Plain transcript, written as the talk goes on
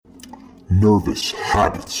Nervous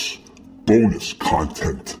Habits bonus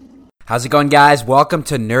content. How's it going, guys? Welcome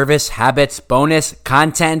to Nervous Habits bonus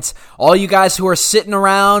content. All you guys who are sitting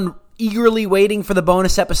around eagerly waiting for the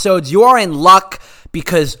bonus episodes, you are in luck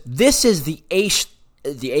because this is the eighth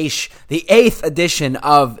edition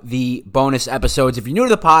of the bonus episodes. If you're new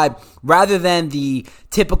to the pod, rather than the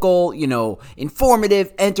typical,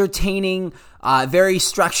 informative, entertaining, very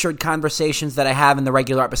structured conversations that I have in the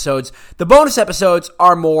regular episodes, the bonus episodes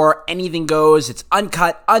are more anything goes. It's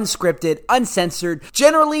uncut, unscripted, uncensored.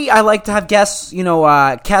 Generally, I like to have guests,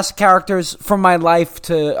 cast characters from my life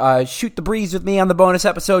to shoot the breeze with me on the bonus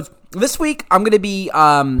episodes. This week, I'm going to be,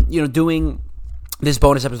 doing this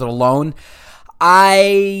bonus episode alone.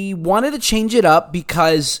 I wanted to change it up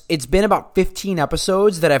because it's been about 15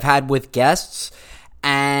 episodes that I've had with guests,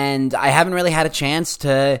 and I haven't really had a chance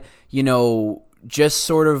to, just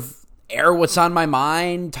sort of air what's on my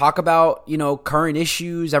mind, talk about, current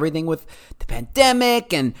issues, everything with the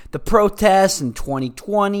pandemic and the protests and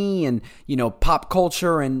 2020 and, pop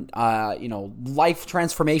culture and, life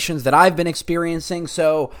transformations that I've been experiencing.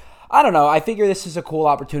 So, I don't know. I figure this is a cool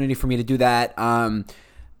opportunity for me to do that.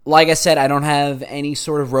 Like I said, I don't have any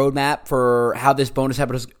sort of roadmap for how this bonus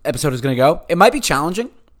episode is going to go. It might be challenging.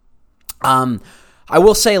 I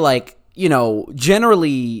will say,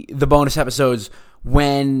 generally the bonus episodes,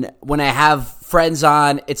 when I have friends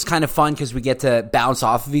on, it's kind of fun because we get to bounce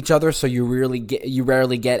off of each other. So you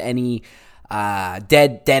rarely get any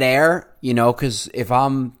dead air, because if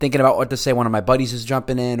I'm thinking about what to say, one of my buddies is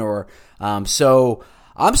jumping in, or so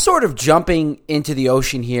I'm sort of jumping into the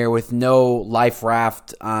ocean here with no life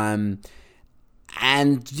raft, and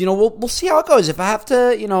we'll see how it goes. If I have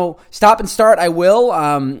to, stop and start, I will.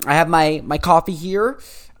 I have my coffee here,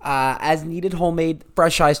 as needed, homemade,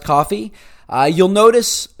 fresh iced coffee. You'll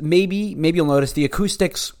notice, maybe you'll notice the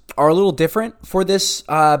acoustics are a little different for this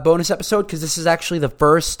bonus episode because this is actually the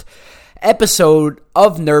first episode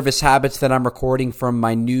of Nervous Habits that I'm recording from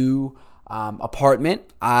my new apartment.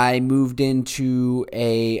 I moved into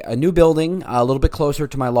a new building a little bit closer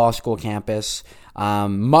to my law school campus.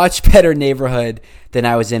 Much better neighborhood than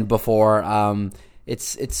I was in before.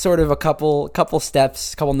 It's sort of a couple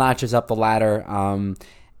steps, couple notches up the ladder.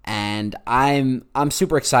 And I'm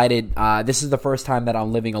super excited. This is the first time that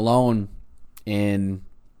I'm living alone in,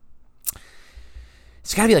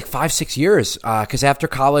 it's got to be like 5-6 years. Because after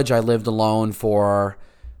college, I lived alone for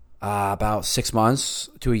about 6 months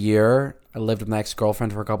to a year. I lived with my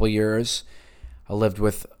ex-girlfriend for a couple of years. I lived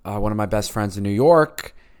with one of my best friends in New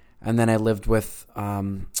York. And then I lived with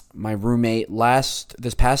my roommate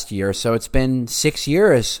this past year. So it's been 6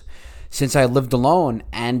 years since I lived alone.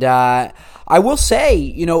 And I will say,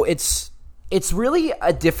 it's really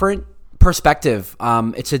a different perspective.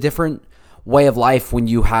 It's a different way of life when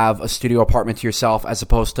you have a studio apartment to yourself as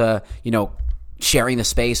opposed to, sharing the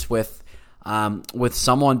space with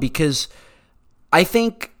someone, because I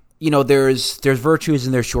think, there's virtues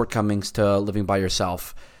and there's shortcomings to living by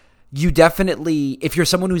yourself. You definitely, if you're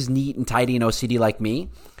someone who's neat and tidy and OCD like me,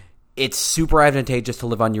 it's super advantageous to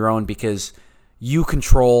live on your own because you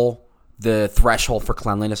control the threshold for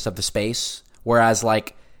cleanliness of the space. Whereas,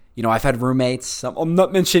 I've had roommates, I'm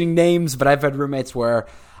not mentioning names, but I've had roommates where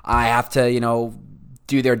I have to,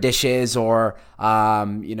 do their dishes or,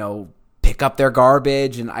 pick up their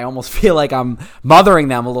garbage, and I almost feel like I'm mothering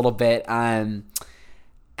them a little bit. And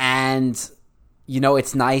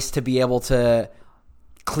it's nice to be able to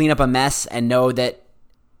clean up a mess and know that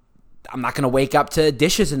I'm not going to wake up to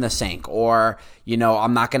dishes in the sink, or,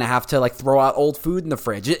 I'm not going to have to throw out old food in the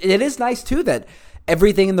fridge. It is nice too that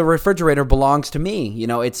everything in the refrigerator belongs to me.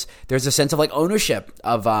 There's a sense of ownership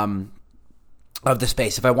of the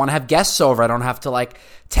space. If I want to have guests over, I don't have to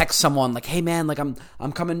text someone hey man,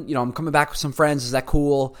 I'm coming, I'm coming back with some friends. Is that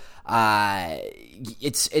cool?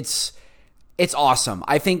 It's awesome.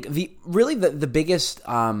 I think the biggest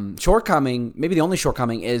shortcoming, maybe the only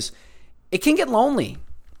shortcoming, is it can get lonely.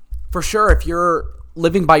 For sure, if you're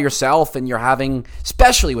living by yourself and you're having,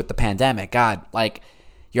 especially with the pandemic, God,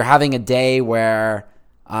 you're having a day where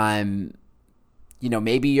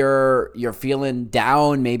maybe you're feeling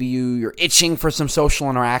down, maybe you're itching for some social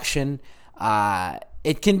interaction.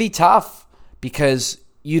 It can be tough because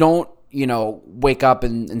you don't, wake up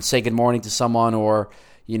and say good morning to someone, or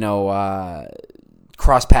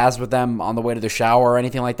cross paths with them on the way to the shower or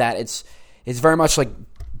anything like that. It's very much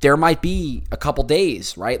there might be a couple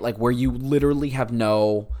days, right? Where you literally have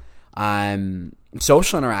no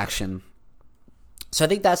social interaction. So I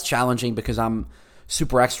think that's challenging because I'm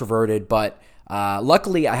super extroverted, but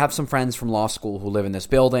luckily I have some friends from law school who live in this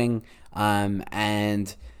building,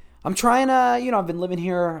 and I'm trying to, I've been living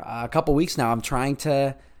here a couple weeks now. I'm trying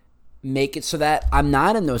to make it so that I'm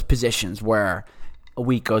not in those positions where a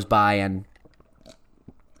week goes by and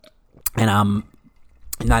I'm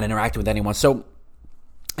not interacting with anyone. So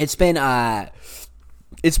it's been a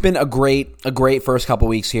great first couple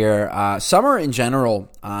weeks here. Summer in general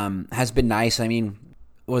has been nice. I mean,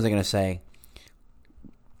 what was I going to say?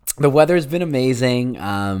 The weather's been amazing.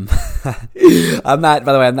 I'm not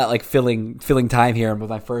like filling time here with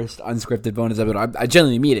my first unscripted bonus episode. I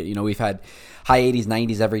genuinely mean it. We've had high 80s,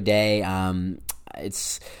 90s every day.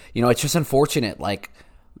 It's just unfortunate like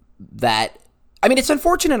that. I mean, it's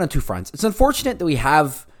unfortunate on two fronts. It's unfortunate that we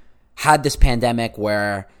have had this pandemic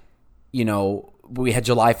where, we had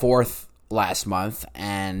July 4th last month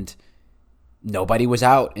and nobody was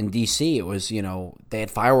out in DC. It was, they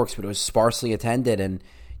had fireworks, but it was sparsely attended. And,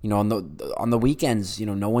 on the weekends,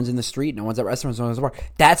 no one's in the street, no one's at restaurants, no one's at the bar.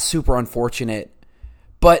 That's super unfortunate.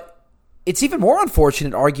 But it's even more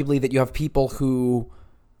unfortunate, arguably, that you have people who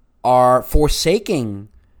are forsaking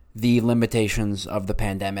the limitations of the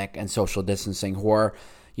pandemic and social distancing, who are,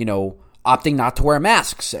 opting not to wear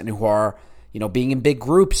masks and who are, being in big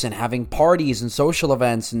groups and having parties and social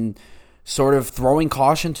events and sort of throwing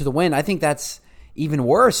caution to the wind. I think that's even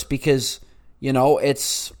worse because,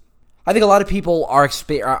 I think a lot of people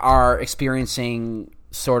are experiencing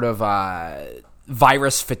sort of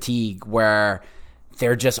virus fatigue where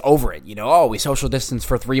they're just over it. We social distance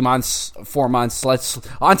for 3 months, 4 months. Let's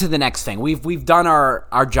on to the next thing. We've done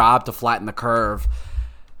our job to flatten the curve.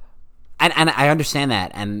 And I understand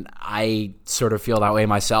that, and I sort of feel that way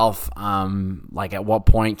myself. Like, at what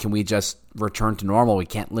point can we just return to normal? We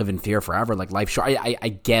can't live in fear forever. Like, life short. I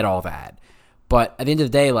get all that, but at the end of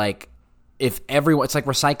the day, like, if everyone, it's like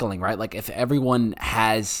recycling, right? Like, if everyone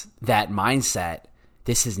has that mindset,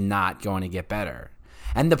 this is not going to get better.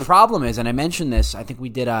 And the problem is, and I mentioned this, I think we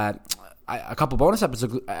did a couple bonus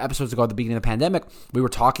episodes ago at the beginning of the pandemic. We were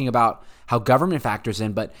talking about how government factors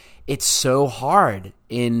in, but it's so hard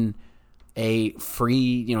in a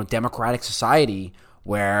free, democratic society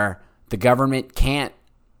where the government can't,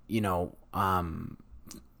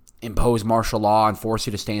 impose martial law and force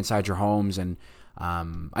you to stay inside your homes. And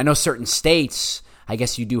I know certain states, I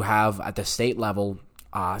guess you do have at the state level,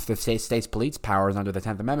 the state's police powers under the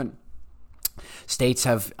 10th Amendment. States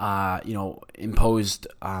have, imposed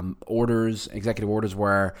orders, executive orders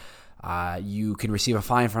where you can receive a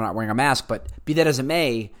fine for not wearing a mask. But be that as it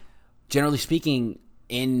may, generally speaking,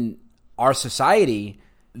 in our society,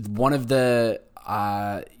 one of the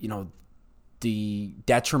the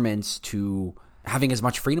detriments to having as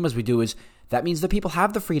much freedom as we do is that means that people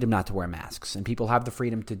have the freedom not to wear masks and people have the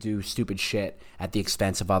freedom to do stupid shit at the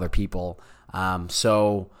expense of other people.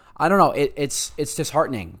 So I don't know. It's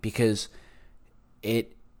disheartening because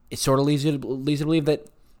it sort of leads you to believe that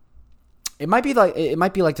it might be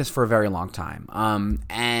like this for a very long time.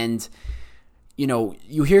 And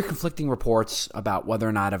you hear conflicting reports about whether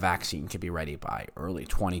or not a vaccine could be ready by early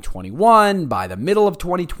 2021, by the middle of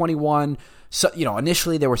 2021. So,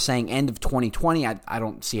 initially they were saying end of 2020. I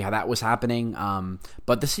don't see how that was happening.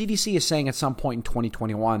 But the CDC is saying at some point in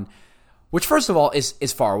 2021, which first of all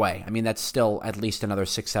is far away. I mean, that's still at least another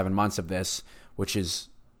 6-7 months of this, which is,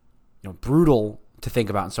 brutal to think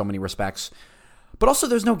about in so many respects. But also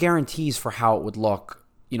there's no guarantees for how it would look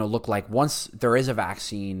like once there is a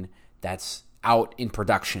vaccine that's out in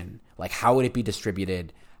production. Like, how would it be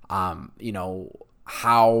distributed? How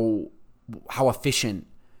efficient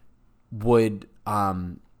would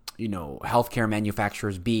healthcare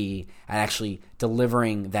manufacturers be at actually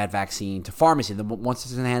delivering that vaccine to pharmacy? Once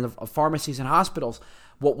it's in the hands of pharmacies and hospitals,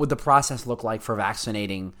 what would the process look like for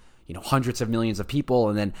vaccinating hundreds of millions of people?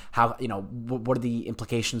 And then how, what are the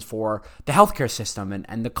implications for the healthcare system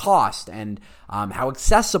and the cost and how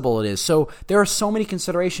accessible it is? So there are so many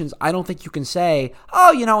considerations. I don't think you can say,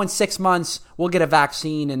 in 6 months we'll get a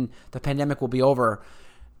vaccine and the pandemic will be over.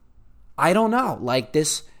 I don't know. Like,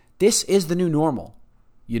 this is the new normal,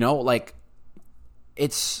 like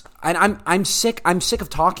it's, and I'm sick of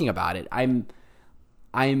talking about it. I'm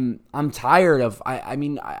tired of,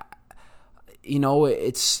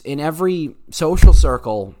 it's in every social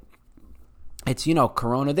circle. It's,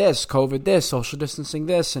 Corona this, COVID this, social distancing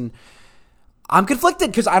this. And I'm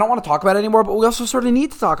conflicted because I don't want to talk about it anymore, but we also sort of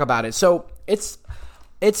need to talk about it. So this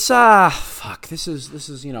is, I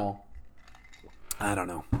don't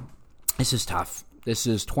know. This is tough. This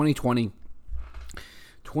is 2020.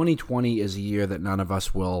 2020 is a year that none of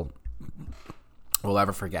us will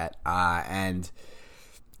ever forget. And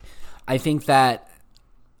I think that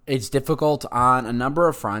it's difficult on a number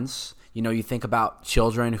of fronts. You think about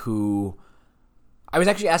children who, I was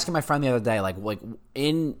actually asking my friend the other day, like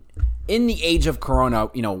in the age of Corona,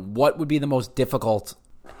 what would be the most difficult?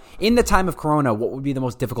 in the time of Corona, what would be the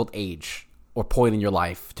most difficult age or point in your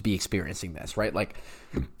life to be experiencing this, right? Like,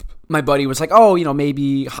 my buddy was like, oh,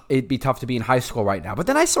 maybe it'd be tough to be in high school right now. But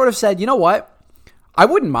then I sort of said, you know what? I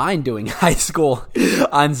wouldn't mind doing high school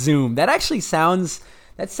on Zoom. That actually sounds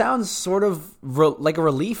sort of like a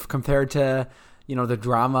relief compared to, the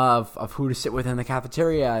drama of who to sit with in the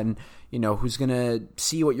cafeteria and, who's going to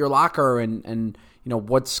see you at your locker and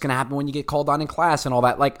what's going to happen when you get called on in class and all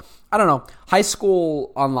that. Like, I don't know. High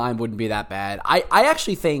school online wouldn't be that bad. I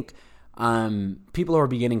actually think people who are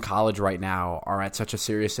beginning college right now are at such a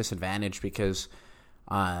serious disadvantage because,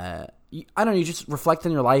 I don't know, you just reflect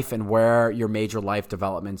on your life and where your major life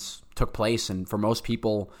developments took place. And for most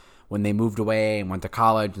people, when they moved away and went to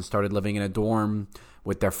college and started living in a dorm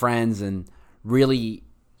with their friends and really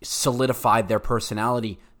solidified their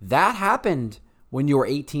personality, that happened when you were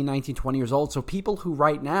 18, 19, 20 years old. So people who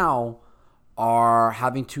right now are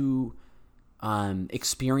having to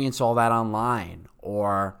experience all that online,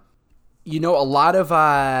 or a lot of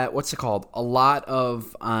a lot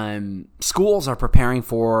of schools are preparing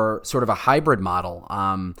for sort of a hybrid model.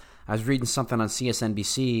 I was reading something on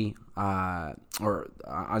CNBC or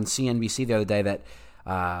on CNBC the other day that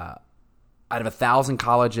out of 1,000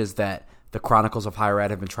 colleges that the Chronicles of Higher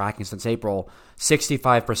Ed have been tracking since April,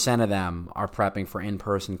 65% of them are prepping for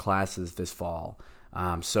in-person classes this fall.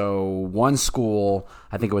 So one school,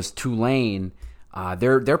 I think it was Tulane,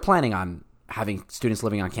 they're planning on having students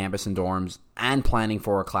living on campus in dorms and planning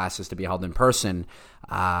for classes to be held in person.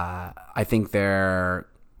 I think they're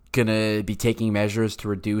going to be taking measures to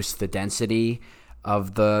reduce the density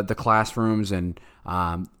of the classrooms. And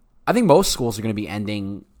I think most schools are going to be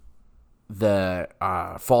ending the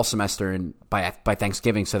fall semester by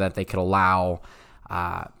Thanksgiving so that they could allow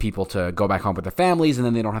people to go back home with their families, and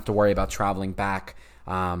then they don't have to worry about traveling back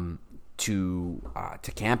to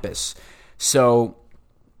campus. So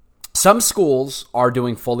some schools are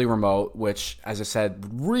doing fully remote, which, as I said,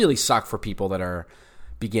 really suck for people that are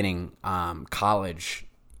beginning college,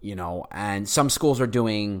 and some schools are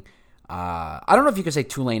doing, I don't know if you could say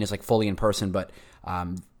Tulane is like fully in person, but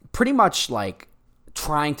pretty much like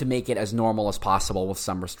trying to make it as normal as possible with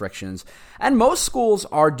some restrictions. And most schools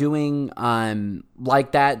are doing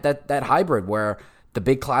like that hybrid where the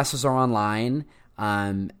big classes are online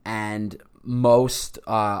and most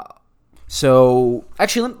so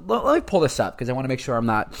actually let me pull this up because I want to make sure I'm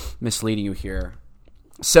not misleading you here.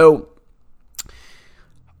 So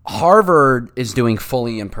Harvard is doing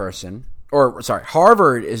fully in person,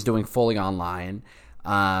 Harvard is doing fully online.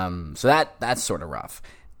 So that's sort of rough.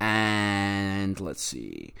 And let's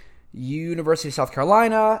see, University of South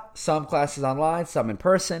Carolina, some classes online, some in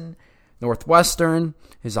person. Northwestern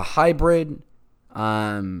is a hybrid.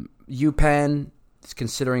 UPenn is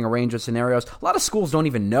considering a range of scenarios. A lot of schools don't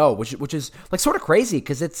even know, which is like sort of crazy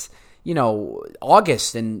because it's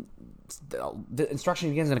August and the instruction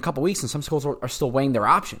begins in a couple weeks, and some schools are still weighing their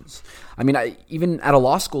options. I mean, even at a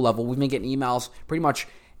law school level, we've been getting emails pretty much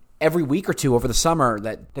every week or two over the summer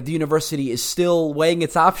that the university is still weighing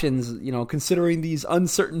its options, considering these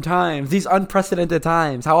uncertain times, these unprecedented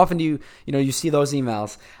times. How often do you see those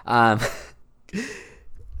emails? But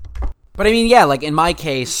I mean, yeah, like in my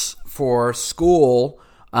case for school,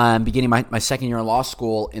 beginning my second year in law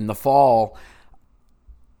school in the fall,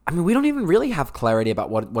 I mean, we don't even really have clarity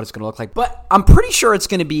about what it's going to look like, but I'm pretty sure it's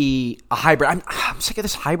going to be a hybrid. I'm sick of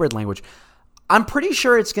this hybrid language. I'm pretty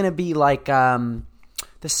sure it's going to be like,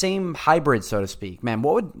 the same hybrid, so to speak. Man,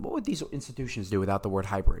 what would these institutions do without the word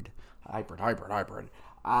hybrid? Hybrid.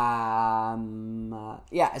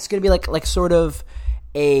 Yeah, it's gonna be like sort of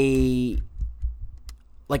a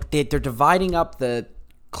like they're dividing up the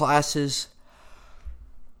classes.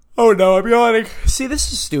 Oh no, I'm yawning. See,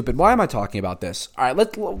 this is stupid. Why am I talking about this? All right,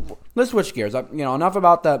 let's switch gears. Enough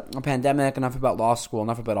about the pandemic, enough about law school,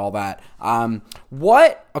 enough about all that.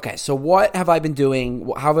 So what have I been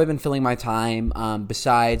doing? How have I been filling my time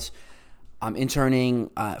besides interning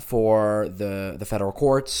for the federal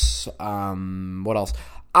courts? What else?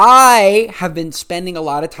 I have been spending a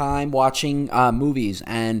lot of time watching movies,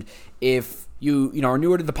 and if you are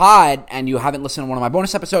newer to the pod and you haven't listened to one of my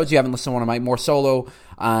bonus episodes, you haven't listened to one of my more solo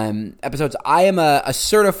episodes, I am a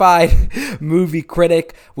certified movie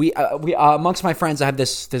critic. We amongst my friends, I have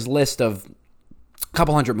this list of a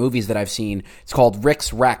couple hundred movies that I've seen. It's called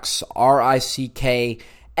Rick's Recs,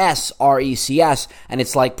 RICKSRECS, and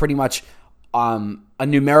it's like pretty much a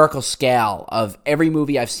numerical scale of every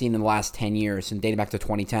movie I've seen in the last 10 years and dating back to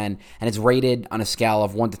 2010, and it's rated on a scale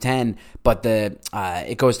of 1 to 10, but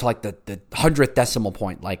it goes to like the 100th decimal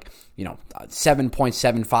point, like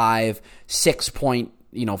 7.75, 6.55,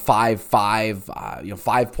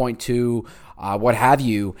 5.2, what have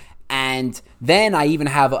you. And then I even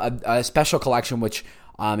have a special collection which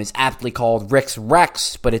is aptly called Rick's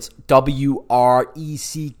Recs, but it's WRECKS,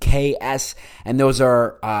 and those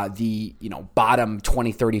are the bottom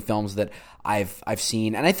 20, 30 films that I've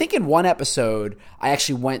seen. And I think in one episode I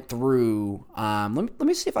actually went through. Let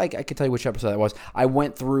me see if I can tell you which episode that was. I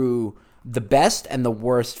went through the best and the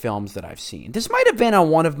worst films that I've seen. This might have been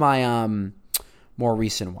on one of my more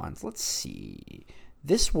recent ones. Let's see.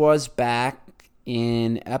 This was back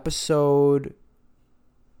in episode.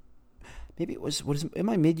 Maybe it was. What is in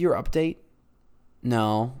my mid-year update?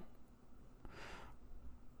 No.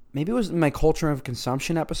 Maybe it was in my Culture of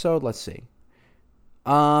Consumption episode. Let's see.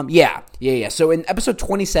 Yeah. So in episode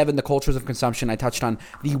 27, The Cultures of Consumption, I touched on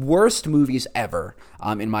the worst movies ever,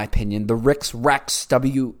 in my opinion. The Rick's Recs,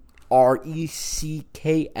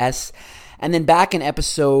 WRECKS. And then back in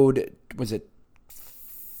episode, was it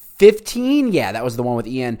 15? Yeah, that was the one with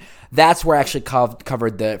Ian. That's where I actually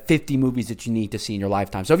covered the 50 movies that you need to see in your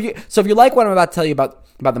lifetime. So if you like what I'm about to tell you about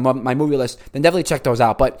my movie list, then definitely check those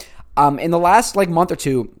out. But in the last month or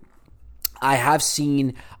two, I have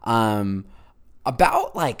seen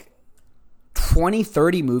about 20,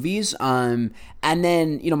 30 movies. And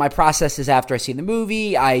then, my process is after I see the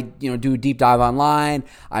movie, I, do a deep dive online.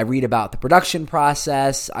 I read about the production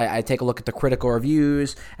process. I take a look at the critical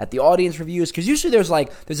reviews, at the audience reviews. Cause usually there's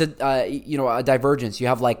a divergence. You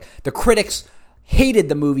have the critics hated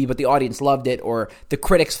the movie, but the audience loved it, or the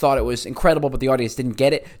critics thought it was incredible, but the audience didn't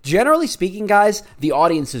get it. Generally speaking, guys, the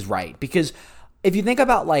audience is right. Because if you think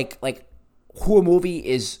about who a movie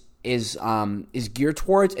is geared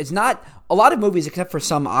towards, it's not a lot of movies, except for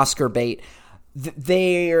some Oscar bait.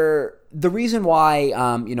 They're the reason why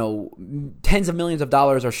tens of millions of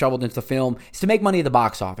dollars are shoveled into the film is to make money at the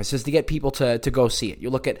box office, is to get people to go see it. You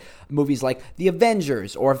look at movies like The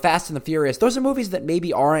Avengers or Fast and the Furious; those are movies that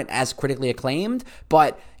maybe aren't as critically acclaimed,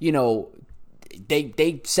 but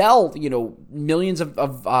they sell millions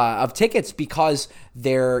of tickets because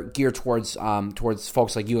they're geared towards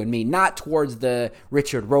folks like you and me, not towards the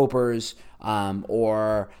Richard Ropers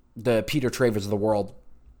or the Peter Travers of the world.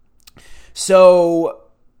 So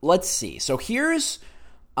let's see. So here's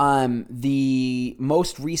the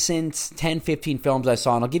most recent 10, 15 films I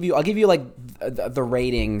saw, and I'll give you the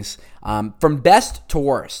ratings from best to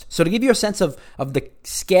worst. So to give you a sense of the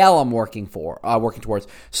scale I'm working towards.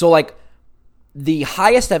 So the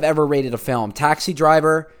highest I've ever rated a film: Taxi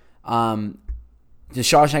Driver, The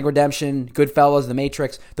Shawshank Redemption, Goodfellas, The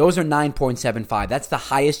Matrix. Those are 9.75. That's the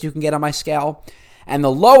highest you can get on my scale. And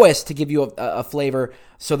the lowest, to give you a flavor,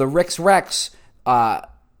 so the Rick's Recs,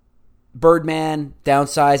 Birdman,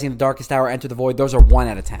 Downsizing, The Darkest Hour, Enter the Void, those are 1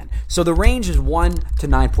 out of 10. So the range is 1 to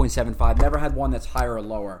 9.75. Never had one that's higher or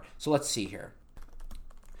lower. So let's see here.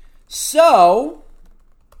 So,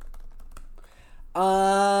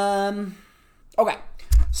 okay.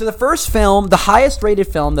 So the first film, the highest rated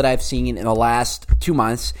film that I've seen in the last 2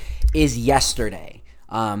 months is Yesterday.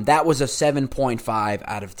 That was a 7.5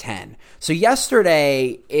 out of 10. So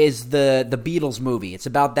Yesterday is the Beatles movie. It's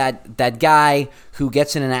about that guy who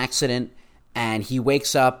gets in an accident and he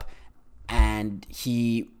wakes up and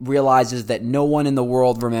he realizes that no one in the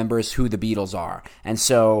world remembers who the Beatles are. And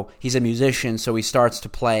so he's a musician, so he starts to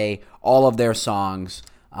play all of their songs.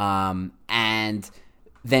 And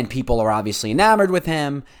then people are obviously enamored with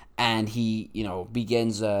him, and he,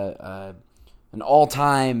 begins an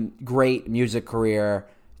all-time great music career,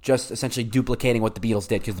 just essentially duplicating what the Beatles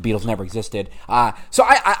did, because the Beatles never existed. So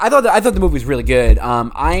I thought the movie was really good.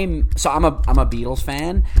 I'm a Beatles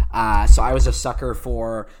fan, so I was a sucker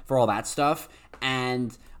for all that stuff,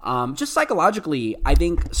 and just psychologically, I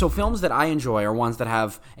think so. Films that I enjoy are ones that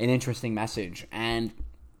have an interesting message, and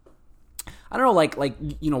I don't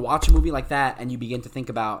know, watch a movie like that, and you begin to think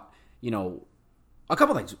about a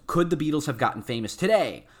couple things. Could the Beatles have gotten famous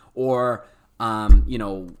today, or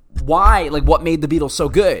why, what made the Beatles so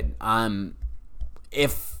good?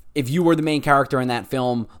 If you were the main character in that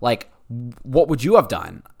film, what would you have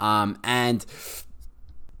done? And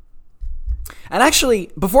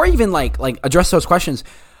actually, before I even address those questions,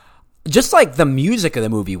 just the music of the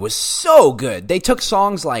movie was so good. They took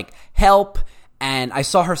songs like Help, and I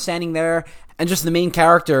saw her standing there, and just the main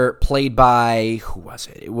character played by, who was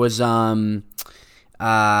it? It was Himesh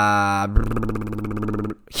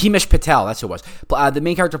Patel, that's who it was. The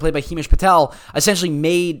main character played by Himesh Patel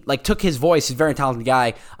essentially took his voice. He's a very talented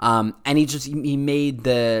guy, and he made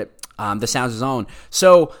the sounds his own.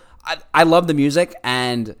 So I love the music,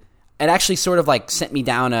 and it actually sort of sent me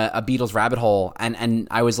down a Beatles rabbit hole, and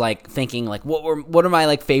I was thinking what are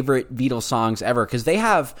my favorite Beatles songs ever, because they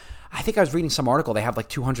have I think I was reading some article. They have like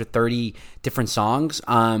 230 different songs.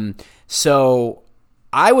 So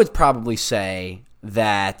I would probably say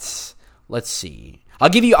that, let's see. I'll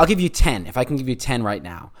give you 10 if I can give you 10 right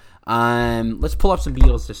now. Let's pull up some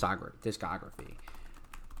Beatles discography.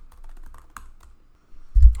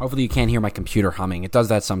 Hopefully you can't hear my computer humming. It does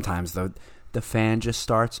that sometimes. The fan just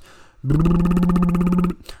starts. 10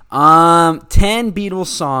 Beatles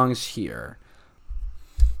songs here.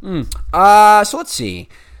 So let's see.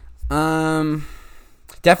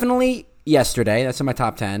 Definitely Yesterday. That's in my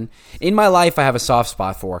top 10. In My Life, I have a soft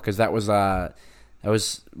spot for, because that was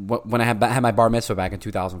when I had my bar mitzvah back in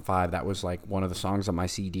 2005. That was like one of the songs on my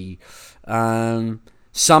CD.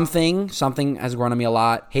 Something has grown on me a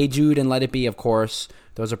lot. Hey Jude and Let It Be, of course.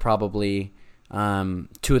 Those are probably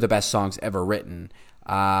two of the best songs ever written.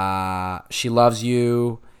 She Loves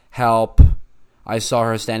You, Help, I Saw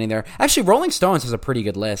Her Standing There. Actually, Rolling Stones has a pretty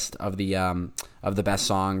good list of the best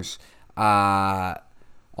songs.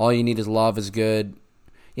 All You Need Is Love is good.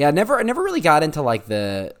 Yeah, I never really got into like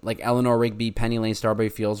Eleanor Rigby, Penny Lane, Strawberry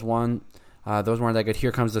Fields one. Those weren't that good.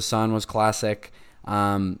 Here Comes the Sun was classic.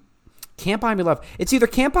 Can't Buy Me Love. It's either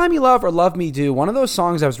Can't Buy Me Love or Love Me Do. One of those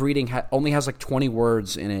songs I was reading only has like 20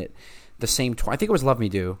 words in it. The same, I think it was Love Me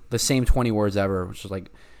Do. The same 20 words ever, which is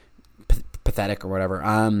like pathetic or whatever.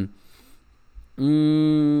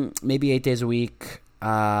 Maybe 8 Days a Week.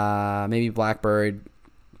 Maybe Blackbird.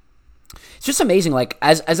 It's just amazing. Like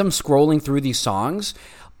as I'm scrolling through these songs,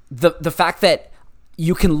 the fact that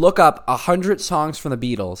you can look up 100 songs from the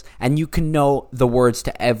Beatles and you can know the words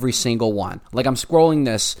to every single one. Like I'm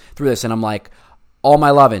scrolling through this and I'm like, All My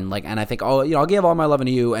Lovin', like, and I think, I'll give All My Lovin'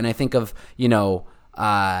 to You, and I think of,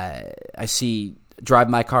 I see Drive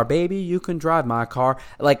My Car, Baby, You Can Drive My Car.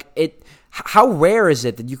 Like it, how rare is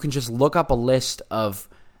it that you can just look up a list of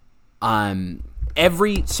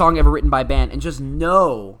every song ever written by a band and just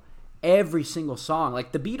know every single song?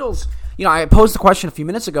 Like the Beatles, I posed the question a few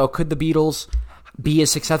minutes ago, could the Beatles be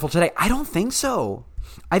as successful today? I don't think so.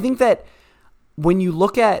 I think that when you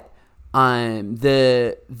look at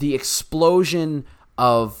the explosion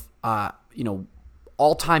of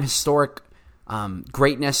all-time historic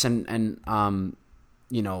greatness and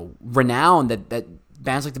renown that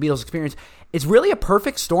bands like the Beatles experience, it's really a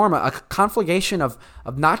perfect storm, a conflagration of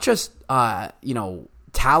not just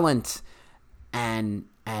talent and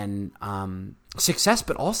success,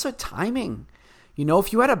 but also timing.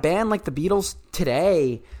 If you had a band like the Beatles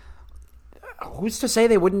today, who's to say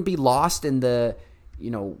they wouldn't be lost in the,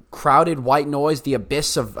 crowded white noise, the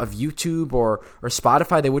abyss of YouTube or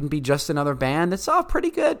Spotify? They wouldn't be just another band that's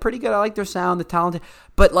pretty good. I like their sound, the talent.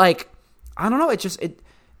 But like, I don't know.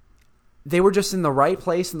 They were just in the right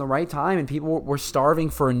place in the right time, and people were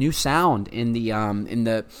starving for a new sound in the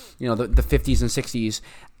 50s and 60s.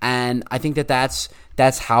 And I think that's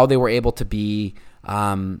how they were able to be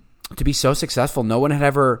so successful. No one had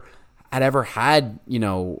ever had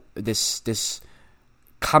this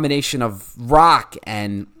combination of rock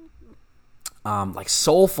and like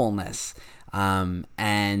soulfulness,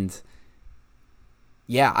 and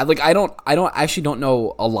yeah, I don't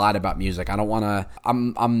know a lot about music. I don't want to.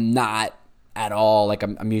 I'm not at all like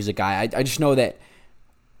a music guy. I just know that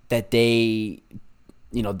they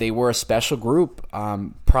they were a special group,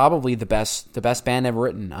 probably the best band ever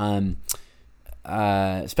written.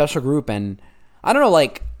 Special group, and I don't know,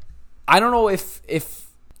 like, I don't know if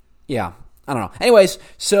yeah, I don't know. Anyways,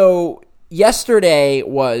 so yesterday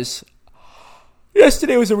was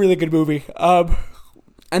a really good movie.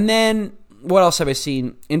 And then what else have I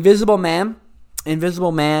seen? Invisible Man.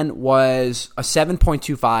 Invisible Man was a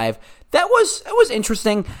 7.25. That was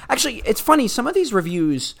interesting. Actually, it's funny. Some of these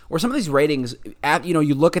reviews or some of these ratings,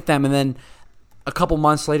 you look at them and then a couple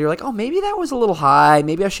months later, you're like, oh, maybe that was a little high.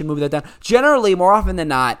 Maybe I should move that down. Generally, more often than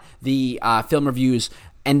not, the film reviews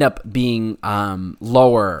end up being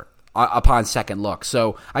lower upon second look.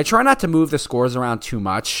 So I try not to move the scores around too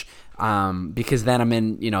much, because then I'm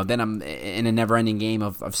in a never-ending game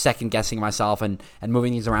of second guessing myself and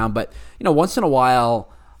moving these around. But once in a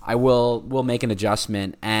while, I will make an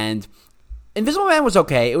adjustment. And Invisible Man was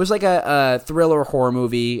okay. It was like a thriller horror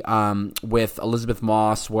movie with Elizabeth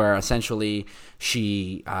Moss, where essentially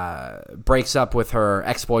she breaks up with her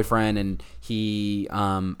ex-boyfriend, and he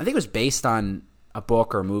I think it was based on a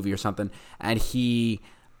book or a movie or something, and he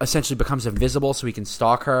essentially becomes invisible so he can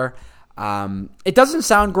stalk her. It doesn't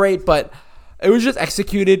sound great, but it was just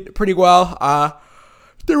executed pretty well.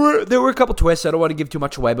 There were a couple twists. I don't want to give too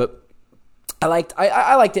much away, but I liked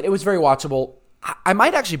it. It was very watchable. I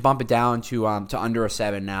might actually bump it down to under a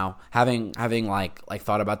 7 now, having like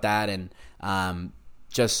thought about that and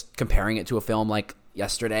just comparing it to a film like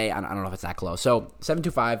yesterday. I don't know if it's that close. So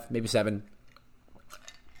 725, maybe 7.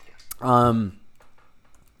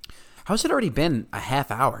 How's it already been a half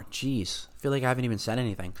hour? Jeez, I feel like I haven't even said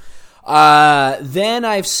anything. Then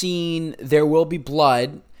I've seen There Will Be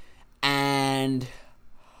Blood, and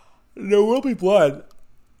There Will Be Blood.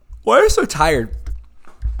 Why are you so tired?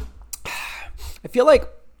 I feel like,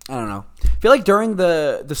 I don't know. I feel like during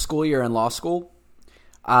the school year in law school,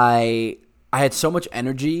 I had so much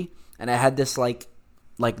energy, and I had this like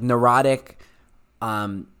neurotic,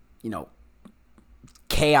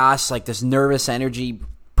 chaos, like this nervous energy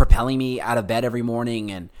propelling me out of bed every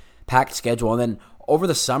morning and packed schedule. And then over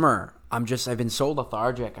the summer, I've been so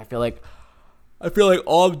lethargic. I feel like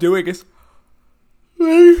all I'm doing is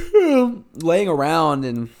laying around,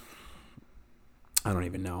 and I don't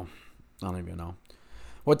even know.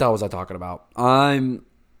 What the hell was I talking about? Why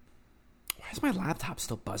is my laptop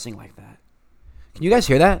still buzzing like that? Can you guys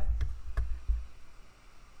hear that?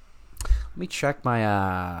 Let me check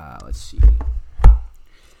my, let's see.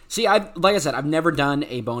 See, like I said, I've never done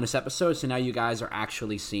a bonus episode, so now you guys are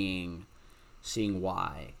actually seeing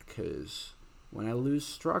why. Because when I lose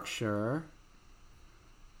structure,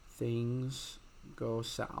 things go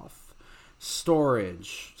south.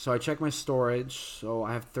 Storage. So I check my storage. So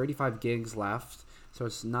I have 35 gigs left. So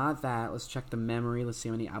it's not that. Let's check the memory. Let's see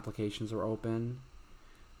how many applications are open.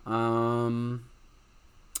 All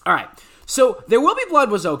right. So There Will Be Blood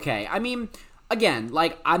was okay. I mean, again,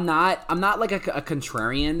 like I'm not like a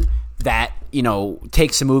contrarian that,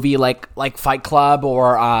 takes a movie like Fight Club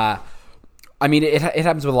or I mean it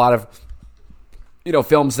happens with a lot of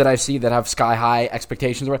films that I see that have sky high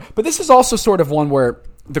expectations, but this is also sort of one where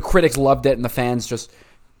the critics loved it and the fans just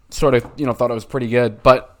sort of thought it was pretty good.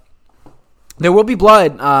 But There Will Be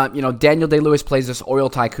Blood. Daniel Day-Lewis plays this oil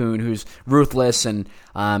tycoon who's ruthless and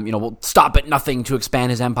will stop at nothing to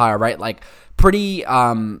expand his empire. Right, like pretty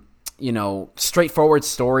straightforward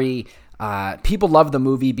story. People love the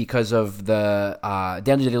movie because of the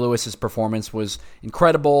Daniel Day-Lewis's performance was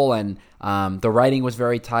incredible, and the writing was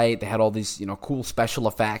very tight. They had all these cool special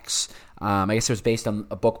effects. I guess it was based on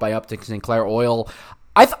a book by Upton Sinclair Oil.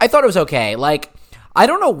 I thought it was okay. Like, I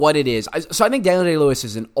don't know what it is. So I think Daniel Day-Lewis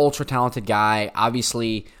is an ultra talented guy.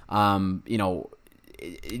 Obviously,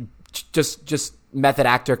 just method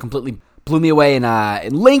actor, completely blew me away in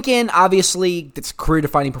Lincoln. Obviously, it's a career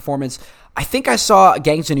defining performance. I think I saw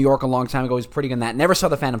Gangs of New York a long time ago. He was pretty good in that. Never saw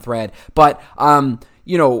The Phantom Thread, but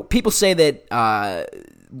people say that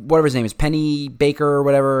whatever his name is, Penny Baker or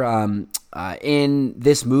whatever, in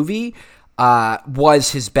this movie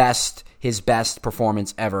was his best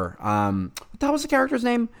performance ever. What the hell was the character's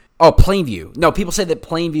name? Oh, Plainview. No, people say that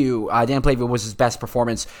Dan Plainview was his best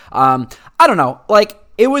performance. I don't know. Like,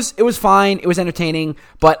 it was fine. It was entertaining,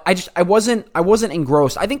 but I wasn't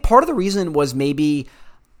engrossed. I think part of the reason was maybe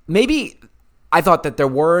I thought that there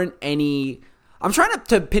weren't any. I'm trying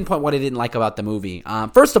to pinpoint what I didn't like about the movie.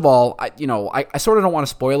 First of all, I sort of don't want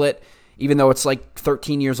to spoil it, even though it's like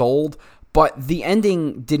 13 years old. But the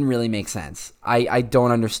ending didn't really make sense. I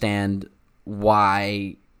don't understand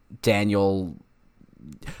why Daniel.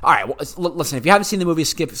 All right, well, listen. If you haven't seen the movie,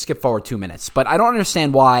 skip forward 2 minutes. But I don't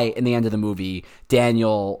understand why, in the end of the movie,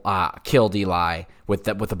 Daniel killed Eli with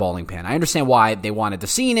the bowling pin. I understand why they wanted the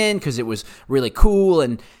scene in because it was really cool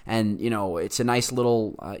and it's a nice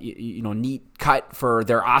little neat cut for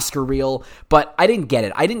their Oscar reel. But I didn't get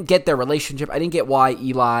it. I didn't get their relationship. I didn't get why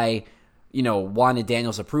Eli wanted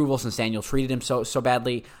Daniel's approval since Daniel treated him so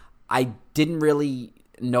badly. I didn't really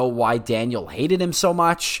know why Daniel hated him so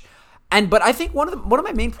much. But I think one of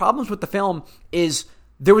my main problems with the film is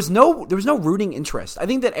there was no rooting interest. I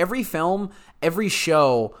think that every film, every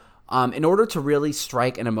show, in order to really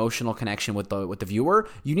strike an emotional connection with the viewer,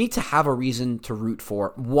 you need to have a reason to root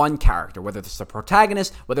for one character, whether it's the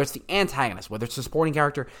protagonist, whether it's the antagonist, whether it's the supporting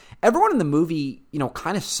character. Everyone in the movie,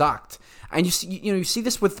 kind of sucked, and you see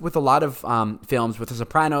this with a lot of films, with The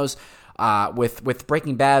Sopranos, with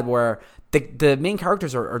Breaking Bad, where the main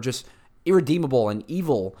characters are just irredeemable and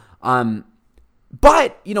evil.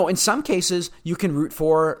 But, in some cases, you can root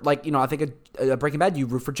for, like, I think a Breaking Bad, you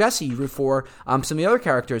root for Jesse, you root for some of the other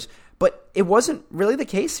characters. But it wasn't really the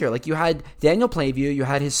case here. Like, you had Daniel Plainview, you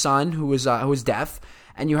had his son who was deaf,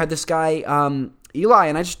 and you had this guy, Eli,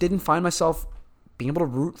 and I just didn't find myself being able to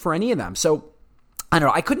root for any of them. So, I don't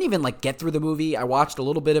know. I couldn't even, get through the movie. I watched a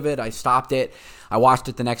little bit of it. I stopped it. I watched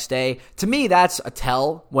it the next day. To me, that's a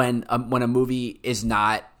tell when a movie is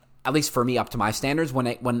not, at least for me, up to my standards,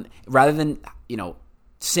 when rather than,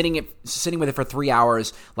 sitting with it for 3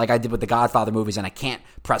 hours like I did with the Godfather movies, and I can't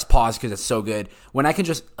press pause because it's so good. When I can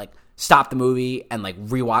just like stop the movie and like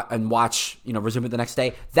rewatch and watch, resume it the next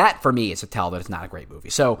day, that for me is a tell that it's not a great movie.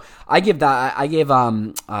 So I gave There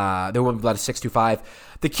Will Be Blood a 6.25.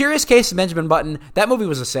 The Curious Case of Benjamin Button, that movie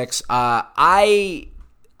was a 6.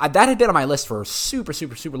 That had been on my list for a super,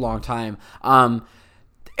 super, super long time.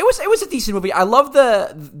 It was a decent movie. I love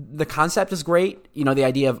the concept is great. The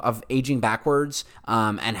idea of aging backwards,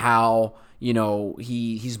 and how,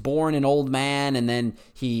 he's born an old man, and then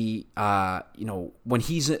he, when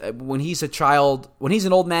he's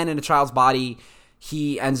an old man in a child's body,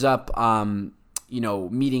 he ends up,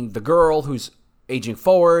 meeting the girl who's aging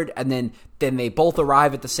forward, and then they both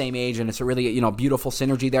arrive at the same age, and it's a really, beautiful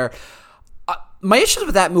synergy there. My issues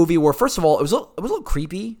with that movie were, first of all, it was a little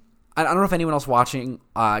creepy. I don't know if anyone else watching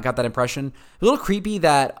got that impression. A little creepy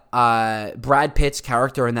that Brad Pitt's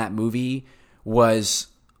character in that movie was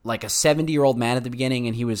like a 70-year-old man at the beginning,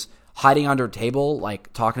 and he was hiding under a table,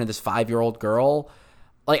 like talking to this 5-year-old girl.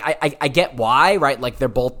 Like I get why, right? Like they're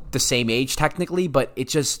both the same age technically, but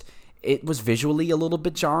it was visually a little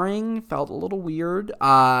bit jarring, felt a little weird,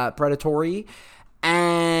 predatory.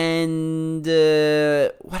 And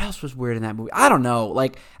what else was weird in that movie? I don't know.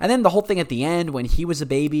 And then the whole thing at the end when he was a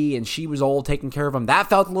baby and she was old, taking care of him, that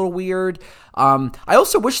felt a little weird. I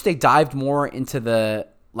also wish they dived more into the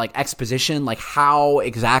exposition, how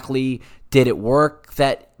exactly did it work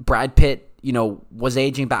that Brad Pitt, was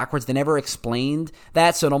aging backwards. They never explained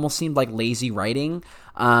that, so it almost seemed like lazy writing.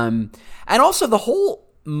 And also the whole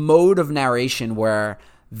mode of narration where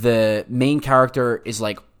the main character is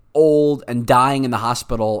old and dying in the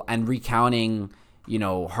hospital and recounting,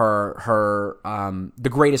 her the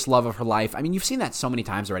greatest love of her life. I mean, you've seen that so many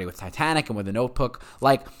times already with Titanic and with The Notebook.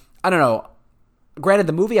 I don't know. Granted,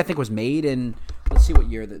 the movie I think was made in, let's see what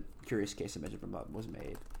year The Curious Case of Benjamin Button was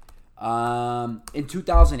made. In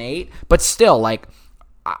 2008, but still, I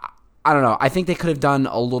don't know. I think they could have done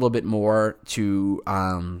a little bit more to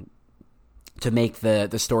make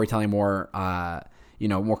the storytelling more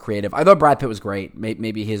more creative. I thought Brad Pitt was great.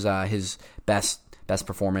 Maybe his best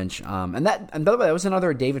performance. And by the way, that was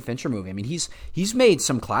another David Fincher movie. I mean, he's made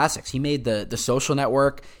some classics. He made the Social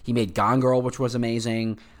Network. He made Gone Girl, which was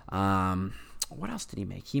amazing. What else did he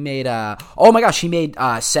make? He made he made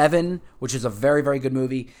Seven, which is a very, very good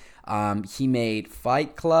movie. He made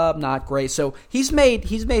Fight Club, not great. So he's made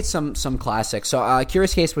some classics. So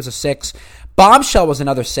Curious Case was a 6. Bombshell was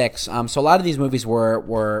another 6. So a lot of these movies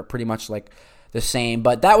were pretty much the same,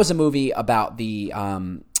 but that was a movie about the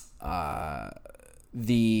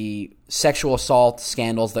sexual assault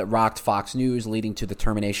scandals that rocked Fox News, leading to the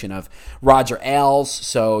termination of Roger Ailes.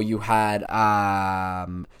 So you had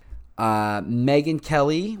Megyn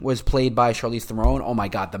Kelly was played by Charlize Theron. Oh my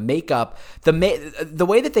God, the makeup, the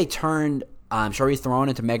way that they turned Charlize Theron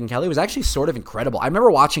into Megyn Kelly was actually sort of incredible. I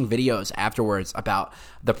remember watching videos afterwards about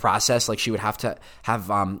the process. She would have to have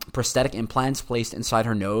prosthetic implants placed inside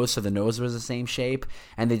her nose so the nose was the same shape.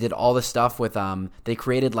 And they did all this stuff with they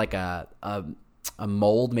created a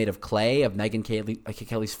mold made of clay of Megyn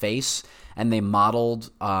Kelly's face, and they modeled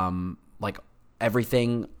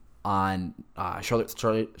everything on Charlize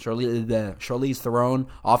Theron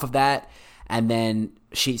off of that. And then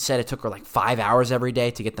she said it took her 5 hours every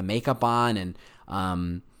day to get the makeup on, and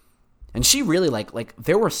she really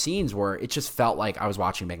there were scenes where it just felt like I was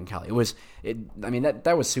watching Megyn Kelly.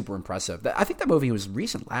 That was super impressive. I think that movie was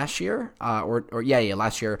recent, last year,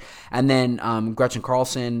 last year. And then Gretchen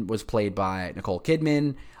Carlson was played by Nicole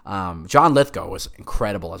Kidman. John Lithgow was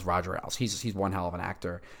incredible as Roger Ailes. He's one hell of an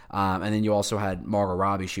actor. And then you also had Margot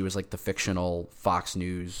Robbie. She was the fictional Fox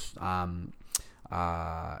News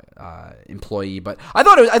employee, but I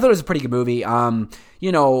thought it was a pretty good movie.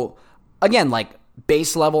 Again,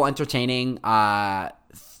 base level entertaining, but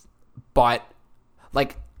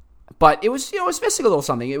it was it was missing a little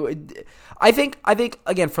something. I think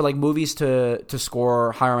again, for movies to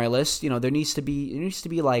score higher on my list, there needs to be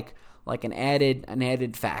an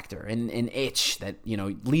added factor, an itch that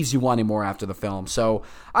leaves you wanting more after the film. So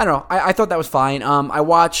I don't know. I thought that was fine. I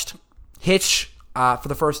watched Hitch for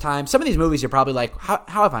the first time. Some of these movies you're probably how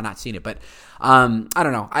have I not seen it? But I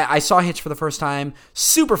don't know. I saw Hitch for the first time.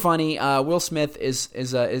 Super funny. Will Smith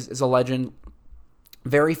is a legend.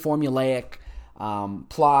 Very formulaic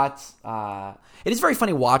plot. It is very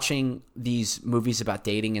funny watching these movies about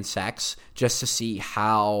dating and sex just to see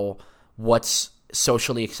how what's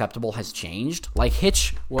socially acceptable has changed.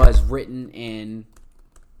 Hitch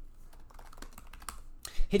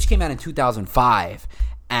came out in 2005.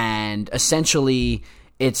 And essentially,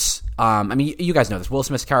 it's, you guys know this. Will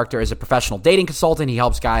Smith's character is a professional dating consultant. He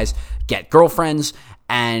helps guys get girlfriends.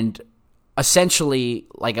 and essentially,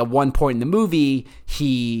 like at one point in the movie,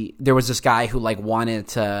 there was this guy who like wanted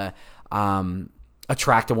to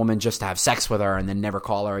attract a woman just to have sex with her and then never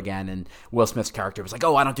call her again. And Will Smith's character was like,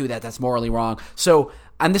 "Oh, I don't do that. That's morally wrong." So,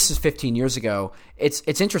 and this is 15 years ago.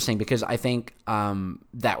 It's interesting because I think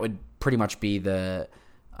that would pretty much be the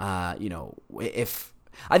if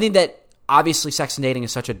I think that obviously sex and dating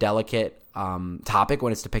is such a delicate topic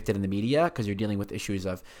when it's depicted in the media because you're dealing with issues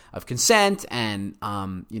of consent and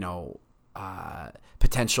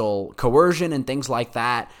potential coercion and things like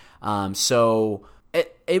that. So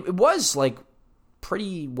it was like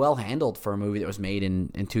pretty well handled for a movie that was made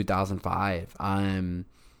in 2005.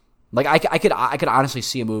 Like I could honestly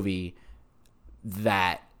see a movie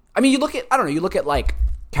that, I mean, you look at like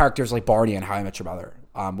characters like Barney and How I Met Your Mother,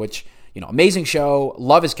 which, amazing show,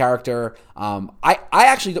 love his character. I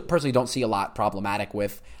actually personally don't see a lot problematic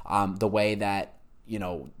with the way that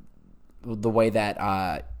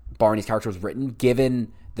Barney's character was written,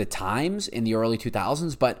 given the times in the early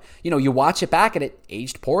 2000s. But you watch it back and it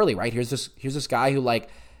aged poorly, right? Here's this guy who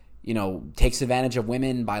takes advantage of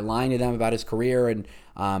women by lying to them about his career and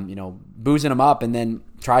boozing them up and then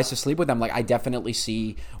tries to sleep with them. Like, I definitely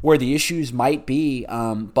see where the issues might be,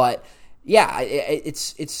 but yeah,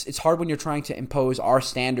 it's hard when you're trying to impose our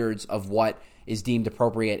standards of what is deemed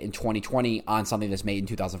appropriate in 2020 on something that's made in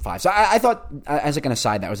 2005. So I thought, as like an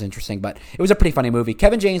aside, that was interesting, but it was a pretty funny movie.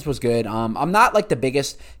 Kevin James was good. I'm not like the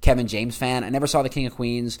biggest Kevin James fan. I never saw The King of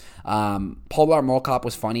Queens. Paul Blart Mall Cop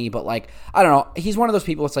was funny, but like, I don't know. He's one of those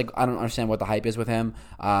people. It's like, I don't understand what the hype is with him.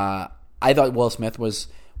 I thought Will Smith was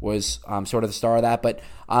sort of the star of that, but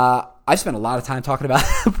I've spent a lot of time talking about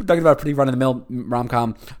a pretty run-of-the-mill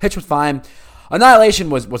rom-com. Hitch was fine.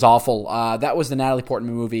 Annihilation was awful. That was the Natalie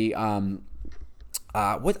Portman movie.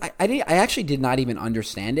 I actually did not even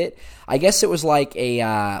understand it. I guess it was like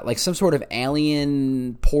like some sort of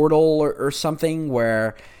alien portal or something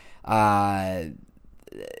where a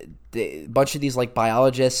bunch of these like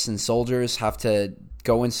biologists and soldiers have to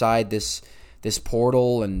go inside this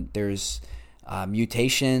portal, and there's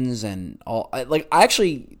mutations and all. Like, I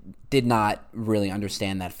actually did not really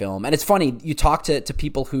understand that film. And it's funny, you talk to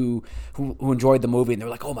people who enjoyed the movie, and they're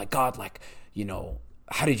like, "Oh my god, like,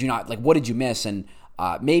 how did you not, like, what did you miss?" And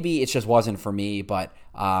maybe it just wasn't for me, but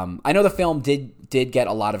I know the film did get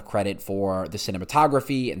a lot of credit for the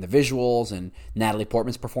cinematography and the visuals and Natalie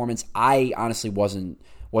Portman's performance. I honestly wasn't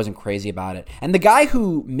crazy about it. And the guy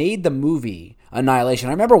who made the movie Annihilation,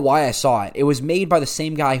 I remember why I saw it. It was made by the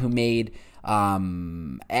same guy who made I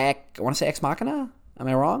want to say Ex Machina. Am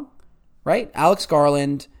I wrong? Right? Alex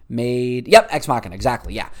Garland made, Ex Machina,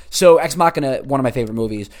 exactly, yeah. So Ex Machina, one of my favorite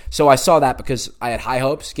movies. So I saw that because I had high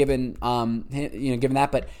hopes given that,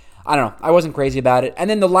 but I don't know, I wasn't crazy about it. And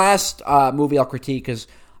then the last movie I'll critique, because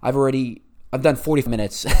I've done 40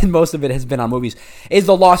 minutes and most of it has been on movies, is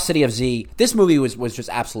The Lost City of Z. This movie was just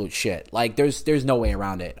absolute shit. Like, there's no way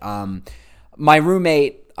around it. My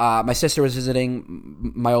roommate, my sister was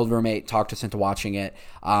visiting. My old roommate talked us into watching it.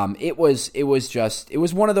 It was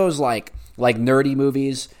one of those like nerdy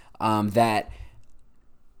movies that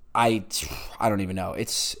I don't even know.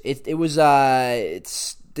 It's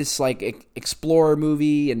this like explorer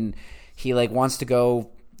movie, and he like wants to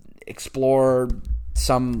go explore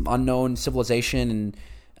some unknown civilization, and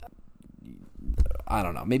I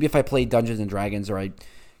don't know. Maybe if I played Dungeons and Dragons, or I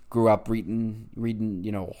grew up reading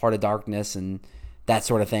Heart of Darkness and that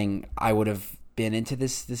sort of thing, I would have been into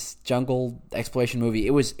this jungle exploration movie.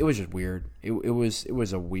 It was just weird. It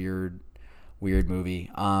was a weird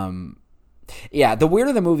movie. The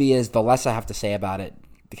weirder the movie is, the less I have to say about it,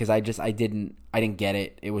 because I didn't get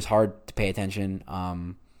it. It was hard to pay attention.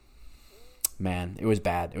 Man, it was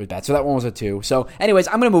bad. So that one was a 2. So anyways,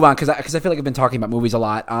 I'm going to move on because I feel like I've been talking about movies a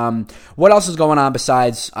lot. What else is going on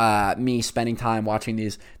besides me spending time watching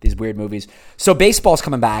these weird movies? So baseball's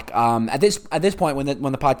coming back. At this point, when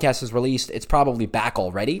the podcast is released, it's probably back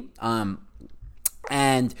already.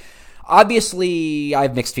 And obviously I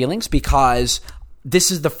have mixed feelings, because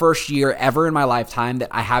this is the first year ever in my lifetime that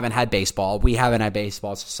I haven't had baseball. We haven't had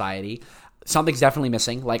baseball Society. Something's definitely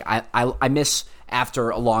missing. Like, I miss, after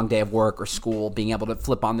a long day of work or school, being able to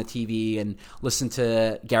flip on the TV and listen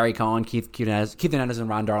to Gary Cohen, Keith Hernandez, and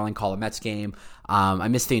Ron Darling call a Mets game. I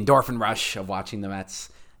miss the endorphin rush of watching the Mets,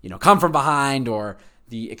 come from behind, or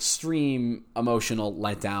the extreme emotional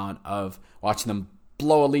letdown of watching them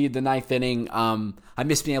blow a lead the 9th inning. I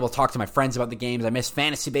miss being able to talk to my friends about the games. I miss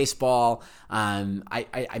fantasy baseball.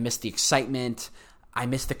 I miss the excitement. I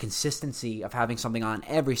miss the consistency of having something on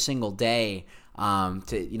every single day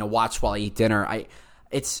to watch while I eat dinner.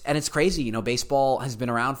 It's crazy. Baseball has been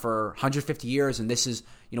around for 150 years, and this is,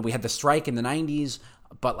 we had the strike in the 90s.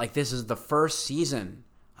 but like this is the first season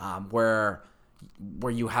where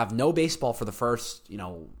you have no baseball for the first,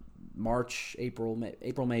 March, April,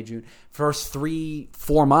 May, June, first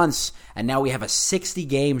 3-4 months, and now we have a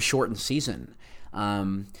 60-game shortened season.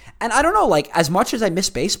 And I don't know, like, as much as I miss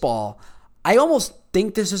baseball, I almost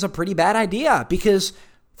think this is a pretty bad idea because,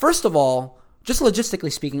 first of all, just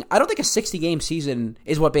logistically speaking, I don't think a 60-game season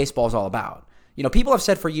is what baseball is all about. People have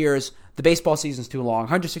said for years the baseball season is too long,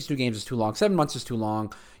 162 games is too long, 7 months is too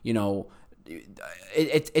long.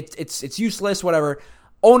 It's useless, whatever.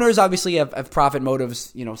 Owners obviously have profit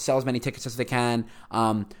motives, sell as many tickets as they can.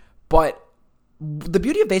 But the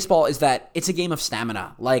beauty of baseball is that it's a game of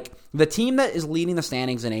stamina. Like, the team that is leading the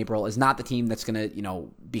standings in April is not the team that's going to,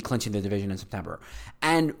 be clinching the division in September.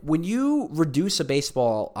 And when you reduce a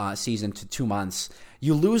baseball season to 2 months,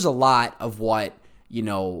 you lose a lot of what,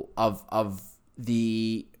 of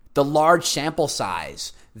the large sample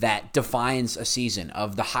size that defines a season,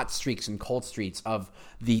 of the hot streaks and cold streaks, of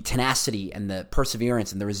the tenacity and the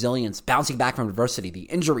perseverance and the resilience, bouncing back from adversity, the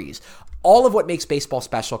injuries, all of what makes baseball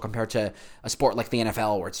special compared to a sport like the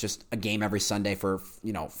NFL where it's just a game every Sunday for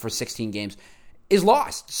 16 games is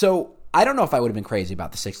lost. So I don't know if I would have been crazy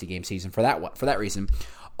about the 60-game season for that reason.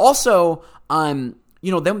 Also, then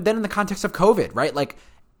in the context of COVID, right? Like,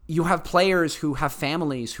 you have players who have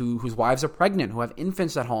families whose wives are pregnant, who have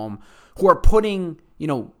infants at home, who are putting,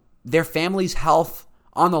 their family's health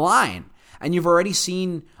on the line. And you've already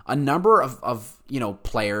seen a number of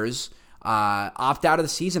players opt out of the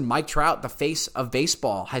season. Mike Trout, the face of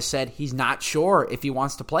baseball, has said he's not sure if he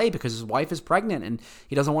wants to play because his wife is pregnant and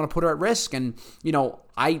he doesn't want to put her at risk. And,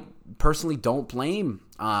 I personally don't blame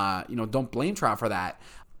Trout for that.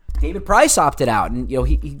 David Price opted out, and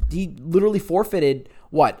he literally forfeited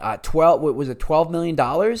 $12 million.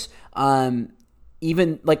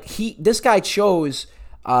 Even like this guy chose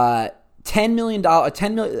 $10 million,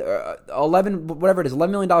 $11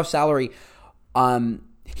 million salary.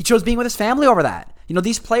 He chose being with his family over that.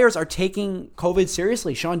 These players are taking COVID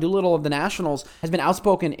seriously. Sean Doolittle of the Nationals has been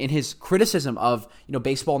outspoken in his criticism of,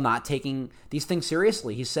 baseball not taking these things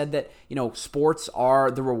seriously. He said that, sports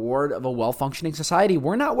are the reward of a well-functioning society.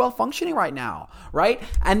 We're not well-functioning right now, right?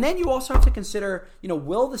 And then you also have to consider,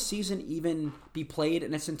 will the season even be played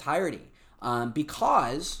in its entirety?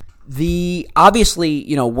 Because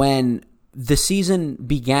obviously, when the season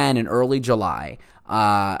began in early July,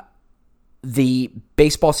 the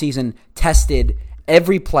baseball season tested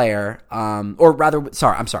every player, when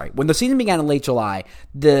the season began in late July,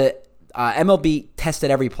 the MLB tested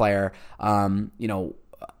every player,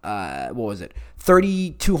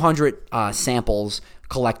 3,200 samples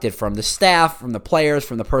collected from the staff, from the players,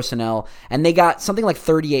 from the personnel, and they got something like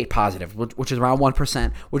 38 positive, which is around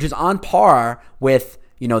 1%, which is on par with,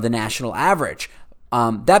 the national average.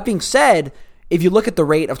 That being said, if you look at the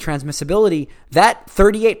rate of transmissibility, that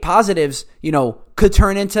 38 positives, could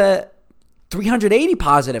turn into 380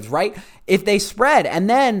 positives, right? If they spread. And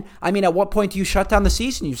then, at what point do you shut down the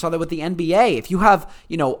season? You saw that with the NBA. If you have,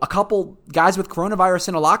 a couple guys with coronavirus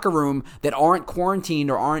in a locker room that aren't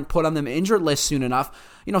quarantined or aren't put on the injured list soon enough,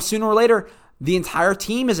 sooner or later, the entire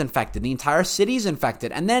team is infected. The entire city is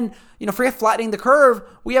infected. And then, forget flattening the curve,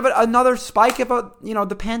 we have another spike of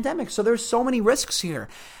the pandemic. So there's so many risks here.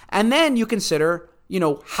 And then you consider,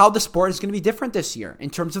 how the sport is going to be different this year in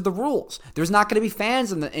terms of the rules. There's not going to be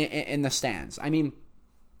fans in the stands.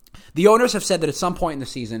 The owners have said that at some point in the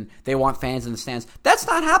season they want fans in the stands. That's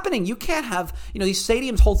not happening. You can't have, these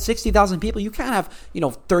stadiums hold 60,000 people. You can't have,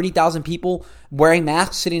 30,000 people wearing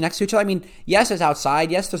masks sitting next to each other. Yes, it's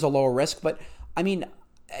outside. Yes, there's a lower risk, but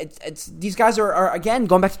it's these guys are again,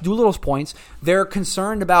 going back to Doolittle's points, they're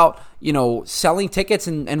concerned about, selling tickets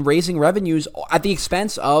and raising revenues at the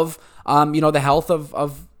expense of, the health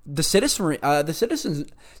of the citizenry,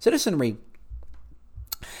 citizenry.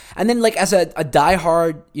 And then, like, as a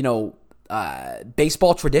diehard,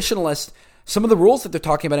 baseball traditionalist, some of the rules that they're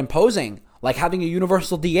talking about imposing, like having a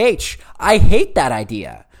universal DH, I hate that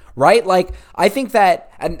idea, right? Like, I think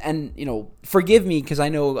that, and forgive me, because I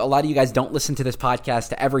know a lot of you guys don't listen to this podcast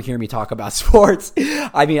to ever hear me talk about sports.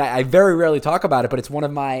 I very rarely talk about it, but it's one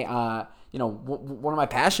of my, one of my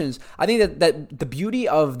passions. I think that the beauty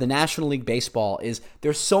of the National League Baseball is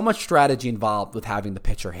there's so much strategy involved with having the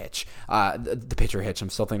pitcher hitch. The pitcher hitch, I'm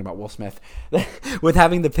still thinking about Will Smith. With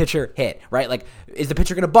having the pitcher hit, right? Like, is the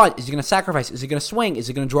pitcher going to bunt? Is he going to sacrifice? Is he going to swing? Is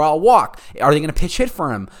he going to draw a walk? Are they going to pitch hit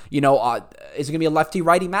for him? Is it going to be a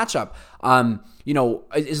lefty-righty matchup?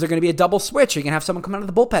 Is there going to be a double switch? Are you going to have someone come out of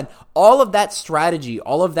the bullpen? All of that strategy,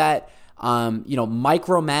 all of that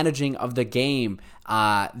micromanaging of the game.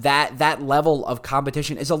 That level of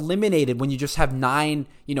competition is eliminated when you just have 9,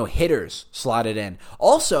 hitters slotted in.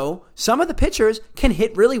 Also, some of the pitchers can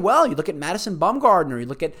hit really well. You look at Madison Bumgarner.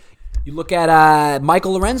 You look at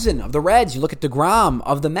Michael Lorenzen of the Reds. You look at DeGrom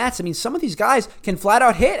of the Mets. I mean, some of these guys can flat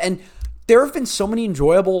out hit, and there have been so many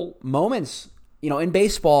enjoyable moments, in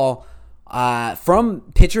baseball from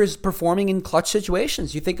pitchers performing in clutch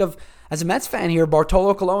situations. You think of, as a Mets fan here,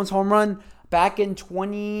 Bartolo Colon's home run back in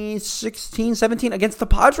 2016-17 against the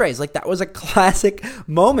Padres. Like, that was a classic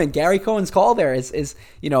moment. Gary Cohen's call there is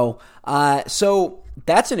so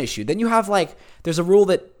that's an issue. Then you have, there's a rule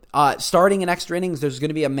that starting in extra innings, there's going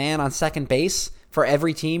to be a man on second base for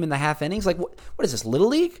every team in the half innings. Like, what is this, Little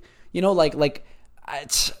League?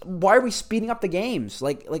 Why are we speeding up the games?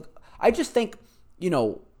 I just think,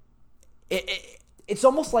 it's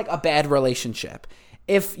almost like a bad relationship.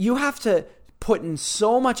 If you have to put in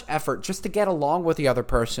so much effort just to get along with the other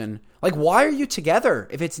person, why are you together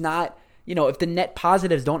if it's not, if the net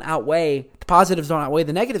positives don't outweigh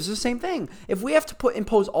the negatives? It's the same thing. If we have to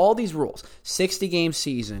impose all these rules, 60-game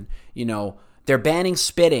season, they're banning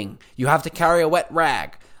spitting, you have to carry a wet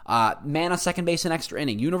rag, man on second base in extra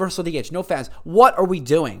inning, universal DH, no fans. What are we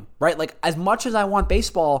doing, right? As much as I want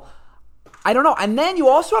baseball, I don't know. And then you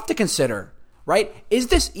also have to consider, right, is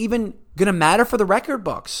this even going to matter for the record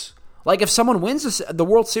books? If someone wins the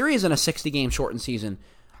World Series in a 60-game shortened season,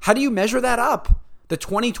 how do you measure that up? The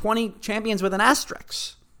 2020 champions with an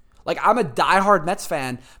asterisk. I'm a diehard Mets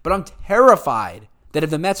fan, but I'm terrified that if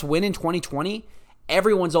the Mets win in 2020,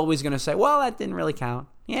 everyone's always going to say, well, that didn't really count.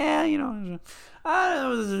 Yeah, it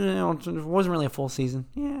wasn't really a full season.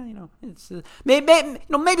 Yeah, it's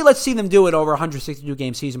maybe let's see them do it over a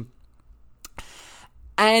 162-game season.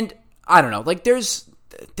 And I don't know, they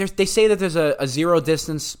say that there's a zero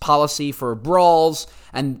distance policy for brawls,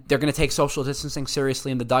 and they're going to take social distancing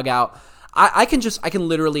seriously in the dugout. I can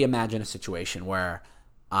literally imagine a situation where,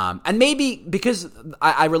 and maybe because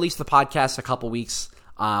I released the podcast a couple weeks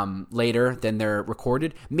later than they're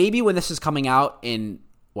recorded, maybe when this is coming out in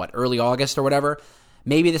early August or whatever,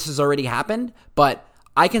 maybe this has already happened. But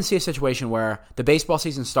I can see a situation where the baseball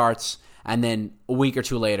season starts, and then a week or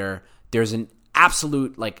two later, there's an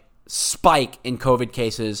absolute spike in COVID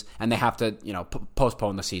cases, and they have to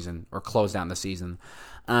postpone the season or close down the season.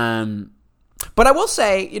 But I will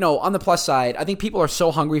say, on the plus side, I think people are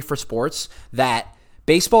so hungry for sports that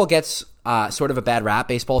baseball gets sort of a bad rap.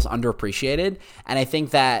 Baseball is underappreciated, and I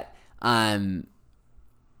think that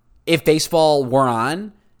if baseball were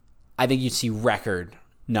on, I think you'd see record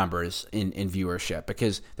numbers in viewership,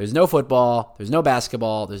 because there's no football, there's no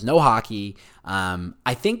basketball, there's no hockey.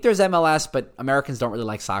 I think there's MLS, but Americans don't really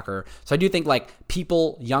like soccer. So I do think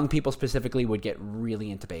young people specifically would get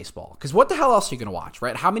really into baseball, because what the hell else are you going to watch,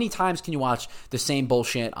 right? How many times can you watch the same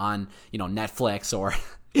bullshit on, Netflix or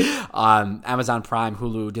Amazon Prime,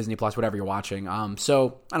 Hulu, Disney Plus, whatever you're watching.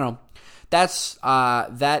 So I don't know. That's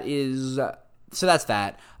that.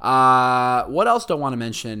 What else do I want to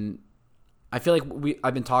mention? I feel like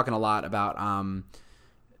I've been talking a lot about,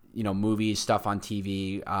 movies, stuff on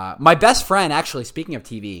TV. My best friend, actually, speaking of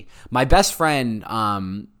TV, my best friend,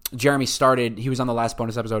 Jeremy, he was on the last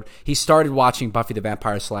bonus episode, he started watching Buffy the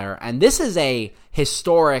Vampire Slayer, and this is a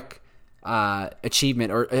historic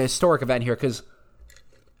achievement, or a historic event here, because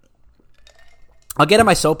I'll get in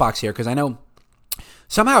my soapbox here, because I know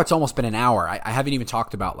somehow it's almost been an hour. I haven't even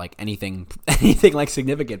talked about anything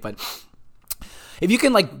significant, but if you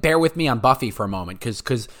can bear with me on Buffy for a moment,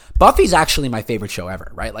 because Buffy's actually my favorite show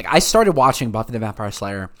ever, right? I started watching Buffy the Vampire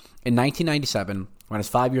Slayer in 1997 when I was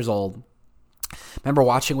 5 years old. I remember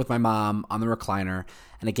watching with my mom on the recliner,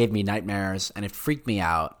 and it gave me nightmares, and it freaked me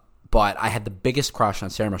out. But I had the biggest crush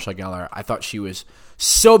on Sarah Michelle Gellar. I thought she was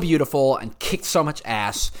so beautiful and kicked so much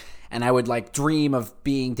ass, and I would dream of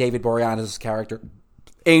being David Boreanaz's character,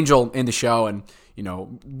 Angel, in the show, and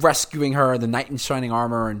rescuing her, the knight in shining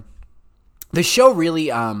armor. And the show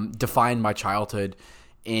really defined my childhood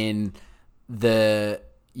in that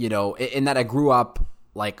I grew up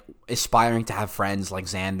aspiring to have friends like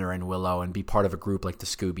Xander and Willow, and be part of a group like the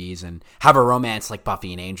Scoobies, and have a romance like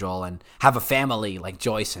Buffy and Angel, and have a family like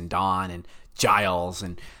Joyce and Dawn and Giles.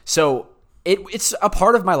 And so it's a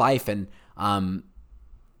part of my life, and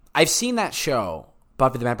I've seen that show,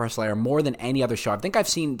 Buffy the Vampire Slayer, more than any other show. I think I've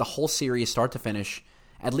seen the whole series start to finish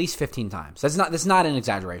at least 15 times. That's not an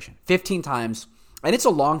exaggeration. 15 times. And it's a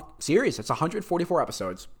long series. It's 144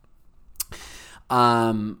 episodes.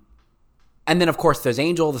 And then, of course, there's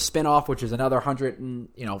Angel, the spinoff, which is another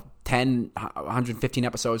 115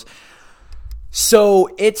 episodes. So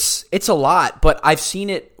it's a lot, but I've seen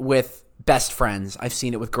it with best friends. I've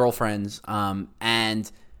seen it with girlfriends,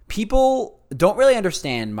 and people don't really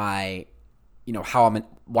understand my,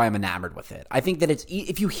 why I'm enamored with it. I think that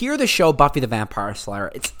if you hear the show Buffy the Vampire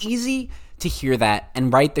Slayer, it's easy to hear that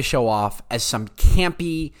and write the show off as some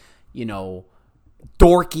campy,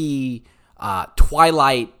 dorky,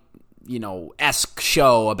 Twilight, esque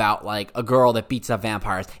show about like a girl that beats up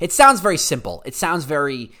vampires. It sounds very simple. It sounds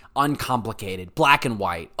very uncomplicated, black and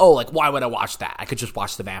white. Oh, like why would I watch that? I could just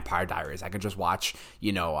watch The Vampire Diaries. I could just watch,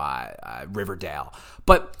 Riverdale.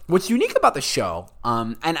 But what's unique about the show,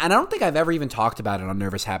 and I don't think I've ever even talked about it on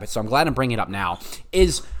Nervous Habits, so I'm glad I'm bringing it up now,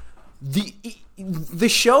 is the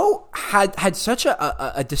show had such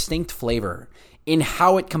a distinct flavor in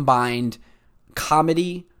how it combined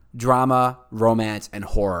comedy, drama, romance, and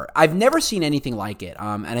horror. I've never seen anything like it,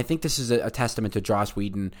 and I think this is a testament to Joss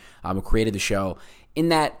Whedon, who created the show, in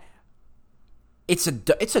that it's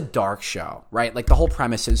a dark show, right? Like the whole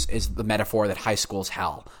premise is the metaphor that high school's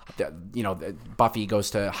hell. Buffy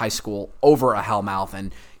goes to high school over a hellmouth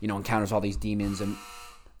and encounters all these demons and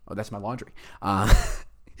that's my laundry.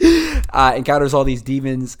 Encounters all these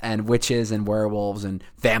demons and witches and werewolves and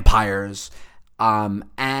vampires,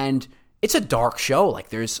 and it's a dark show. Like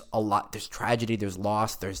there's tragedy, there's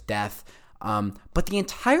loss, there's death. But the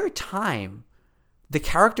entire time, the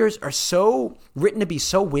characters are so written to be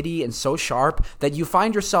so witty and so sharp that you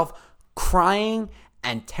find yourself crying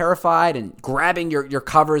and terrified and grabbing your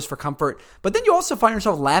covers for comfort. But then you also find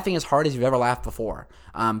yourself laughing as hard as you've ever laughed before.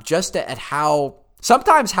 Just at how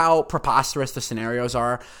preposterous the scenarios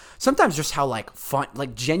are. Sometimes just how fun,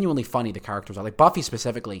 genuinely funny the characters are. Like Buffy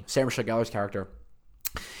specifically, Sarah Michelle Gellar's character,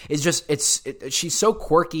 is just she's so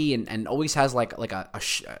quirky and always has a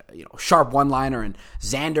sharp one-liner, and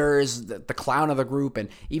Xander is the clown of the group, and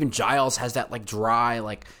even Giles has that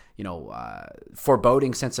dry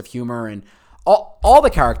foreboding sense of humor, and all the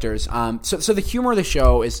characters. So the humor of the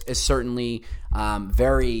show is certainly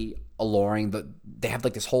very alluring. They have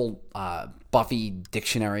this whole Buffy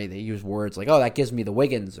dictionary. They use words like, oh, that gives me the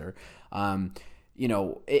Wiggins, or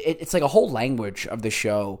it's like a whole language of the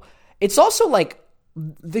show. It's also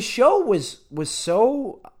the show was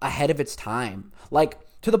so ahead of its time,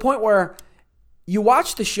 to the point where you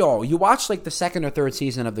watch the show, you watch the second or third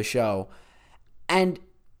season of the show, and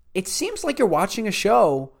it seems like you're watching a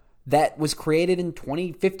show that was created in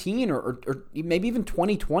 2015 or maybe even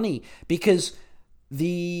 2020, because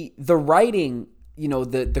the writing,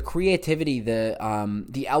 the creativity,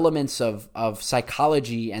 the elements of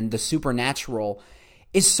psychology and the supernatural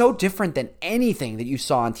is so different than anything that you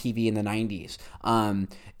saw on TV in the 90s.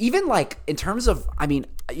 Even in terms of,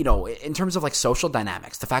 in terms of social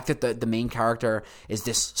dynamics, the fact that the main character is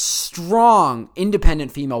this strong,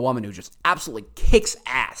 independent female woman who just absolutely kicks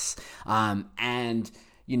ass. And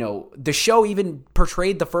the show even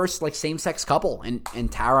portrayed the first same-sex couple in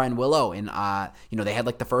Tara and Willow, and they had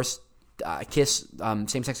the first kiss,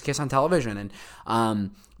 same-sex kiss on television,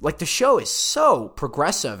 and the show is so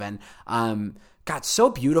progressive and God, so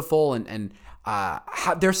beautiful, and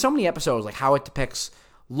there's so many episodes how it depicts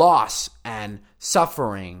loss and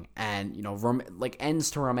suffering and ends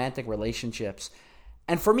to romantic relationships.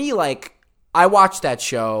 And for me, I watch that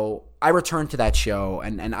show, I return to that show,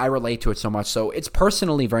 and I relate to it so much. So it's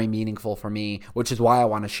personally very meaningful for me, which is why I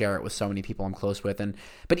want to share it with so many people I'm close with.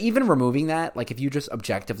 But even removing that, if you just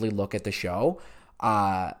objectively look at the show,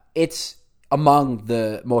 it's among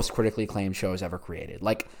the most critically acclaimed shows ever created.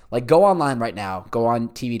 Go online right now, go on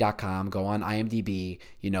TV.com, go on IMDb,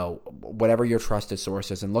 whatever your trusted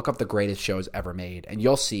source is, and look up the greatest shows ever made, and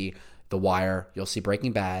you'll see The Wire, you'll see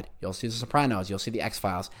Breaking Bad, you'll see The Sopranos, you'll see The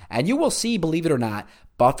X-Files, and you will see, believe it or not,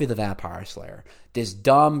 Buffy the Vampire Slayer. This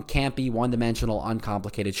dumb, campy, one-dimensional,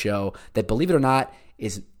 uncomplicated show that, believe it or not,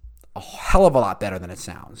 is a hell of a lot better than it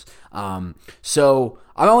sounds. So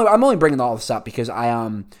I'm only bringing all this up because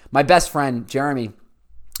my best friend Jeremy,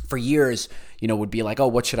 for years, would be like, oh,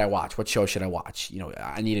 what should I watch? What show should I watch?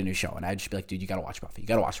 I need a new show, and I'd just be like, dude, you gotta watch Buffy. You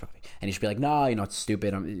gotta watch Buffy. And he'd just be like, no, it's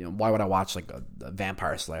stupid. Why would I watch a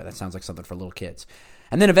Vampire Slayer? That sounds like something for little kids.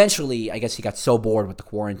 And then eventually, I guess he got so bored with the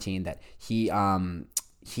quarantine that he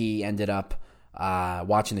ended up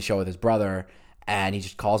watching the show with his brother, and he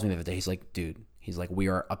just calls me the other day. He's like, dude. He's like, we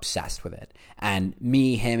are obsessed with it. And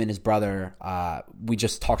me, him, and his brother, we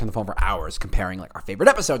just talked on the phone for hours comparing our favorite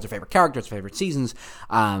episodes, our favorite characters, our favorite seasons.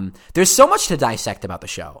 There's so much to dissect about the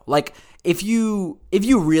show. If you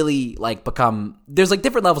really become, there's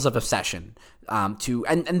different levels of obsession and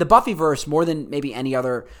the Buffyverse, more than maybe any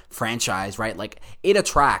other franchise, right? It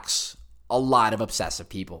attracts a lot of obsessive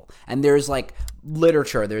people. And there's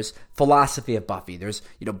literature, there's philosophy of Buffy, there's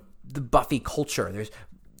the Buffy culture, there's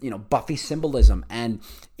Buffy symbolism. And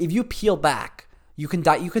if you peel back, you can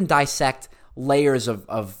dissect layers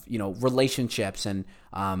of relationships and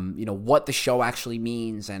what the show actually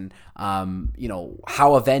means, and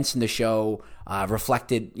how events in the show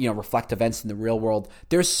reflect events in the real world.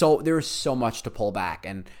 There's so much to pull back,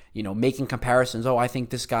 and making comparisons. Oh, I think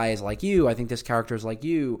this guy is like you. I think this character is like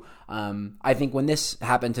you. I think when this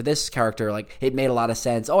happened to this character, like, it made a lot of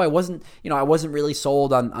sense. Oh, I wasn't really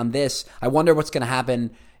sold on this. I wonder what's going to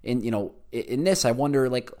happen in this. I wonder,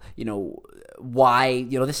 why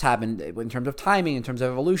this happened in terms of timing, in terms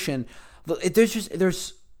of evolution.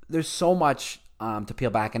 There's so much to peel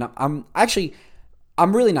back, and I'm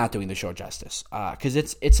really not doing the show justice because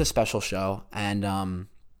it's a special show. And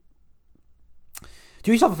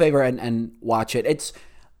do yourself a favor and watch it. It's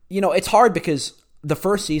hard because the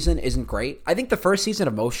first season isn't great. I think the first season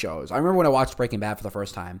of most shows, I remember when I watched Breaking Bad for the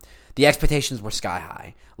first time, the expectations were sky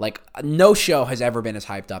high. Like, no show has ever been as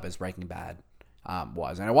hyped up as Breaking Bad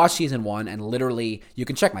was. And I watched season 1, and literally, you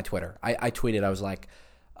can check my Twitter. I tweeted, I was like,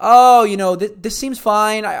 oh, this seems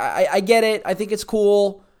fine. I get it. I think it's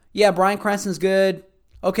cool. Yeah, Bryan Cranston's good.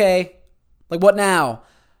 Okay. Like, what now?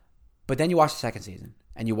 But then you watch the second season,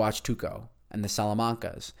 and you watch Tuco and the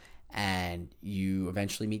Salamancas, and you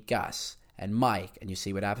eventually meet Gus and Mike, and you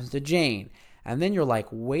see what happens to Jane. And then you're like,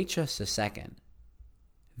 wait just a second.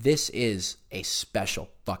 This is a special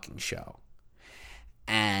fucking show.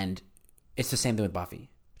 And it's the same thing with Buffy.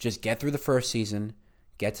 Just get through the first season,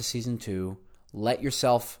 get to season 2, let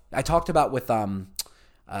yourself... I talked about with, what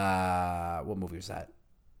movie was that?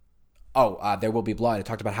 There Will Be Blood. I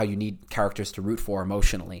talked about how you need characters to root for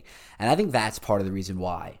emotionally. And I think that's part of the reason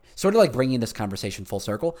why. Sort of like bringing this conversation full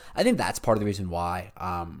circle. I think that's part of the reason why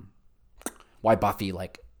Buffy,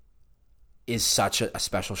 is such a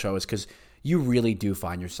special show, is because you really do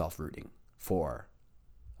find yourself rooting for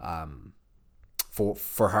her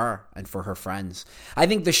and for her friends. I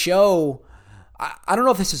think the show, I don't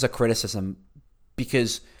know if this is a criticism,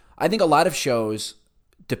 because I think a lot of shows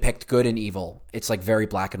depict good and evil. It's like very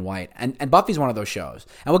black and white. And Buffy's one of those shows.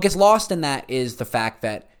 And what gets lost in that is the fact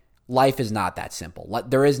that life is not that simple.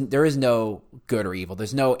 There is no good or evil.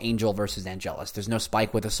 There's no Angel versus Angelus. There's no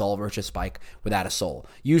Spike with a soul versus Spike without a soul.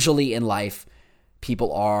 Usually in life,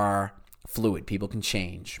 people are fluid. People can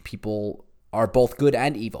change. People are both good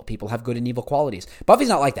and evil. People have good and evil qualities. Buffy's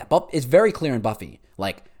not like that. It's very clear in Buffy.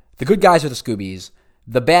 Like, the good guys are the Scoobies.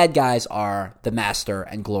 The bad guys are the Master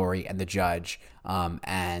and Glory and the Judge,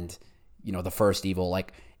 and the first evil.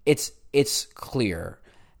 Like, it's clear,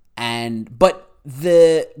 but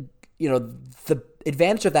the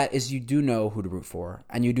advantage of that is you do know who to root for,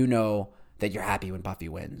 and you do know that you're happy when Buffy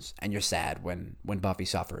wins, and you're sad when Buffy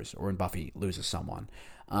suffers or when Buffy loses someone.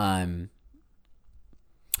 But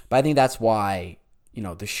I think that's why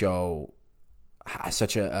the show has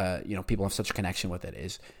such a people have such a connection with it,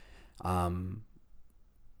 is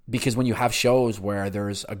because when you have shows where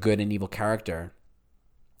there's a good and evil character,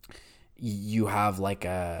 you have like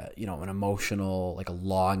an emotional, like a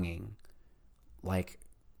longing, like,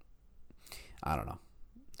 I don't know.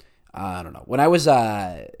 When I was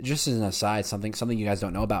just as an aside, something you guys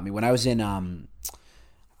don't know about me, when I was in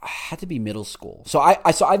I had to be middle school. So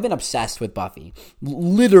I've been obsessed with Buffy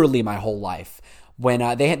literally my whole life. When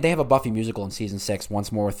they have a Buffy musical in season 6,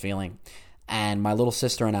 Once More with Feeling, and my little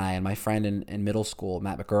sister and I and my friend in middle school,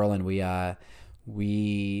 Matt McGurlin,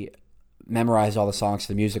 we memorized all the songs to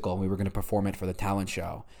the musical, and we were going to perform it for the talent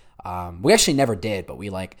show. We actually never did, but we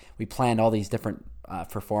planned all these different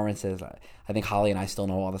performances. I think Holly and I still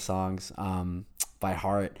know all the songs by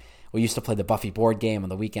heart. We used to play the Buffy board game on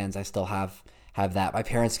the weekends. I still have that. My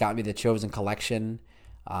parents got me the Chosen Collection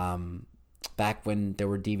back when there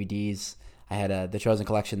were DVDs. I had the Chosen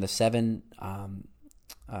Collection, the 7,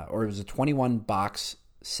 or it was a 21 box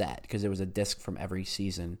set, because it was a disc from every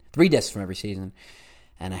season, 3 discs from every season.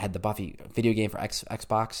 And I had the Buffy video game for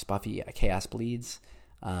Xbox, Buffy Chaos Bleeds.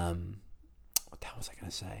 What the hell was I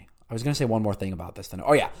going to say? I was going to say one more thing about this. Then,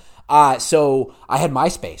 so I had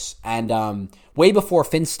MySpace, and way before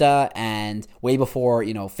Finsta and way before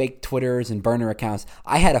fake Twitters and burner accounts,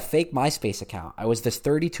 I had a fake MySpace account. I was this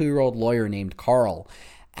 32-year-old lawyer named Carl,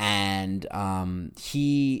 and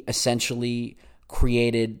he essentially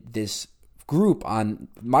created this group on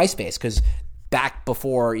MySpace, because back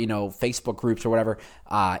before Facebook groups or whatever,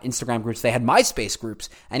 Instagram groups, they had MySpace groups,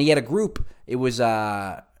 and he had a group. It was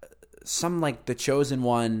some like the Chosen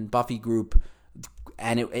One Buffy group,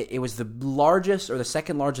 and it was the largest or the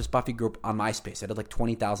second largest Buffy group on MySpace. It had like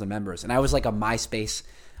 20,000 members, and I was like a MySpace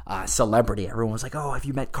celebrity. Everyone was like, "Oh, have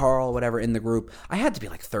you met Carl?" Whatever in the group. I had to be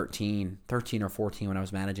like 13 or 14 when I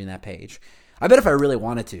was managing that page. I bet if I really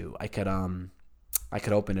wanted to, I could I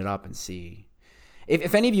could open it up and see.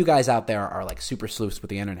 If any of you guys out there are like super sleuths with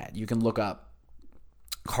the internet, you can look up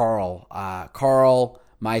Carl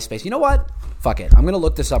MySpace. You know what? Fuck it. I'm going to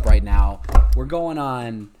look this up right now. We're going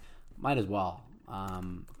on, might as well.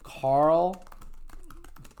 Carl,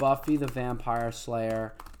 Buffy the Vampire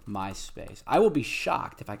Slayer, MySpace. I will be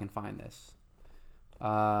shocked if I can find this.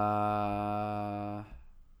 I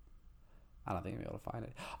don't think I'm able to find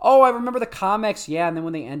it. Oh, I remember the comics. Yeah, and then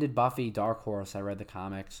when they ended Buffy, Dark Horse, I read the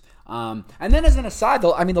comics. And then as an aside,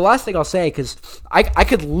 though, I mean, the last thing I'll say, because I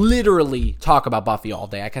could literally talk about Buffy all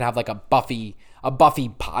day. I could have like a Buffy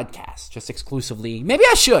podcast just exclusively. Maybe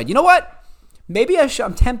I should. You know what? Maybe I should.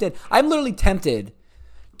 I'm tempted. I'm literally tempted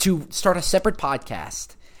to start a separate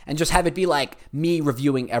podcast and just have it be like me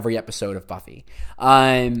reviewing every episode of Buffy.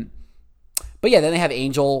 But yeah, then they have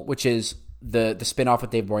Angel, which is the spinoff with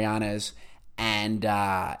Dave Boreanaz. And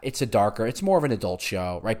it's more of an adult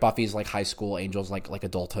show, right? Buffy's like high school, Angel's like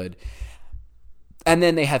adulthood. And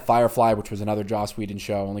then they had Firefly, which was another Joss Whedon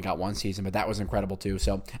show, only got one season, but that was incredible too.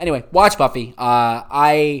 So anyway, watch Buffy.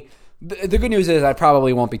 The good news is I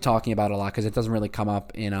probably won't be talking about it a lot because it doesn't really come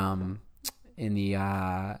up in the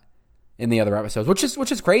other episodes,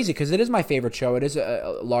 which is crazy because it is my favorite show. It is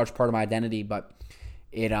a large part of my identity, but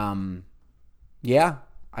it yeah,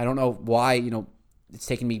 I don't know why, it's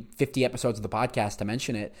taken me 50 episodes of the podcast to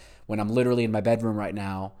mention it when I'm literally in my bedroom right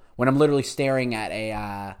now, when I'm literally staring at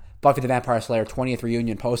a Buffy the Vampire Slayer 20th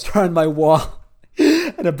reunion poster on my wall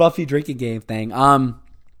and a Buffy drinking game thing.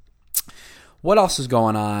 What else is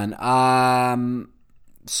going on?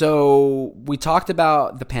 So we talked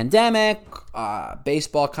about the pandemic,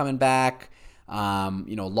 baseball coming back,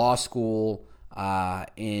 law school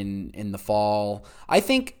in the fall. I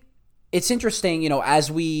think it's interesting, as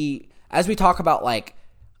we talk about like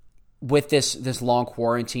with this long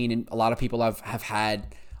quarantine, and a lot of people have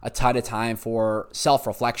had a ton of time for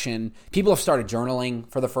self-reflection. People have started journaling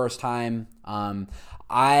for the first time.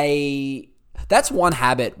 That's one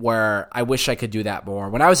habit where I wish I could do that more.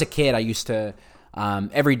 When I was a kid, I used to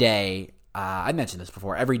every day. I mentioned this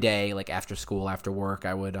before. Every day, like after school, after work,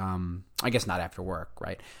 I would. I guess not after work,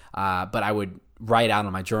 right? But I would write out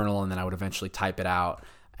on my journal, and then I would eventually type it out.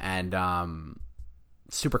 And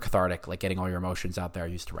super cathartic, like getting all your emotions out there. I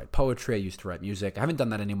used to write poetry. I used to write music. I haven't done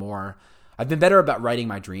that anymore. I've been better about writing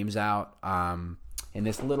my dreams out in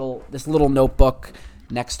this little notebook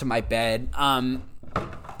next to my bed.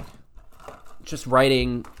 Just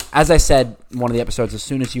writing, as I said in one of the episodes, as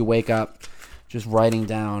soon as you wake up, just writing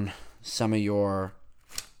down some of your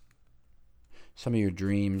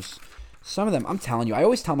dreams. Some of them, I'm telling you, I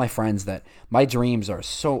always tell my friends that my dreams are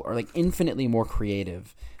like infinitely more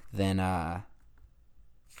creative than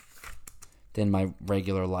my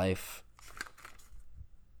regular life.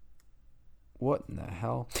 What in the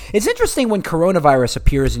hell? It's interesting when coronavirus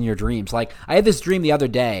appears in your dreams. Like, I had this dream the other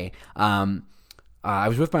day. I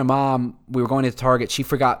was with my mom. We were going to Target. She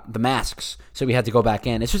forgot the masks, so we had to go back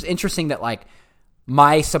in. It's just interesting that, like,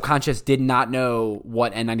 my subconscious did not know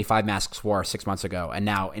what N95 masks were 6 months ago, and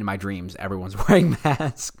now in my dreams, everyone's wearing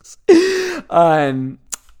masks.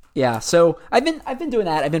 Yeah, so I've been doing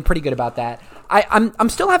that. I've been pretty good about that. I'm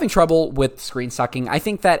still having trouble with screen sucking. I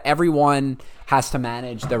think that everyone has to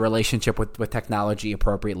manage their relationship with technology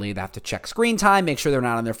appropriately. They have to check screen time, make sure they're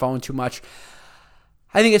not on their phone too much.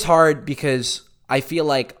 I think it's hard because I feel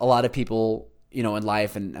like a lot of people, in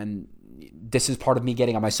life, and this is part of me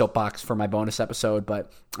getting on my soapbox for my bonus episode,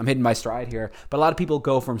 but I'm hitting my stride here. But a lot of people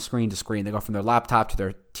go from screen to screen. They go from their laptop to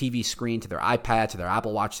their TV screen to their iPad to their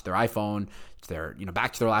Apple Watch to their iPhone to their,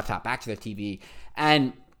 back to their laptop, back to their TV.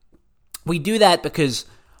 And we do that because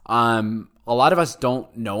a lot of us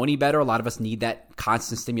don't know any better. A lot of us need that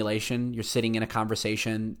constant stimulation. You're sitting in a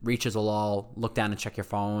conversation, reaches a lull, look down and check your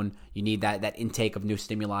phone. You need that intake of new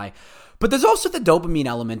stimuli. But there's also the dopamine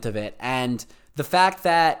element of it. And the fact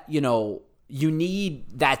that, you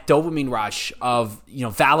need that dopamine rush of,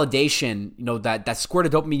 validation, that squirt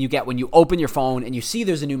of dopamine you get when you open your phone and you see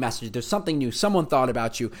there's a new message, there's something new, someone thought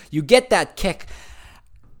about you. You get that kick.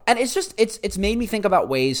 And it's just, it's made me think about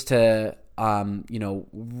ways to,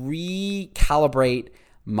 recalibrate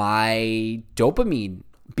my dopamine,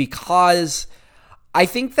 because I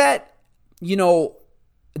think that,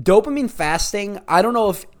 dopamine fasting, I don't know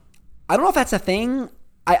if that's a thing.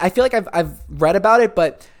 I feel like I've read about it,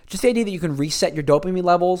 but just the idea that you can reset your dopamine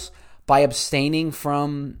levels by abstaining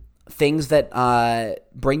from things that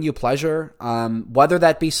bring you pleasure, whether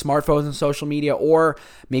that be smartphones and social media, or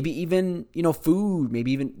maybe even, food,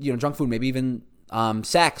 maybe even, junk food, maybe even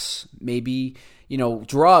sex, maybe,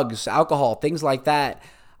 drugs, alcohol, things like that.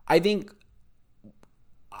 I think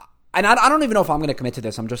and I don't even know if I'm going to commit to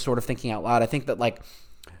this. I'm just sort of thinking out loud. I think that like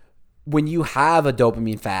when you have a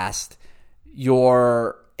dopamine fast,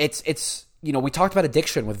 it's we talked about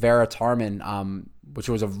addiction with Vera Tarman, which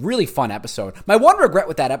was a really fun episode. My one regret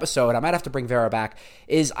with that episode, I might have to bring Vera back,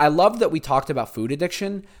 is I love that we talked about food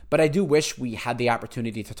addiction, but I do wish we had the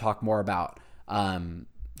opportunity to talk more about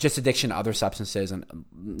just addiction to other substances and,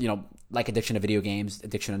 like addiction to video games,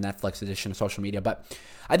 addiction to Netflix, addiction to social media. But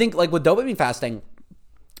I think like with dopamine fasting,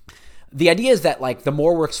 the idea is that like the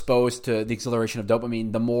more we're exposed to the exhilaration of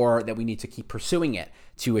dopamine, the more that we need to keep pursuing it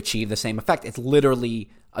to achieve the same effect. It's literally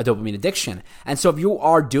a dopamine addiction. And so if you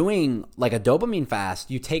are doing like a dopamine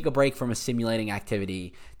fast, you take a break from a stimulating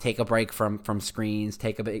activity, take a break from screens,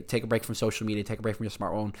 take a break from social media, take a break from your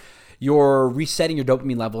smartphone, you're resetting your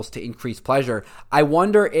dopamine levels to increase pleasure. I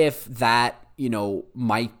wonder if that,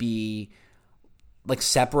 might be like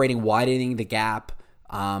widening the gap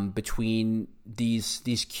between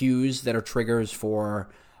these cues that are triggers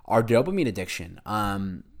for our dopamine addiction.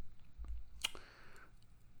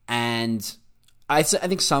 And I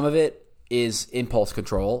think some of it is impulse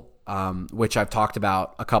control, which I've talked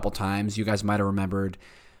about a couple times. You guys might have remembered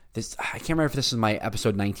this. I can't remember if this is my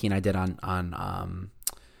episode 19 I did on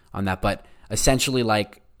that, but essentially,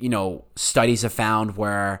 like, studies have found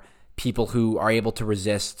where people who are able to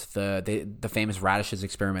resist the famous radishes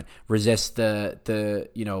experiment, resist the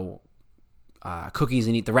cookies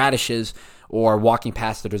and eat the radishes, or walking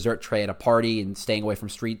past the dessert tray at a party and staying away from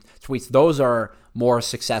sweets, those are more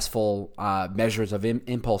successful measures of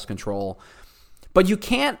impulse control. But you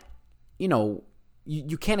can't,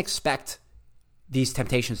 you can't expect these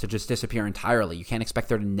temptations to just disappear entirely. You can't expect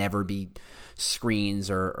there to never be screens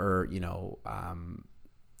or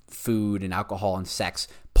food and alcohol and sex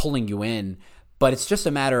pulling you in. But it's just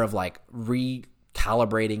a matter of like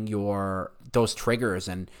recalibrating those triggers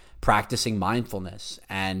and practicing mindfulness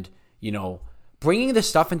and, bringing this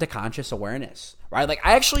stuff into conscious awareness, right? Like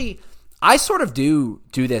I sort of do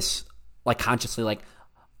this like consciously. Like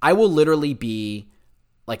I will literally be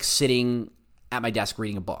like sitting at my desk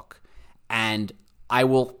reading a book, and I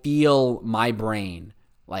will feel my brain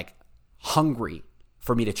like hungry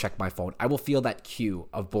for me to check my phone. I will feel that cue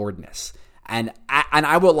of boredness, and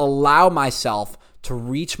I will allow myself to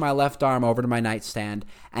reach my left arm over to my nightstand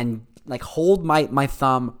and like hold my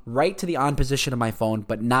thumb right to the on position of my phone,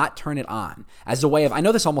 but not turn it on, as a way of, I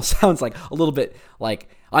know this almost sounds like a little bit like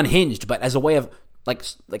unhinged, but as a way of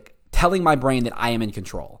like telling my brain that I am in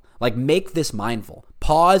control. Like, make this mindful.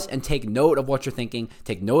 Pause and take note of what you're thinking.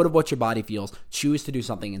 Take note of what your body feels. Choose to do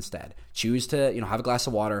something instead. Choose to, have a glass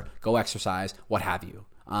of water, go exercise, what have you.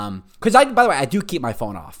 Because by the way, I do keep my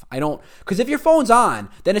phone off. I don't, because if your phone's on,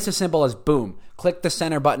 then it's as simple as boom, click the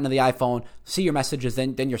center button of the iPhone, see your messages,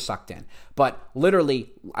 then you're sucked in. But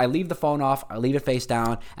literally, I leave the phone off, I leave it face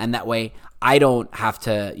down, and that way I don't have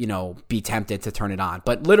to, be tempted to turn it on.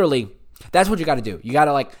 But literally, that's what you got to do. You got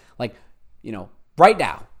to right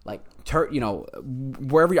now,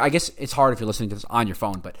 wherever I guess it's hard if you're listening to this on your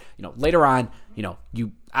phone, but later on,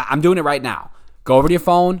 I'm doing it right now. Go over to your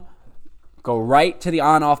phone. Go right to the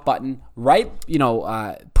on-off button. Right,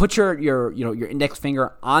 put your index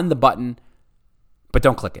finger on the button, but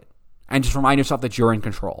don't click it. And just remind yourself that you're in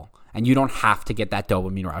control, and you don't have to get that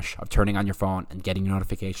dopamine rush of turning on your phone and getting your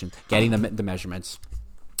notifications, getting the measurements,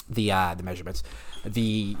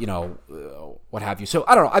 what have you. So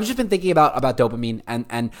I don't know. I've just been thinking about dopamine,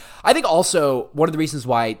 and I think also one of the reasons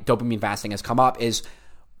why dopamine fasting has come up is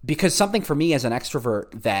because something for me as an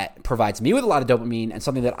extrovert that provides me with a lot of dopamine, and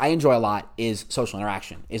something that I enjoy a lot, is social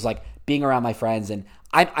interaction, is like being around my friends. And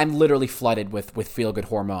I'm literally flooded with feel-good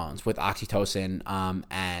hormones, with oxytocin,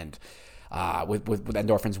 and with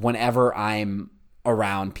endorphins whenever I'm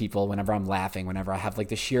around people, whenever I'm laughing, whenever I have like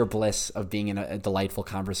the sheer bliss of being in a delightful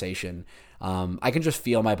conversation. I can just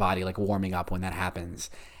feel my body like warming up when that happens.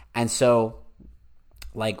 And so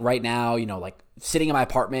like right now, like sitting in my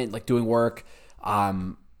apartment, like doing work,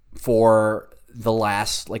 for the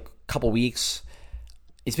last like couple weeks,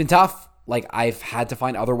 it's been tough. Like I've had to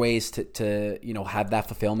find other ways to have that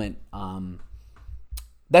fulfillment.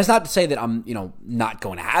 That's not to say that I'm, not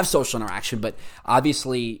going to have social interaction, but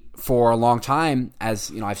obviously for a long time,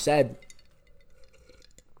 as I've said,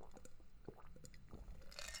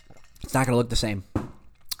 it's not going to look the same.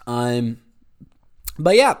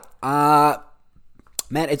 But yeah,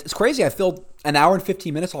 man, it's crazy. I filled an hour and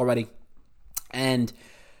 15 minutes already, and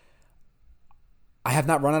I have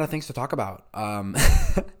not run out of things to talk about. I'm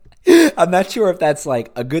not sure if that's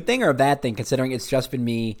like a good thing or a bad thing, considering it's just been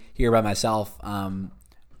me here by myself,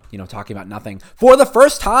 talking about nothing for the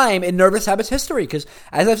first time in Nervous Habits history. Because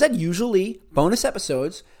as I've said, usually bonus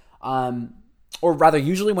episodes, or rather,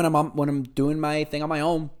 usually when I'm doing my thing on my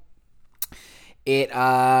own,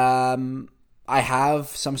 I have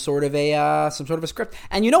some sort of a script.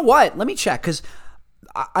 And you know what? Let me check, because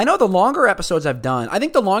I know the longer episodes I've done, I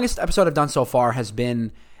think the longest episode I've done so far has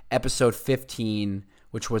been episode 15,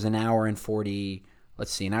 which was an hour and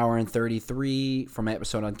 33 from my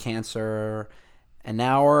episode on cancer.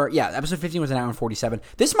 Episode 15 was an hour and 47.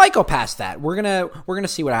 This might go past that. We're gonna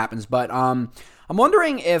see what happens. But I'm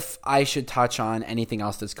wondering if I should touch on anything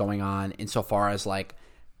else that's going on insofar as like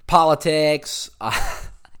politics,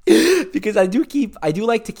 because I do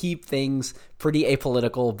like to keep things pretty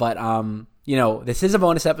apolitical. But this is a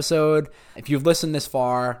bonus episode. If you've listened this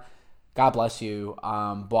far, God bless you.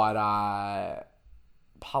 But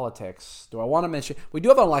politics. Do I want to mention? We do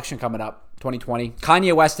have an election coming up, 2020.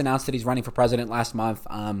 Kanye West announced that he's running for president last month,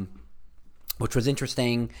 which was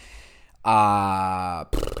interesting. Yeah,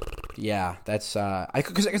 that's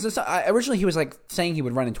because originally he was like saying he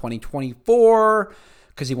would run in 2024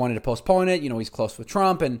 because he wanted to postpone it. He's close with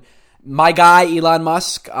Trump, and my guy Elon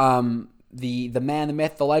Musk, the man, the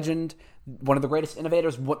myth, the legend, one of the greatest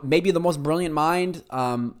innovators, maybe the most brilliant mind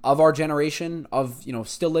of our generation, of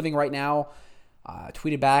still living right now.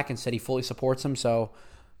 Tweeted back and said he fully supports him, so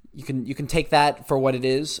you can take that for what it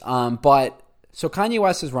is. But so Kanye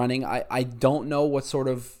West is running. I don't know what sort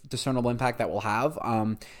of discernible impact that will have.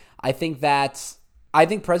 I think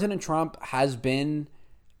President Trump has been,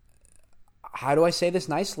 how do I say this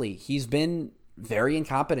nicely? He's been very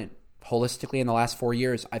incompetent holistically in the last 4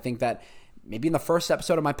 years. I think that maybe in the first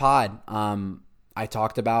episode of my pod, I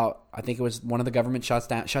talked about, I think it was one of the government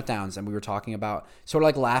shutdowns, and we were talking about sort of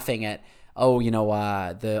like laughing at,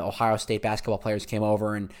 the Ohio State basketball players came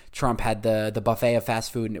over and Trump had the buffet of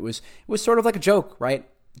fast food, and it was sort of like a joke, right?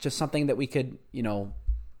 Just something that we could,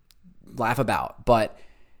 laugh about. But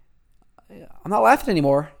I'm not laughing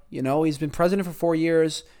anymore. He's been president for 4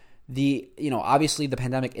 years. Obviously the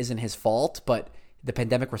pandemic isn't his fault, but the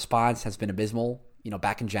pandemic response has been abysmal.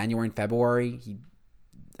 Back in January and February, he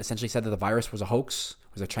essentially said that the virus was a hoax,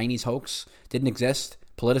 was a Chinese hoax, didn't exist,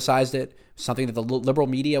 politicized it, something that the liberal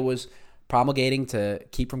media was promulgating to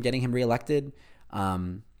keep from getting him reelected.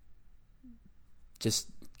 Just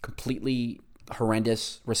completely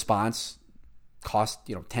horrendous response, cost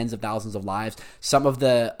tens of thousands of lives. Some of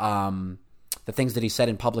the things that he said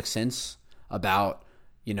in public since about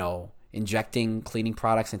injecting cleaning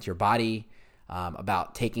products into your body,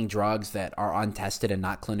 about taking drugs that are untested and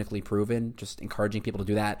not clinically proven, just encouraging people to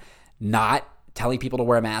do that, not telling people to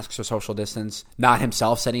wear masks or social distance, not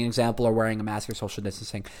himself setting an example or wearing a mask or social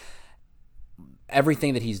distancing.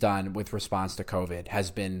 Everything that he's done with response to COVID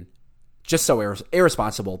has been just so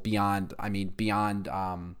irresponsible beyond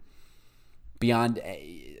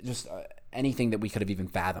anything that we could have even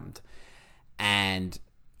fathomed. And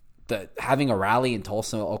having a rally in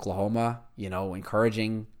Tulsa, Oklahoma,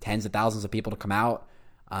 encouraging tens of thousands of people to come out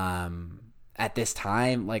at this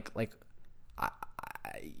time,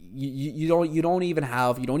 you don't even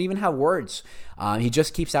have words. He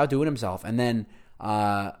just keeps outdoing himself. And then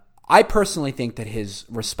I personally think that his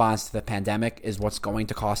response to the pandemic is what's going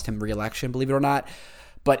to cost him re-election, believe it or not.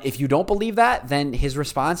 But if you don't believe that, then his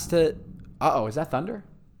response to is that thunder?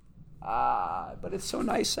 But it's so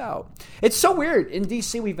nice out. It's so weird. In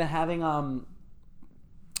DC, we've been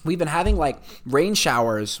having like rain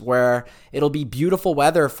showers where it'll be beautiful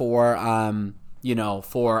weather for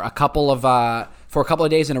for a couple of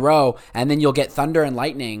days in a row, and then you'll get thunder and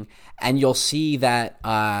lightning, and you'll see that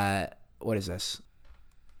what is this?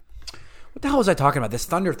 What the hell was I talking about? This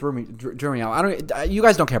thunder drew me out. You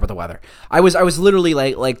guys don't care about the weather. I was literally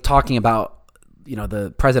like talking about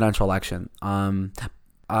the presidential election.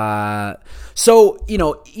 So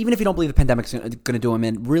even if you don't believe the pandemic's going to do him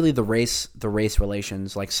in, really the race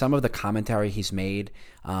relations, like some of the commentary he's made,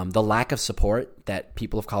 the lack of support that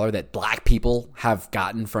people of color, that black people have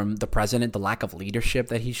gotten from the president, the lack of leadership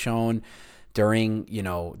that he's shown during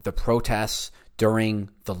the protests, during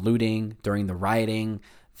the looting, during the rioting,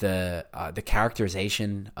 the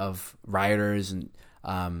characterization of rioters and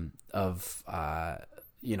of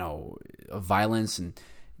violence, and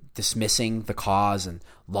dismissing the cause and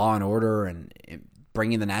law and order and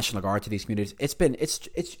bringing the National Guard to these communities. It's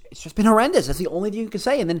just been horrendous. That's the only thing you can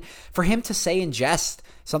say. And then for him to say in jest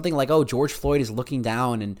something like, "Oh, George Floyd is looking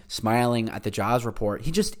down and smiling at the jobs report,"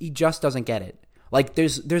 he just doesn't get it. Like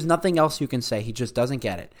there's nothing else you can say. He just doesn't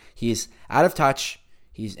get it. He's out of touch.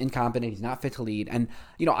 He's incompetent. He's not fit to lead. And,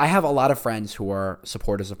 I have a lot of friends who are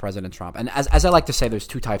supporters of President Trump. And as I like to say, there's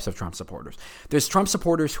two types of Trump supporters. There's Trump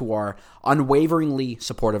supporters who are unwaveringly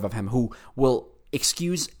supportive of him, who will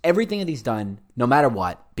excuse everything that he's done, no matter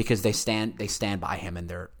what, because they stand by him and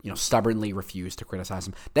they're, stubbornly refuse to criticize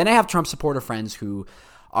him. Then I have Trump supporter friends who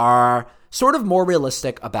are sort of more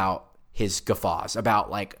realistic about his guffaws,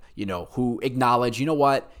 about who acknowledge,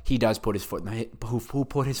 he does put his foot who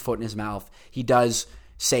put his foot in his mouth. He does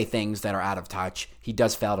say things that are out of touch. He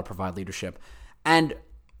does fail to provide leadership. And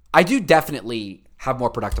I do definitely have more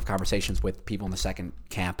productive conversations with people in the second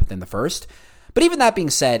camp than the first. But even that being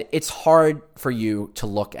said, it's hard for you to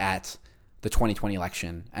look at the 2020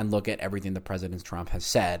 election and look at everything that President Trump has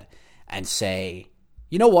said and say,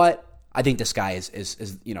 you know what? I think this guy is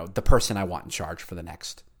the person I want in charge for the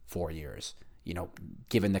next 4 years,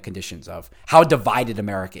 given the conditions of how divided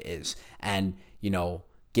America is and,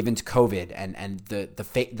 given to COVID and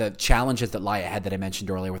the challenges that lie ahead that I mentioned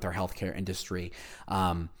earlier with our healthcare industry.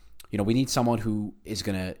 We need someone who is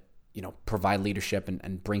going to, provide leadership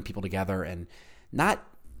and bring people together and not,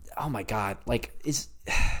 oh my God,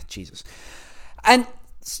 Jesus. And,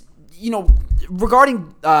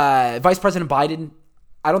 regarding Vice President Biden,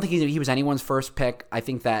 I don't think he was anyone's first pick. I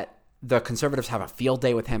think that the conservatives have a field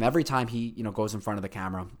day with him every time he, goes in front of the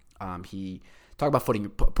camera. He talk about putting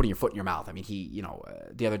your foot in your mouth. I mean, he,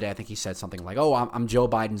 the other day, I think he said something like, "Oh, I'm Joe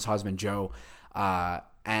Biden's husband, Joe,"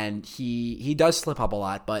 and he does slip up a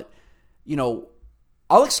lot, but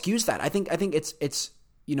I'll excuse that. I think it's it's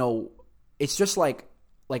just like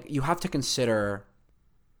you have to consider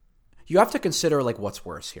what's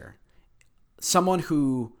worse here. Someone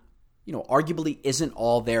who arguably isn't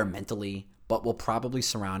all there mentally, but will probably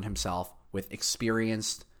surround himself with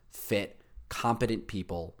experienced, fit, competent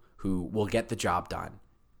people who will get the job done,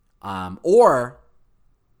 or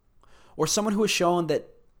someone who has shown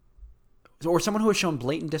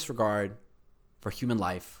blatant disregard for human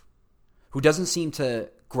life, who doesn't seem to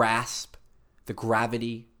grasp the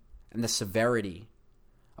gravity and the severity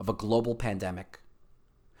of a global pandemic,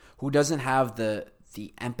 who doesn't have the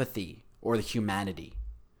empathy or the humanity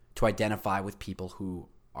to identify with people who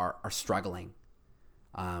are struggling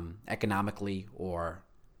economically or,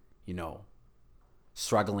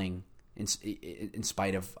 struggling in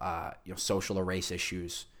spite of social or race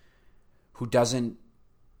issues, who just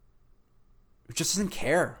doesn't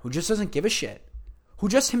care, who just doesn't give a shit, who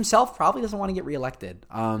just himself probably doesn't want to get reelected.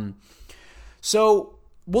 So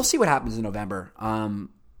we'll see what happens in November.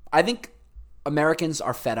 I think Americans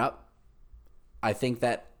are fed up. I think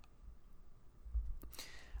that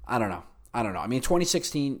I don't know. I mean,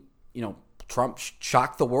 2016, Trump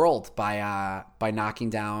shocked the world by knocking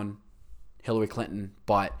down Hillary Clinton,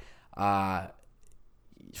 but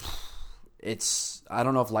it's I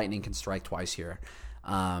don't know if lightning can strike twice here.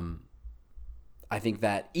 I think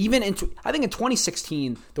that in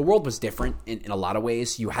 2016 the world was different in a lot of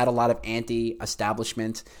ways. You had a lot of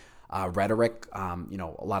anti-establishment rhetoric, a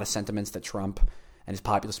lot of sentiments that Trump and his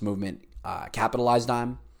populist movement capitalized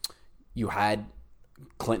on. You had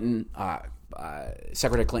Clinton,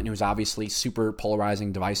 Secretary Clinton, who was obviously super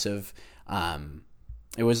polarizing, divisive.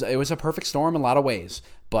 It was a perfect storm in a lot of ways,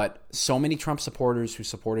 but so many Trump supporters who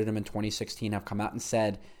supported him in 2016 have come out and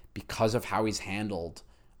said, because of how he's handled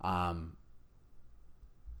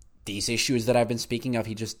these issues that I've been speaking of,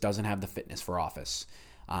 he just doesn't have the fitness for office.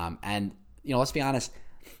 And let's be honest,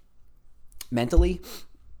 mentally,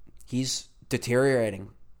 he's deteriorating.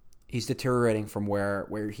 He's deteriorating from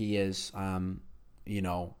where he is.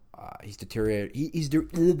 He's deteriorated.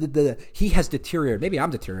 He has deteriorated. Maybe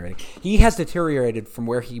I'm deteriorating. He has deteriorated from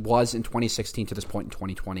where he was in 2016 to this point in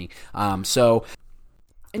 2020. And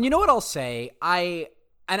you know what I'll say? I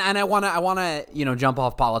want to jump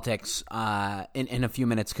off politics in a few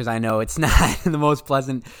minutes, because I know it's not the most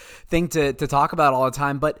pleasant thing to talk about all the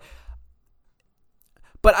time. But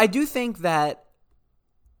I do think that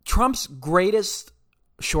Trump's greatest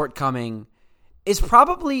shortcoming is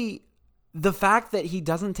probably the fact that he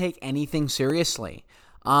doesn't take anything seriously.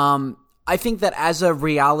 I think that as a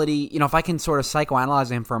reality, if I can sort of psychoanalyze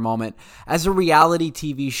him for a moment, as a reality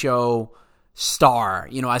TV show star,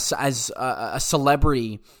 as a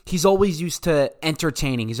celebrity, he's always used to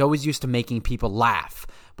entertaining. He's always used to making people laugh,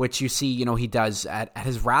 which you see, he does at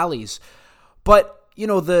his rallies. But,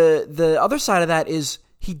 the other side of that is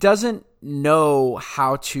he doesn't know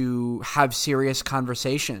how to have serious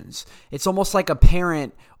conversations. It's almost like a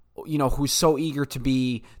parent, who's so eager to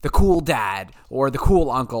be the cool dad or the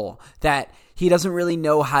cool uncle that he doesn't really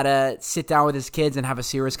know how to sit down with his kids and have a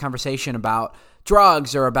serious conversation about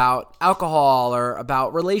drugs or about alcohol or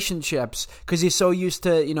about relationships, because he's so used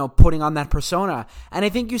to, putting on that persona. And I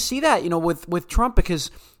think you see that, with Trump,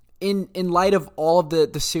 because in light of all of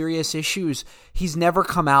the serious issues, he's never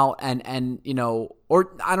come out and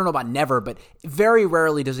or I don't know about never, but very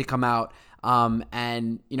rarely does he come out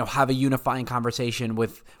and have a unifying conversation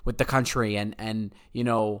with the country and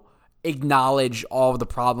acknowledge all of the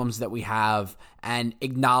problems that we have and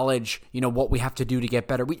acknowledge what we have to do to get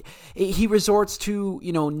better. He resorts to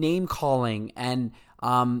name calling and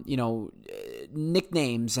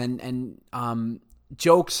nicknames and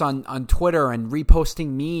jokes on Twitter and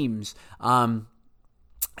reposting memes,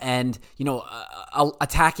 and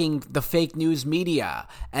attacking the fake news media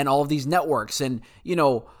and all of these networks. And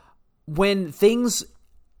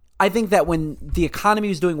I think that when the economy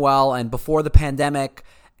was doing well and before the pandemic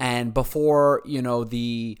and before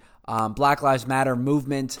the Black Lives Matter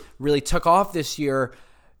movement really took off this year,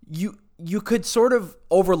 you could sort of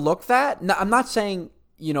overlook that. Now, I'm not saying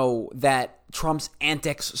that Trump's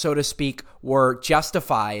antics, so to speak, were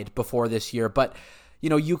justified before this year, but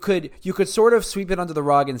you could sort of sweep it under the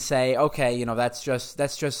rug and say, okay, that's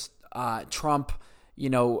just Trump,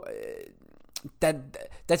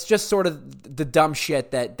 that's just sort of the dumb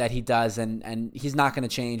shit that he does, and he's not going to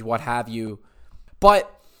change, what have you.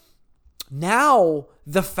 But now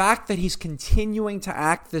the fact that he's continuing to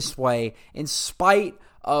act this way in spite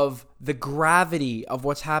of the gravity of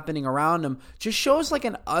what's happening around him just shows like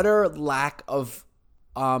an utter lack of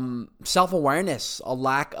self-awareness, a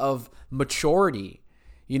lack of maturity.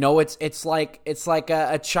 It's like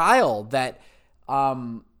a child that I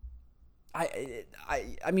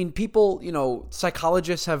mean, people,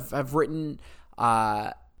 psychologists have written,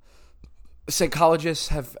 psychologists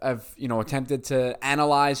have attempted to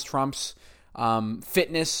analyze Trump's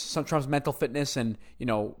Trump's mental fitness, and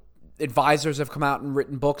advisors have come out and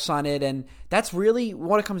written books on it, and that's really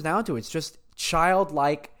what it comes down to. It's just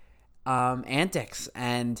childlike antics,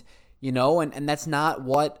 and that's not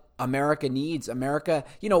what America needs. America,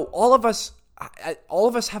 all of us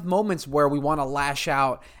have moments where we want to lash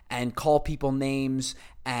out and call people names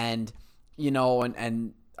and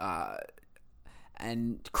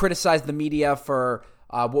criticize the media for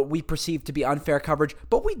what we perceive to be unfair coverage,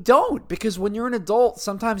 but we don't, because when you're an adult,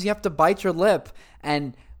 sometimes you have to bite your lip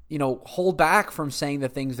and hold back from saying the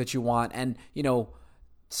things that you want and,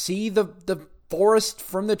 see the forest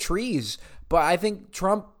from the trees. But I think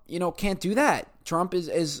Trump, can't do that. Trump is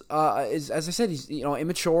as I said, he's,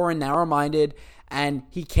 immature and narrow-minded, and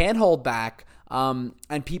he can't hold back.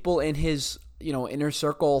 And people in his, inner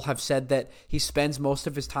circle have said that he spends most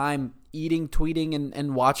of his time eating, tweeting,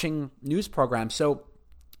 and watching news programs. So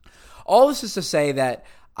all this is to say that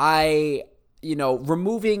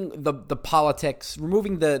removing the politics,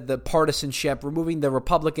 removing the partisanship, removing the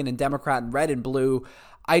Republican and Democrat and red and blue,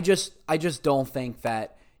 I just don't think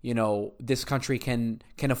that this country can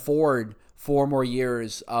afford 4 more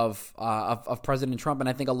years of President Trump. And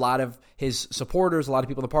I think a lot of his supporters, a lot of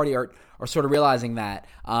people in the party are sort of realizing that.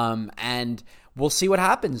 And we'll see what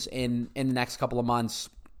happens in the next couple of months.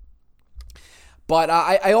 But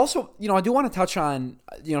I also, I do want to touch on,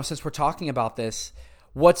 since we're talking about this,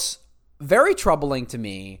 what's very troubling to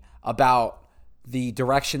me about the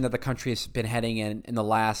direction that the country has been heading in the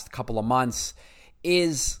last couple of months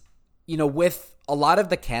is, with a lot of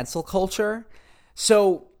the cancel culture.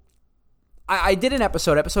 So I did an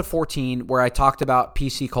episode 14, where I talked about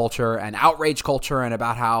PC culture and outrage culture and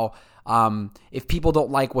about how if people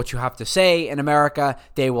don't like what you have to say in America,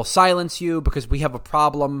 they will silence you because we have a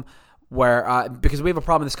problem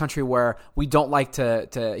in this country where we don't like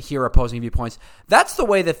to hear opposing viewpoints. That's the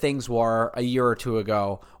way that things were a year or two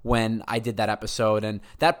ago when I did that episode, and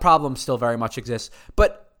that problem still very much exists.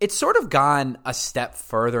 But it's sort of gone a step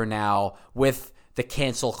further now with the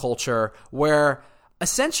cancel culture, where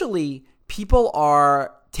essentially people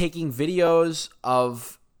are taking videos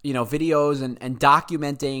and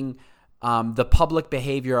documenting the public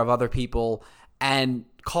behavior of other people and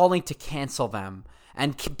calling to cancel them.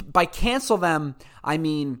 And by cancel them, I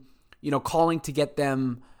mean, calling to get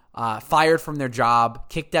them fired from their job,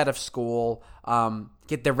 kicked out of school,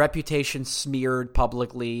 get their reputation smeared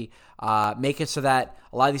publicly, make it so that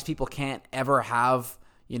a lot of these people can't ever have,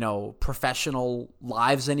 professional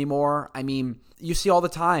lives anymore. I mean, you see all the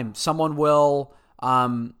time, someone will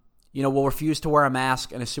refuse to wear a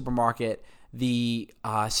mask in a supermarket. The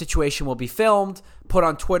situation will be filmed, put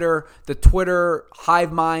on Twitter. The Twitter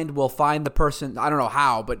hive mind will find the person. I don't know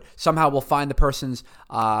how, but somehow we'll find the person's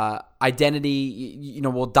identity.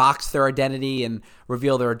 We'll dox their identity and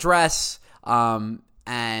reveal their address, and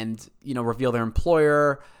reveal their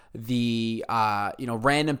employer. the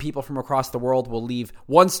random people from across the world will leave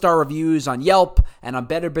 1-star reviews on Yelp and on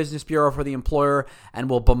Better Business Bureau for the employer, and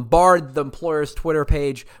will bombard the employer's Twitter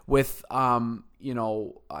page with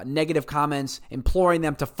negative comments, imploring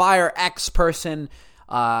them to fire X person,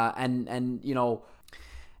 and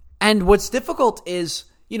what's difficult is,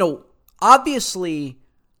 obviously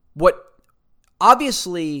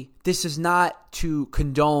this is not to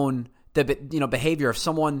condone the behavior. If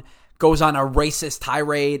someone goes on a racist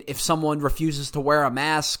tirade, if someone refuses to wear a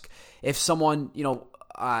mask, if someone,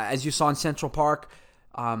 as you saw in Central Park,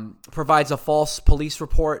 provides a false police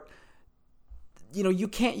report, you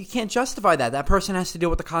can't justify that. That person has to deal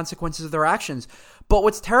with the consequences of their actions. But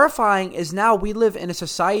what's terrifying is now we live in a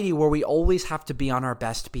society where we always have to be on our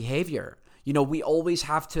best behavior. We always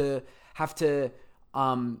have to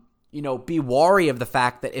be wary of the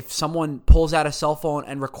fact that if someone pulls out a cell phone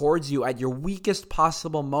and records you at your weakest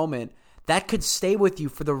possible moment, that could stay with you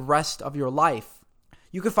for the rest of your life.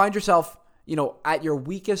 You could find yourself, at your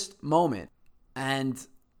weakest moment, and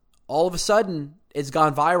all of a sudden it's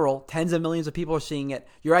gone viral. Tens of millions of people are seeing it.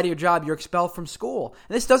 You're out of your job. You're expelled from school.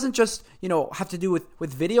 And this doesn't just, have to do with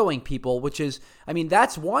videoing people, which is,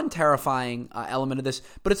 that's one terrifying element of this.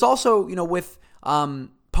 But it's also, with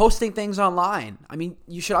posting things online.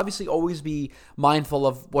 You should obviously always be mindful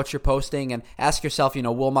of what you're posting and ask yourself,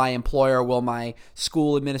 will my employer, will my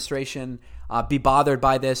school administration be bothered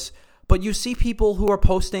by this? But you see people who are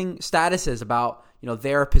posting statuses about,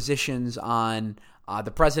 their positions on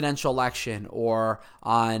the presidential election or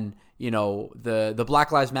on, the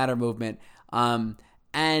Black Lives Matter movement.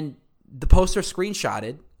 And the posts are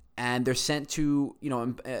screenshotted and they're sent to,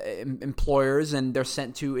 employers, and they're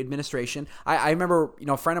sent to administration. I remember,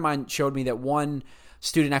 a friend of mine showed me that one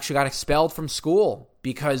student actually got expelled from school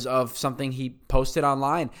because of something he posted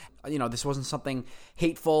online. This wasn't something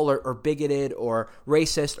hateful or bigoted or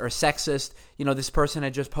racist or sexist. This person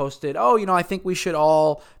had just posted, I think we should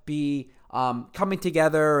all be coming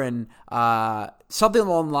together, and something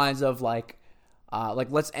along the lines of like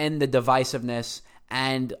let's end the divisiveness.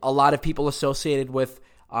 And a lot of people associated with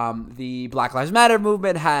the Black Lives Matter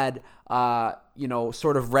movement had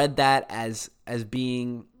sort of read that as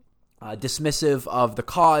being dismissive of the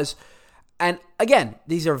cause. And again,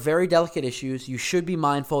 these are very delicate issues. You should be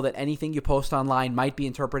mindful that anything you post online might be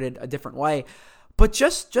interpreted a different way. But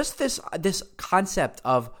just this concept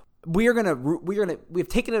of we've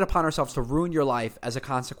taken it upon ourselves to ruin your life as a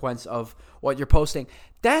consequence of what you're posting.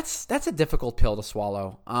 That's a difficult pill to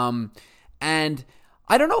swallow. And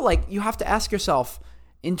I don't know, you have to ask yourself,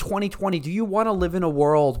 in 2020, do you want to live in a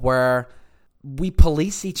world where we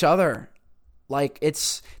police each other?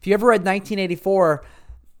 If you ever read 1984,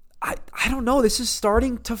 I don't know, this is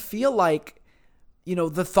starting to feel like,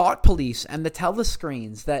 the thought police and the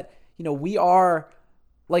telescreens that, we are,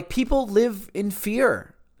 people live in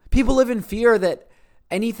fear. People live in fear that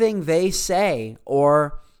anything they say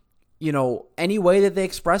or, any way that they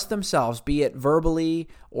express themselves, be it verbally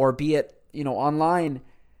or be it, online,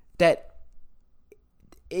 that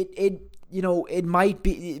it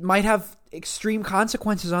might have extreme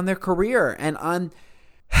consequences on their career and on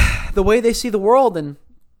the way they see the world. And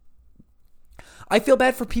I feel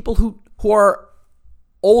bad for people who are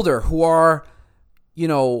older, who are,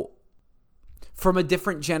 from a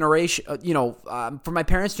different generation, from my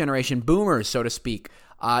parents' generation, boomers, so to speak.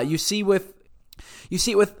 You see it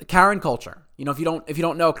with Karen culture. If you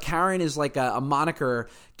don't know, Karen is like a moniker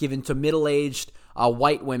given to middle-aged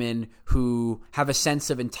white women who have a sense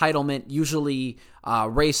of entitlement, usually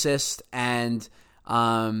racist, and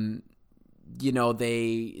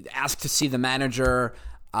they ask to see the manager,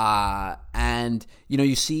 and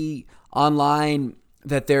you see online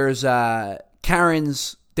that there's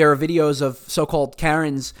Karens. There are videos of so-called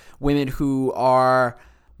Karens, women who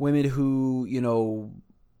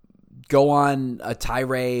go on a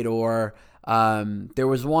tirade, or there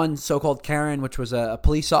was one so-called Karen, which was a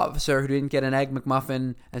police officer who didn't get an Egg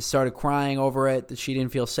McMuffin and started crying over it, that she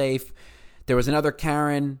didn't feel safe. There was another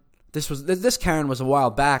Karen. This Karen was a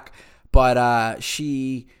while back, but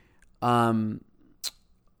she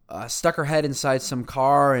stuck her head inside some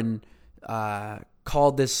car and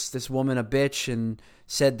called this woman a bitch and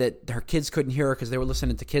said that her kids couldn't hear her because they were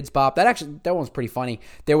listening to Kids Bop. That one was pretty funny.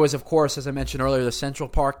 There was, of course, as I mentioned earlier, the Central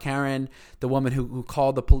Park Karen, the woman who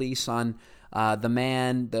called the police on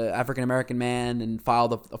the African-American man, and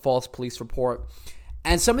filed a false police report.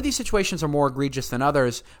 And some of these situations are more egregious than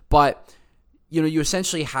others, but you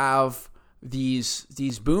essentially have these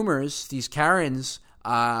boomers, these Karens,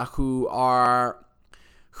 who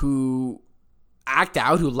act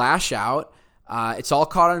out, who lash out. It's all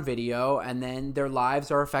caught on video, and then their lives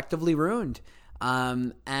are effectively ruined.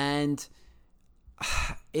 And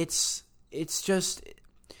it's just,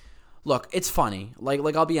 look, it's funny.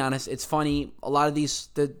 Like I'll be honest, it's funny. A lot of the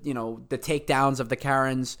takedowns of the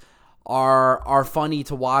Karens are funny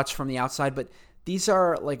to watch from the outside, but these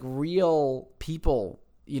are like real people,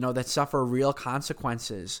 that suffer real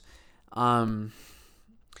consequences. And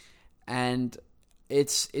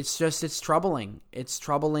it's troubling. It's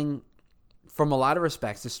troubling from a lot of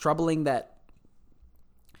respects. It's troubling that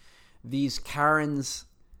these Karens,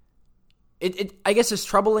 I guess it's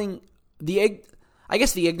troubling. I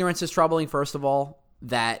guess the ignorance is troubling, first of all,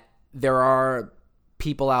 that there are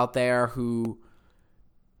people out there who,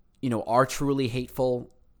 are truly hateful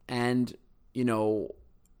and,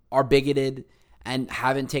 are bigoted and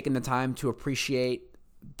haven't taken the time to appreciate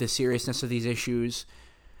the seriousness of these issues.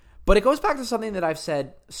 But it goes back to something that I've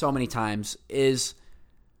said so many times is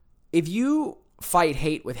if you fight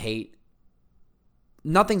hate with hate,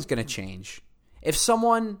 nothing's going to change. If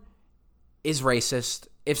someone is racist,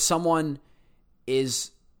 if someone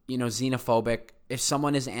is, xenophobic, if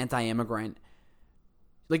someone is anti-immigrant,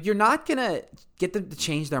 like, you're not going to get them to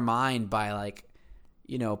change their mind by,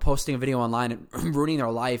 posting a video online and ruining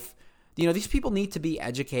their life. These people need to be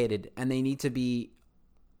educated and they need to be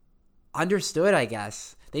understood, I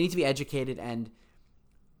guess. They need to be educated, and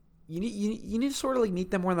you need to sort of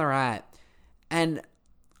meet them where they're at. And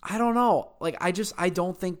I don't know. I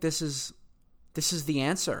don't think this is the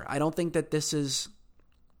answer. I don't think that this is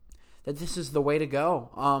the way to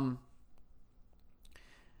go.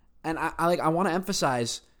 And I want to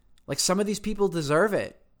emphasize, some of these people deserve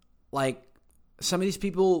it. Some of these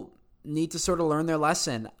people need to sort of learn their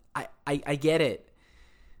lesson. I get it.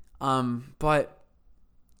 But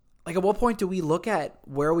at what point do we look at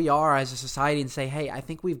where we are as a society and say, hey, I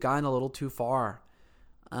think we've gone a little too far?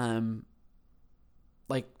 My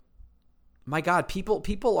God,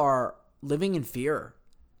 people are living in fear.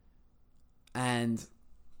 And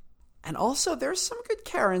also there's some good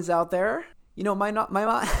Karens out there. My mom,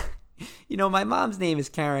 my mom's name is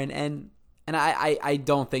Karen, and I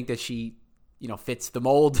don't think that she, fits the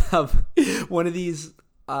mold of one of these,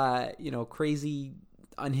 crazy,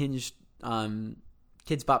 unhinged,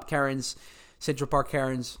 Kids Bop Karens, Central Park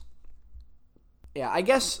Karens. Yeah, I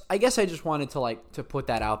guess I just wanted to put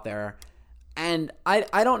that out there, and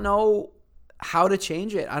I don't know how to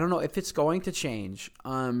change it. I don't know if it's going to change.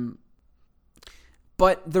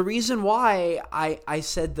 But the reason why I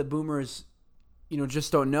said the boomers,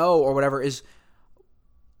 just don't know or whatever is,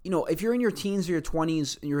 if you're in your teens or your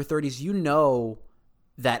 20s and your 30s,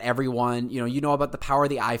 that everyone, you know about the power of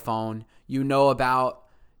the iPhone, about,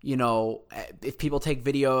 if people take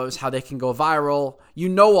videos, how they can go viral,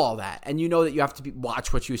 all that, and that you have to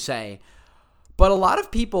watch what you say. But a lot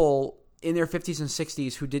of people in their 50s and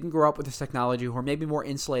 60s who didn't grow up with this technology, who are maybe more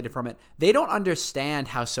insulated from it, they don't understand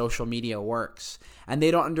how social media works, and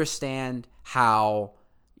they don't understand how,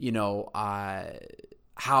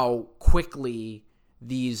 how quickly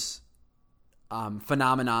these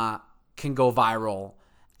phenomena can go viral,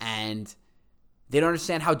 and they don't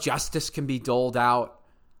understand how justice can be doled out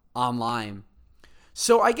online.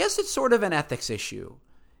 So I guess it's sort of an ethics issue.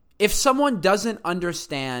 If someone doesn't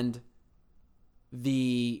understand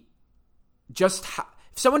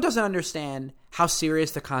if someone doesn't understand how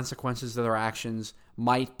serious the consequences of their actions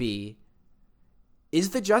might be, is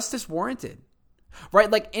the justice warranted?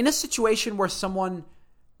 Right? In a situation where someone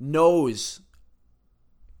knows,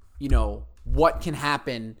 what can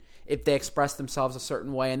happen if they express themselves a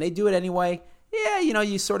certain way and they do it anyway, yeah,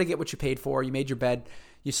 you sort of get what you paid for. You made your bed,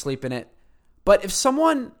 you sleep in it. But if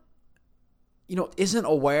someone, isn't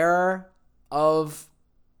aware of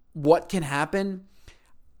what can happen,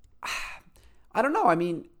 I don't know. I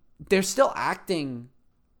mean, they're still acting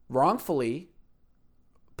wrongfully,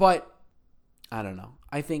 but I don't know.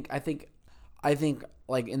 I think in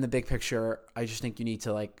the big picture, I just think we need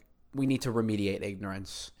to remediate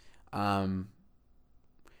ignorance. And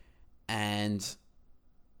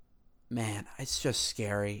man, it's just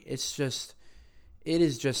scary. It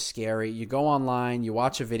is just scary. You go online, you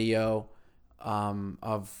watch a video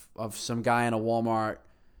of some guy in a Walmart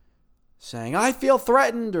saying, I feel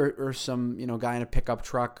threatened, or some, guy in a pickup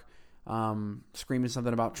truck screaming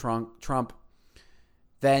something about Trump.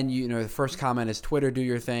 Then, the first comment is, Twitter, do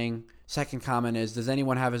your thing. Second comment is, does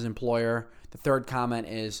anyone have his employer? The third comment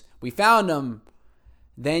is, we found him.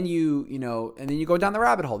 Then and then you go down the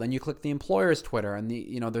rabbit hole. Then you click the employer's Twitter, and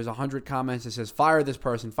there's 100 comments that says, fire this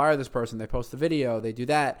person. They post the video, they do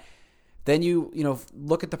that. Then you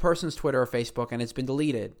look at the person's Twitter or Facebook, and it's been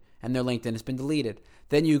deleted, and their LinkedIn has been deleted.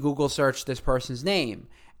 Then you Google search this person's name,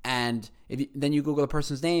 and then you Google the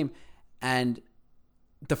person's name, and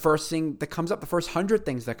the first thing that comes up, the first 100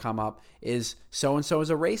 things that come up is so-and-so is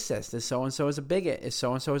a racist, is so-and-so is a bigot, is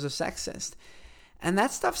so-and-so is a sexist. And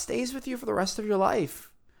that stuff stays with you for the rest of your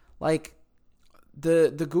life. Like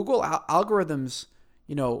the Google algorithms,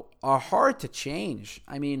 are hard to change.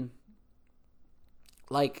 I mean,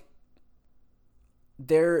 like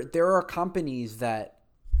there are companies that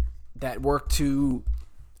work to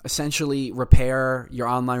essentially repair your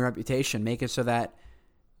online reputation, make it so that,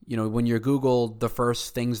 when you're Googled, the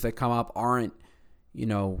first things that come up aren't,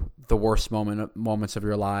 the worst moments of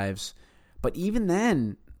your lives. But even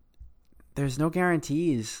then, there's no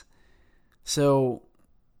guarantees. So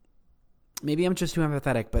maybe I'm just too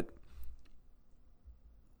empathetic, but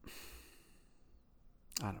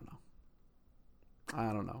I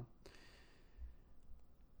don't know.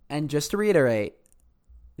 And just to reiterate,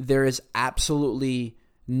 there is absolutely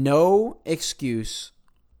no excuse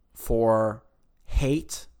for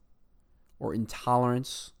hate or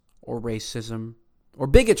intolerance or racism or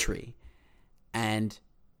bigotry. And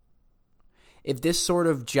if this sort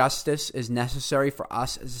of justice is necessary for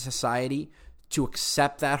us as a society to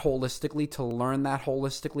accept that holistically, to learn that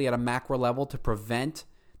holistically at a macro level, to prevent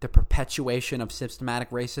the perpetuation of systematic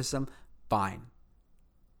racism, fine.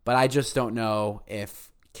 But I just don't know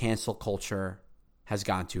if cancel culture has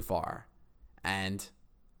gone too far. And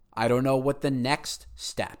I don't know what the next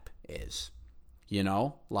step is.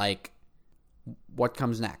 Like, what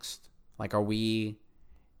comes next? Like,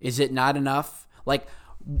 is it not enough? Like,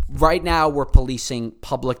 right now we're policing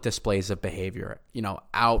public displays of behavior,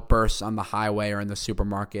 outbursts on the highway or in the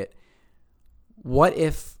supermarket. What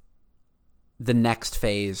if the next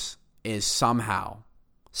phase is somehow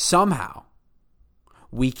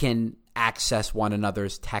we can access one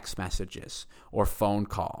another's text messages or phone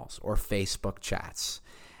calls or Facebook chats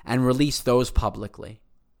and release those publicly?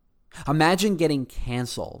 Imagine getting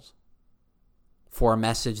canceled for a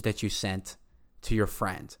message that you sent to your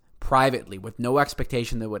friend privately with no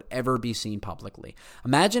expectation that it would ever be seen publicly.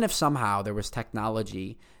 Imagine if somehow there was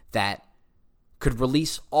technology that could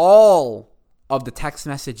release all of the text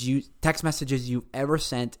messages you've ever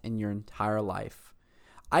sent in your entire life.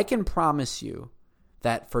 I can promise you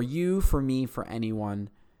that for you, for me, for anyone,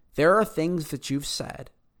 there are things that you've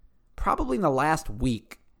said, probably in the last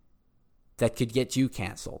week, that could get you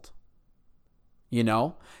canceled.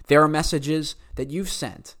 There are messages that you've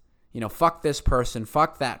sent. Fuck this person,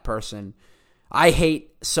 fuck that person. I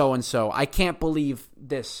hate so-and-so. I can't believe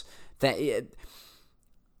this.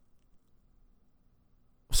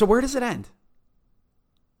 So where does it end?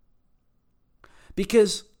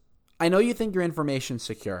 Because I know you think your information's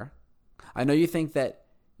secure. I know you think that,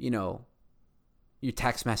 your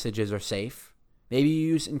text messages are safe. Maybe you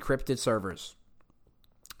use encrypted servers.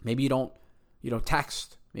 Maybe you don't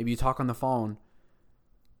text. Maybe you talk on the phone.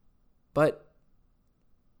 But,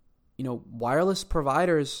 wireless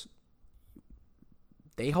providers,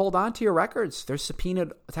 they hold on to your records. They're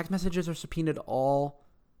subpoenaed. Text messages are subpoenaed all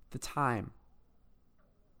the time.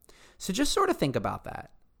 So just sort of think about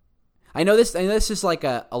that. I know this is like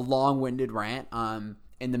a long-winded rant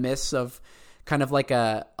in the midst of kind of like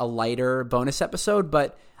a lighter bonus episode,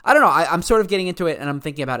 but I don't know. I'm sort of getting into it and I'm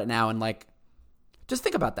thinking about it now, and like, just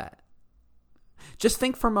think about that. Just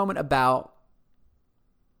think for a moment about,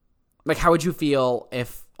 like, how would you feel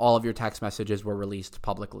if all of your text messages were released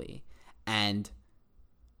publicly? And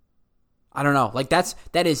I don't know, like that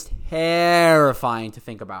is terrifying to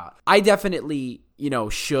think about. I definitely,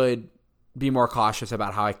 should be more cautious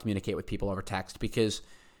about how I communicate with people over text, because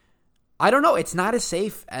I don't know, it's not as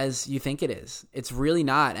safe as you think it is. It's really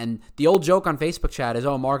not. And the old joke on Facebook chat is,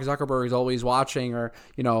 Mark Zuckerberg is always watching, or,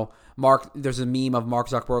 there's a meme of Mark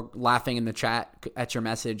Zuckerberg laughing in the chat at your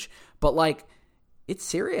message. But like, it's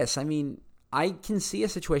serious. I mean, I can see a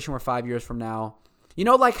situation where 5 years from now,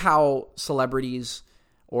 like how celebrities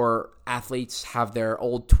or athletes have their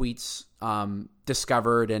old tweets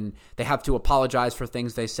discovered and they have to apologize for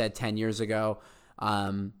things they said 10 years ago.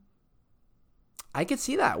 I could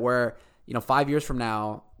see that where, 5 years from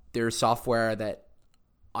now, there's software that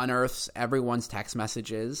unearths everyone's text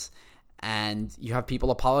messages and you have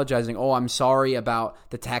people apologizing. Oh, I'm sorry about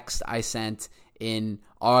the text I sent in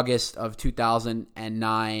August of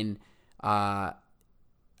 2009.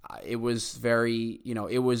 It was very,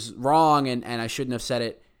 it was wrong and I shouldn't have said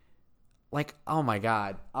it. Like, oh my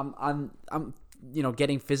God, I'm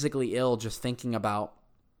getting physically ill just thinking about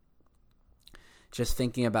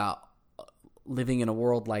living in a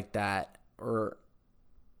world like that, or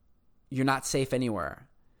you're not safe anywhere.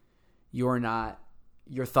 You're not,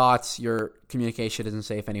 your thoughts, your communication isn't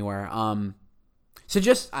safe anywhere. So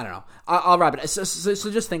just, I don't know. I'll wrap it.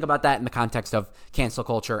 So just think about that in the context of cancel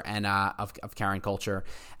culture and of Karen culture.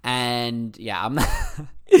 And yeah, I'm not.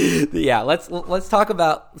 Yeah, let's talk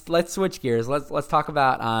about. Let's switch gears. Let's talk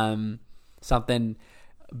about something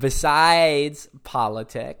besides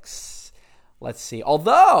politics. Let's see.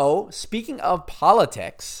 Although, speaking of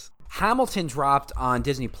politics, Hamilton dropped on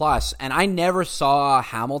Disney Plus, and I never saw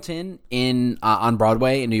Hamilton on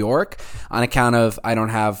Broadway in New York on account of I don't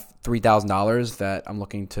have $3,000 that I'm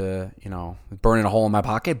looking to, burn in a hole in my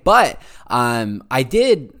pocket. But I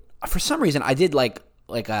did, for some reason, I did listen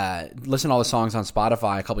to all the songs on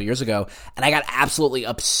Spotify a couple years ago, and I got absolutely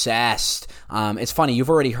obsessed. It's funny,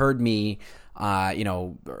 you've already heard me,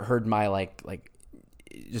 heard my like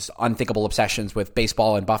just unthinkable obsessions with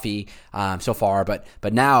baseball and Buffy so far, but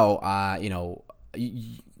now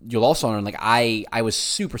you'll also learn I was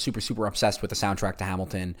super obsessed with the soundtrack to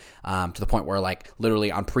Hamilton to the point where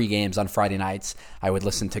literally on pre-games on Friday nights I would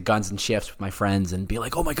listen to Guns and Shifts with my friends and be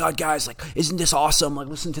like, oh my god guys, isn't this awesome,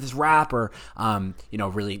 listen to this rap, or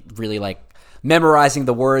really memorizing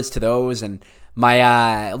the words to those. And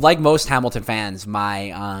my like most Hamilton fans,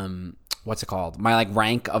 my my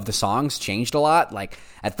rank of the songs changed a lot.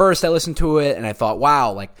 At first I listened to it and I thought,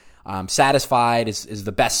 wow, Satisfied is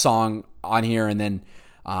the best song on here, and then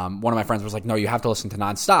one of my friends was like, no, you have to listen to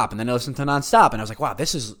Nonstop. And then I listened to Nonstop, and I was like, wow,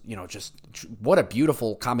 this is, just what a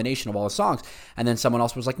beautiful combination of all the songs. And then someone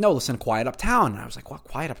else was like, no, listen to Quiet Uptown. And I was like, well,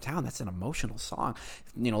 Quiet Uptown, that's an emotional song.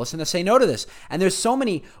 Listen to Say No to This. And there's so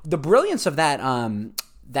many, the brilliance of that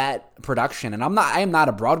production, and I am not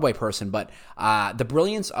a Broadway person, but the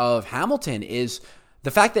brilliance of Hamilton is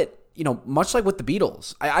the fact that, much like with the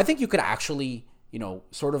Beatles, I think you could actually,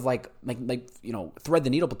 sort of thread the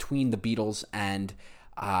needle between the Beatles and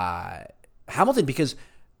Hamilton, because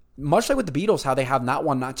much like with the Beatles, how they have not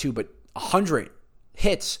one, not two, but 100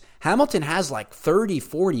 hits, Hamilton has 30,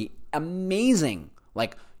 40 amazing,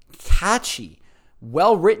 catchy,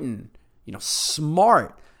 well-written,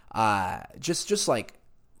 smart, just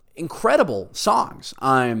incredible songs.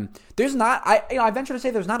 There's not, I venture to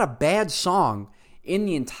say there's not a bad song in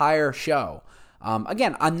the entire show.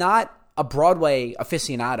 Again, I'm not a Broadway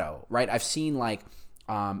aficionado, right? I've seen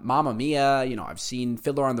Mamma Mia, I've seen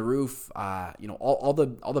Fiddler on the Roof, all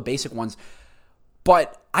the basic ones,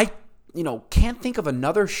 but I, can't think of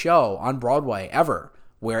another show on Broadway ever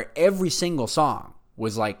where every single song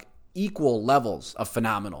was equal levels of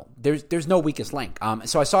phenomenal. There's no weakest link.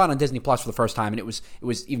 So I saw it on Disney Plus for the first time, and it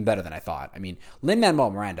was even better than I thought. I mean,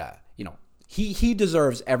 Lin-Manuel Miranda, he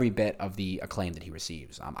deserves every bit of the acclaim that he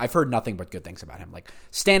receives. I've heard nothing but good things about him.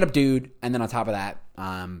 Stand-up dude, and then on top of that,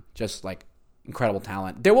 just incredible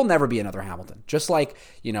talent. There will never be another Hamilton. Just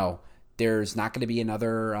there's not going to be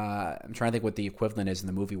another. I'm trying to think what the equivalent is in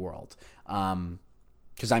the movie world.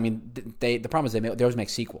 Because the problem is they always make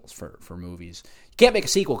sequels for movies. You can't make a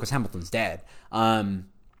sequel because Hamilton's dead. I don't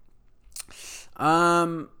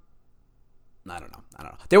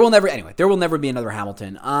know. There will never be another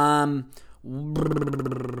Hamilton.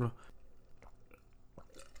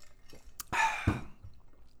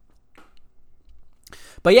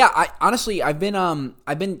 But yeah, I've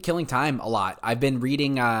been killing time a lot. I've been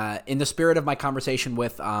reading, in the spirit of my conversation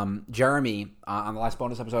with Jeremy on the last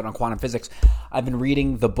bonus episode on quantum physics, I've been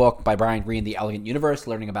reading the book by Brian Greene, The Elegant Universe,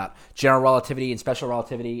 learning about general relativity and special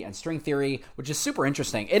relativity and string theory, which is super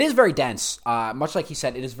interesting. It is very dense. Much like he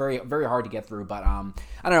said, it is very, very hard to get through. But I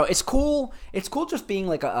don't know. It's cool. It's cool just being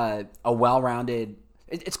a well-rounded.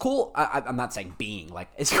 It's cool. I'm not saying being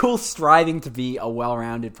it's cool striving to be a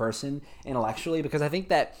well-rounded person intellectually, because I think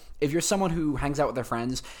that if you're someone who hangs out with their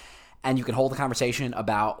friends and you can hold a conversation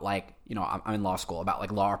about I'm in law school, about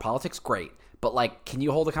law or politics, great. But can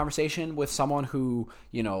you hold a conversation with someone who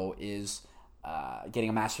is getting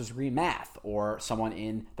a master's degree in math, or someone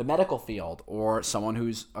in the medical field, or someone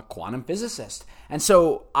who's a quantum physicist? And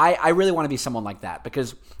so I really want to be someone like that,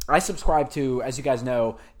 because I subscribe to, as you guys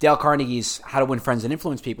know, Dale Carnegie's How to Win Friends and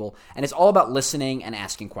Influence People, and it's all about listening and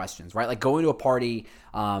asking questions, right? Going to a party,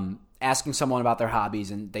 asking someone about their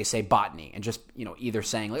hobbies, and they say botany, and just either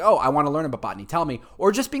saying oh, I want to learn about botany, tell me,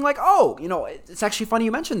 or just being oh, it's actually funny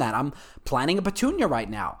you mentioned that, I'm planting a petunia right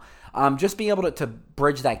now. Just being able to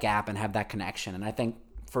bridge that gap and have that connection. And I think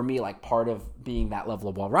for me, part of being that level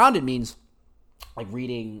of well-rounded means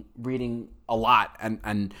reading a lot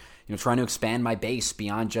and trying to expand my base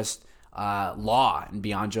beyond just law and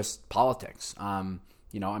beyond just politics.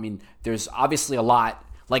 There's obviously a lot.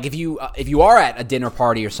 If you are at a dinner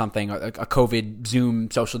party or something, a COVID Zoom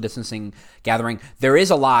social distancing gathering, there is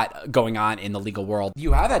a lot going on in the legal world.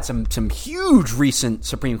 You have had some huge recent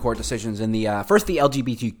Supreme Court decisions in the first the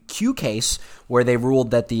LGBTQ case, where they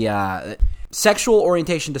ruled that the sexual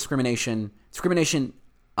orientation discrimination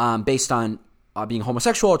based on being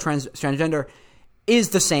homosexual or transgender is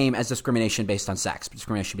the same as discrimination based on sex,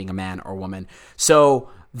 discrimination being a man or woman. So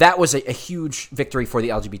that was a huge victory for the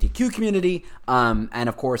LGBTQ community. And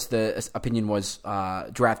of course, the opinion was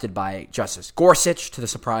drafted by Justice Gorsuch, to the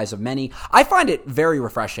surprise of many. I find it very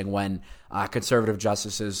refreshing when conservative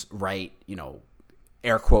justices write,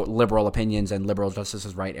 air quote, liberal opinions, and liberal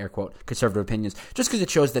justices write, air quote, conservative opinions, just because it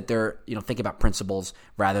shows that they're, thinking about principles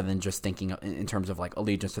rather than just thinking in terms of like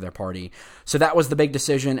allegiance to their party. So that was the big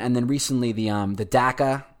decision. And then recently the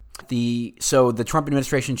DACA, so the Trump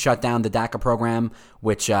administration shut down the DACA program,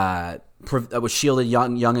 which shielded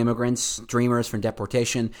young immigrants, dreamers, from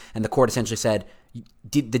deportation. And the court essentially said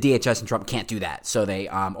the DHS and Trump can't do that. So they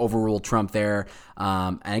overruled Trump there.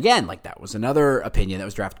 And again, like, that was another opinion that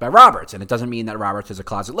was drafted by Roberts. And it doesn't mean that Roberts is a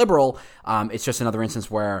closet liberal. It's just another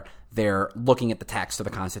instance where they're looking at the text of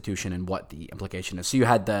the Constitution and what the implication is. So you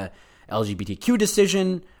had the LGBTQ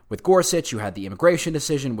decision with Gorsuch. You had the immigration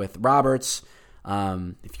decision with Roberts.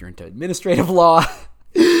 If you're into administrative law,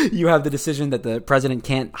 you have the decision that the president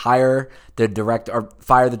can't hire the director or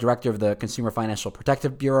fire the director of the Consumer Financial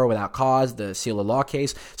Protective Bureau without cause, the Seal of Law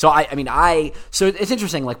case. So so it's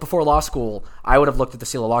interesting. Like, before law school, I would have looked at the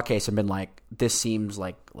Seal of Law case and been like, this seems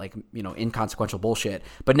like inconsequential bullshit.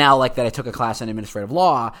 But now, like, that I took a class in administrative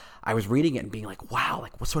law, I was reading it and being like, wow,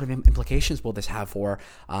 like, what sort of implications will this have for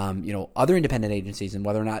other independent agencies, and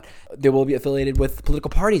whether or not they will be affiliated with political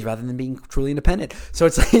parties rather than being truly independent. So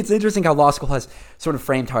it's interesting how law school has sort of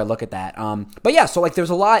framed how I look at that. But yeah, so like, there's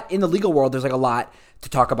a lot in the legal world. There's like a lot to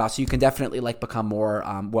talk about, so you can definitely like become more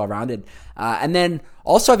well-rounded. And then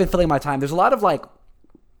also, I've been filling my time. There's a lot of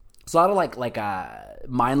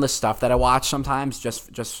mindless stuff that I watch sometimes,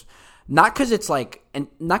 just not because it's like, and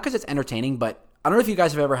not because it's entertaining, but I don't know if you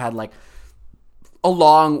guys have ever had like a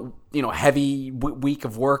long, heavy week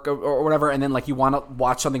of work or whatever, and then like you want to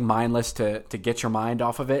watch something mindless to get your mind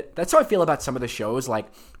off of it. That's how I feel about some of the shows. Like,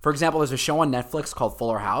 for example, there's a show on Netflix called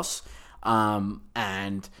Fuller House,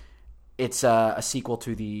 and it's a sequel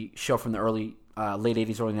to the show from the late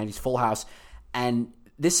 80s, early 90s, Full House. And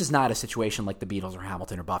this is not a situation like the Beatles or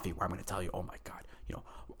Hamilton or Buffy, where I'm going to tell you, oh my God,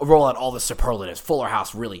 roll out all the superlatives. Fuller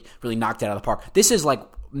House really, really knocked it out of the park. This is like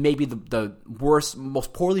maybe the worst,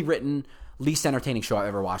 most poorly written, least entertaining show I've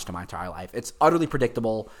ever watched in my entire life. It's utterly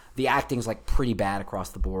predictable. The acting is like pretty bad across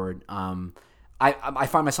the board. I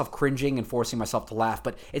find myself cringing and forcing myself to laugh,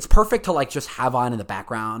 but it's perfect to like just have on in the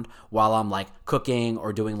background while I'm like cooking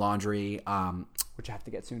or doing laundry, which I have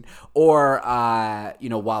to get soon, or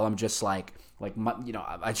while I'm just I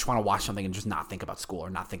just want to watch something and just not think about school or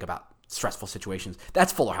not think about stressful situations.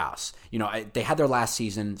 That's Fuller House. They had their last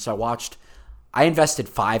season, so I invested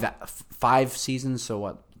five seasons, so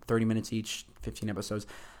what, 30 minutes each, 15 episodes.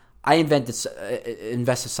 I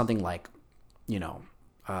invested something like,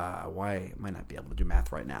 why might not be able to do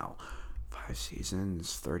math right now. 5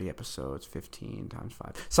 seasons, 30 episodes, 15 times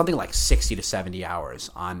 5. Something like 60 to 70 hours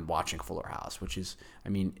on watching Fuller House, which is,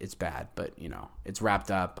 it's bad, but, it's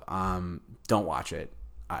wrapped up. Don't watch it.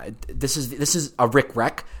 This is a Rick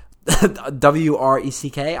Wreck.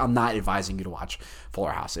 WRECK. I'm not advising you to watch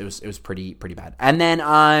Fuller House. It was pretty bad. And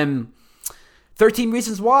then 13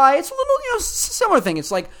 Reasons Why. It's a little similar thing.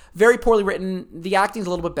 It's like very poorly written. The acting's a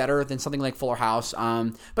little bit better than something like Fuller House.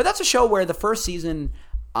 But that's a show where the first season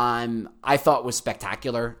I thought was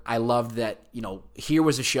spectacular. I loved that, here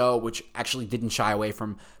was a show which actually didn't shy away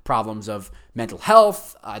from problems of mental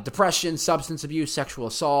health, depression, substance abuse, sexual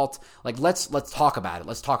assault. Like, let's talk about it.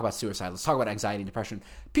 Let's talk about suicide. Let's talk about anxiety and depression.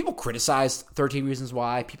 People criticized 13 Reasons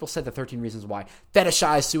Why. People said that 13 Reasons Why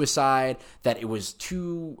fetishized suicide, that it was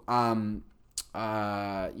too,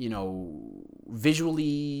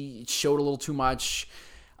 visually showed a little too much.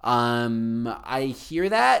 I hear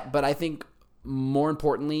that, but I think more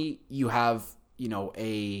importantly, you have,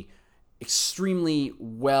 a extremely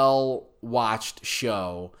well-watched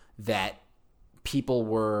show that people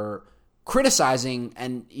were criticizing,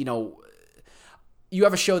 and, you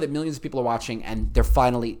have a show that millions of people are watching, and they're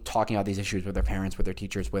finally talking about these issues with their parents, with their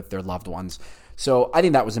teachers, with their loved ones. So I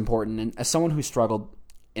think that was important. And as someone who struggled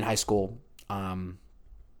in high school,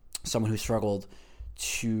 someone who struggled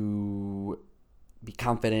to be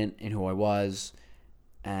confident in who I was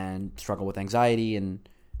and struggle with anxiety, and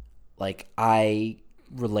I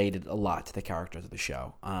related a lot to the characters of the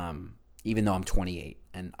show, even though I'm 28,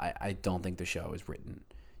 and I don't think the show is written,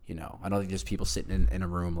 I don't think there's people sitting in a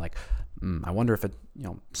room like, I wonder if a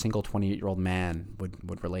single 28-year-old man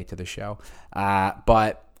would relate to the show,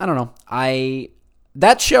 but I don't know.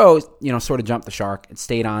 That show, sort of jumped the shark. It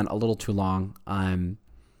stayed on a little too long.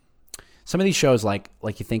 some of these shows, like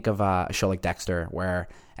you think of a show like Dexter, where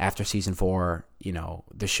after season 4,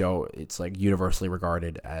 the show, it's like universally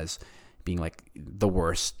regarded as being like the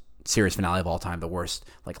worst series finale of all time, the worst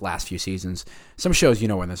like last few seasons. Some shows,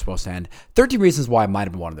 when they're supposed to end. 13 Reasons Why might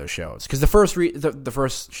have been one of those shows, because the first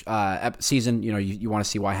season, you want to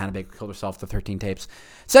see why Hannah Baker killed herself, the 13 tapes.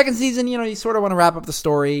 Second season, you sort of want to wrap up the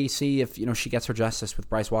story, see if she gets her justice with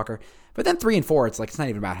Bryce Walker. But then 3 and 4, it's like it's not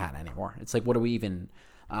even about Hannah anymore. It's like what are we even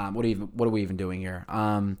doing here?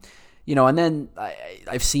 And then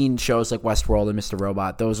I've seen shows like Westworld and Mr.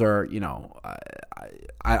 Robot. Those are,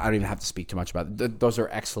 I don't even have to speak too much about it. Those are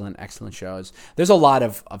excellent, excellent shows. There's a lot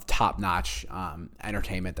of top-notch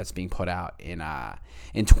entertainment that's being put out in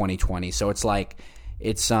 2020. So it's like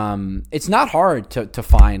it's not hard to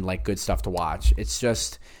find like good stuff to watch. It's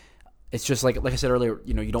just like I said earlier.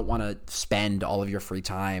 You don't want to spend all of your free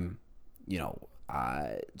time,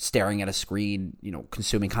 staring at a screen,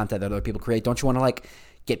 consuming content that other people create. Don't you want to like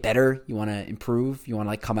get better? You want to improve? You want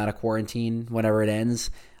to like come out of quarantine whenever it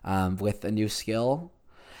ends with a new skill?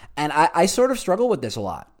 And I sort of struggle with this a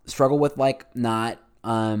lot. Struggle with like not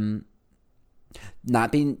being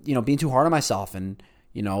being too hard on myself, and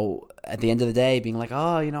at the end of the day being like,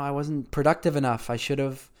 oh, I wasn't productive enough. I should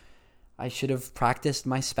have practiced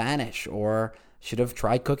my Spanish, or should have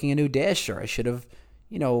tried cooking a new dish, or I should have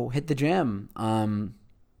hit the gym.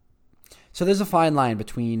 So there's a fine line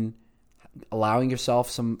between allowing yourself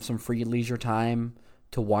some free leisure time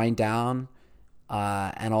to wind down,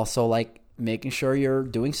 and also like making sure you're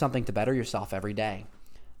doing something to better yourself every day.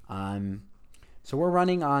 So we're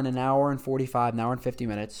running on an hour and 45, an hour and 50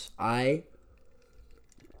 minutes. I'm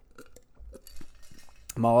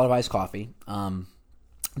all out of iced coffee. I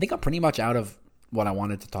think I'm pretty much out of what I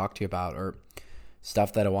wanted to talk to you about, or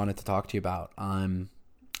stuff that I wanted to talk to you about.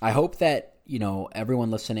 I hope that, everyone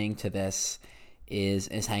listening to this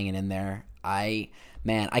is hanging in there. I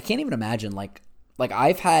can't even imagine like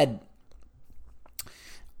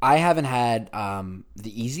I haven't had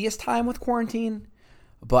the easiest time with quarantine,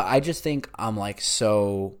 but I just think I'm like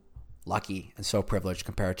so lucky and so privileged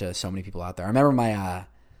compared to so many people out there. I remember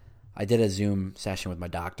I did a Zoom session with my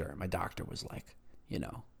doctor. My doctor was like,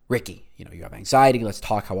 Ricky, you have anxiety. Let's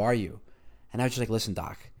talk. How are you? And I was just like, listen,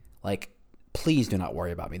 doc, like, please do not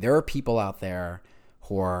worry about me. There are people out there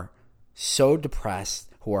who are so depressed,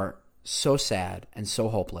 who are so sad and so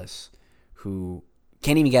hopeless, who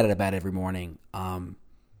can't even get out of bed every morning. Who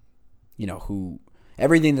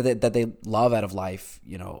everything that they love out of life,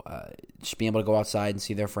 just being able to go outside and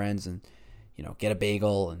see their friends and, get a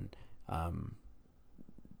bagel. And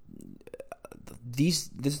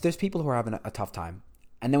there's people who are having a tough time.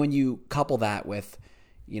 And then when you couple that with,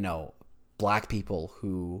 black people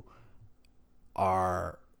who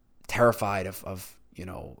are terrified of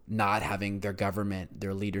not having their government,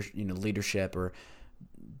 their leadership, or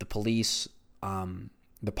the police,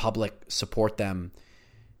 the public support them,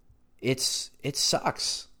 it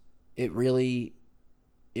sucks. It really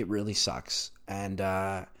sucks. And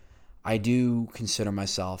I do consider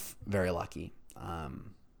myself very lucky.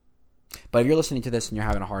 But if you're listening to this and you're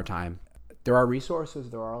having a hard time, there are resources.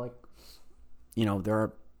 There are there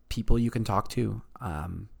are people you can talk to.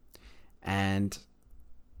 And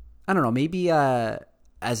I don't know, maybe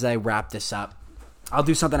as I wrap this up, I'll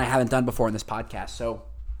do something I haven't done before in this podcast. So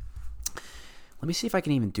let me see if I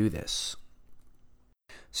can even do this.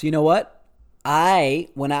 So you know what? I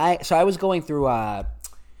was going through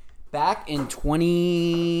back in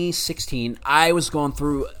 2016, I was going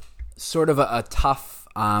through sort of a tough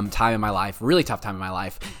time in my life, really tough time in my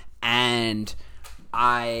life. And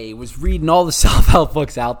I was reading all the self-help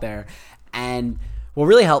books out there, and what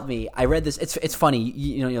really helped me, I read this. It's funny,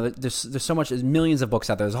 there's so much, there's millions of books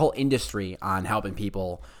out there. There's a whole industry on helping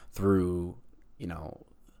people through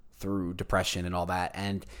depression and all that.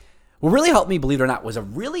 And what really helped me, believe it or not, was a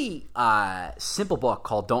really simple book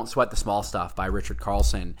called "Don't Sweat the Small Stuff" by Richard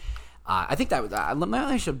Carlson. I think that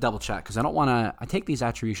I should double check, because I don't want to. I take these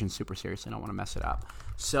attributions super seriously. I don't want to mess it up.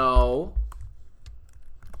 So,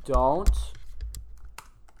 don't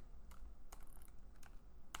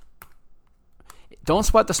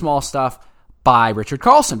Sweat the Small Stuff by Richard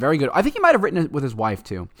Carlson. Very good. I think he might have written it with his wife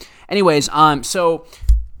too. Anyways, so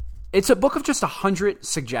it's a book of just 100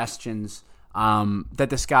 suggestions that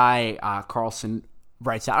this guy Carlson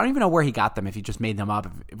writes out. I don't even know where he got them. If he just made them up,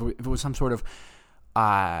 if it was some sort of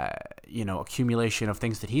accumulation of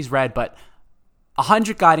things that he's read, but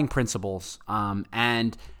 100 guiding principles.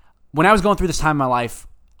 And when I was going through this time in my life,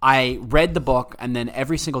 I read the book, and then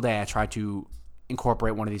every single day I tried to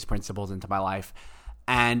incorporate one of these principles into my life.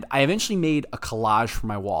 And I eventually made a collage for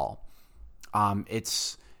my wall.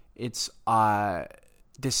 It's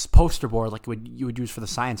this poster board like you would use for the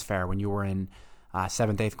science fair when you were in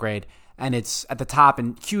 7th, 8th grade. And it's at the top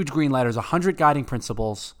in huge green letters, 100 guiding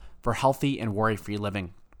principles for healthy and worry-free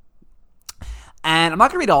living. And I'm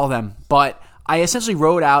not going to read all of them, but I essentially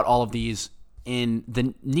wrote out all of these in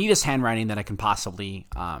the neatest handwriting that I can possibly,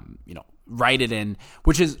 write it in,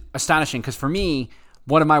 which is astonishing because for me,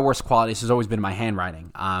 one of my worst qualities has always been my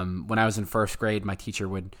handwriting. When I was in 1st grade, my teacher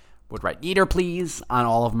would write "neater, please" on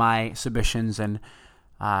all of my submissions, and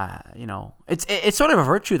it's sort of a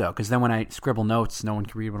virtue though, because then when I scribble notes, no one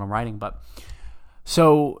can read what I'm writing. But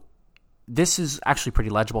so this is actually pretty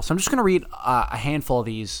legible. So I'm just going to read a handful of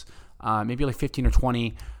these, maybe like 15 or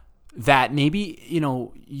 20, that maybe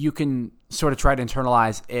you can sort of try to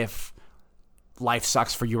internalize if life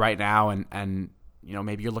sucks for you right now, and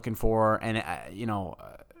maybe you're looking for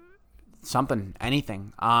something,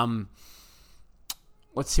 anything.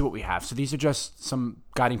 Let's see what we have. So these are just some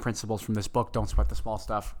guiding principles from this book. Don't sweat the small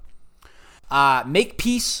stuff. Make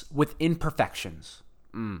peace with imperfections.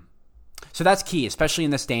 So that's key, especially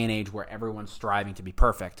in this day and age where everyone's striving to be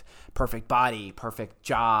perfect. Perfect body, perfect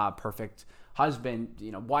job, perfect husband,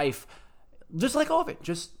 wife. Just let go of it.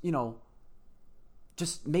 Just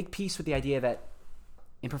make peace with the idea that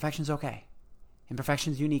imperfection's okay.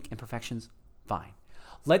 Imperfection's unique. Imperfection's fine.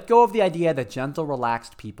 Let go of the idea that gentle,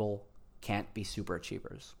 relaxed people can't be super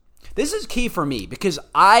achievers. This is key for me because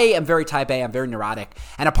I am very type A, I'm very neurotic,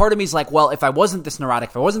 and a part of me is like, well, if I wasn't this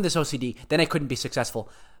neurotic, if I wasn't this OCD, then I couldn't be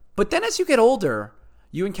successful. But then as you get older,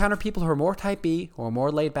 you encounter people who are more type B, who are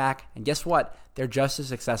more laid back, and guess what? They're just as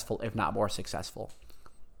successful, if not more successful.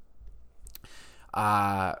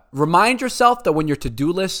 Remind yourself that when you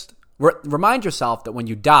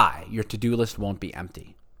die, your to-do list won't be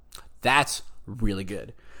empty. That's really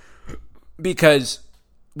good because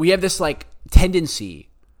we have this tendency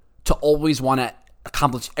to always want to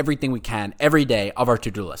accomplish everything we can every day of our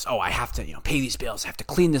to-do list. Oh, I have to, pay these bills. I have to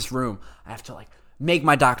clean this room. I have to make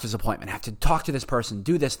my doctor's appointment. I have to talk to this person,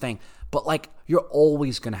 do this thing. But you're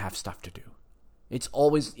always going to have stuff to do. It's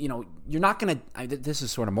always, you're not going to, this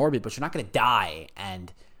is sort of morbid, but you're not going to die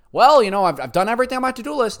and, I've done everything on my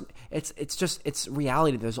to-do list. It's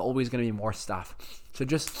reality. There's always going to be more stuff. So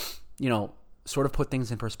just, sort of put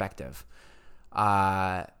things in perspective.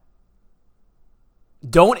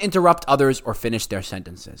 Don't interrupt others or finish their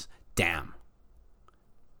sentences. Damn.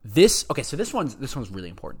 So this one's really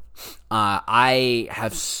important. I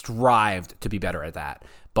have strived to be better at that,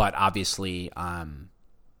 but obviously, I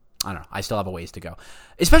don't know. I still have a ways to go.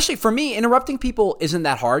 Especially for me, interrupting people isn't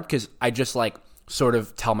that hard because I just sort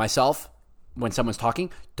of tell myself when someone's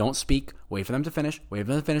talking, don't speak, wait for them to finish,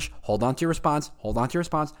 hold on to your response,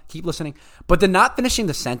 keep listening. But the not finishing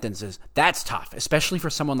the sentences, that's tough, especially for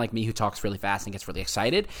someone like me who talks really fast and gets really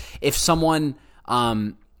excited. If someone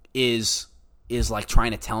is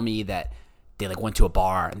trying to tell me that they went to a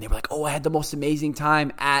bar and they were like, oh, I had the most amazing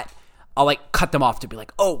time at, I'll cut them off to be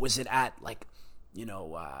like, oh, was it at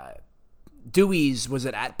Dewey's? Was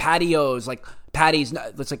it at Patios? Patty's?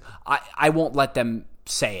 It's I won't let them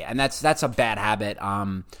say it, and that's a bad habit.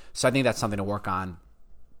 So I think that's something to work on.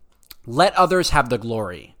 Let others have the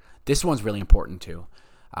glory. This one's really important too.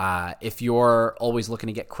 If you're always looking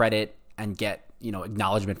to get credit and get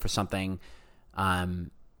acknowledgement for something, maybe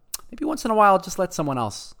once in a while, just let someone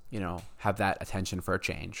else have that attention for a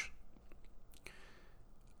change.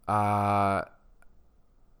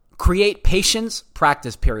 Create patience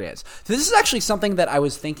practice periods. So this is actually something that I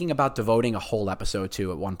was thinking about devoting a whole episode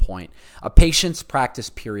to at one point. A patience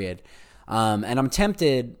practice period. And I'm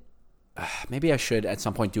tempted, maybe I should at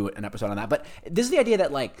some point do an episode on that. But this is the idea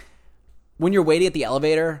that when you're waiting at the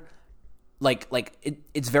elevator,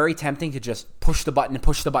 it's very tempting to just push the button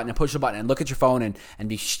and look at your phone and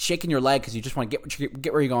be shaking your leg because you just want to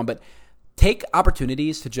get where you're going. But take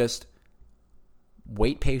opportunities to just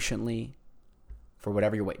wait patiently for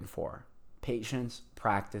whatever you're waiting for. Patience,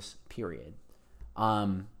 practice, period.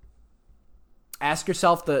 Ask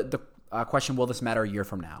yourself the question, will this matter a year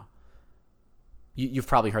from now? You've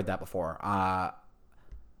probably heard that before.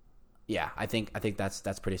 Yeah, I think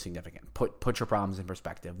that's pretty significant. Put your problems in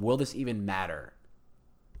perspective. Will this even matter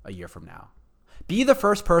a year from now? Be the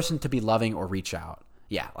first person to be loving or reach out.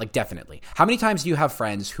 Yeah, definitely. How many times do you have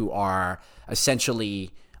friends who are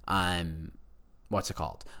essentially what's it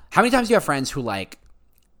called? How many times do you have friends who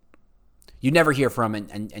you never hear from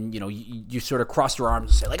and you sort of cross your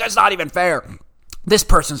arms and say that's not even fair. This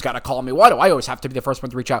person's got to call me. Why do I always have to be the first one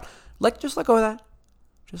to reach out? Just let go of that.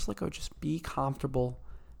 Just let go. Just be comfortable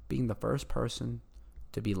being the first person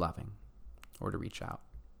to be loving or to reach out.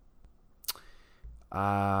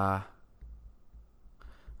 I'm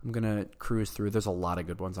going to cruise through. There's a lot of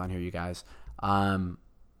good ones on here, you guys.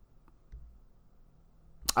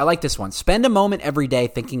 I like this one. Spend a moment every day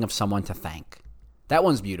thinking of someone to thank. That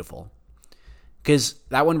one's beautiful because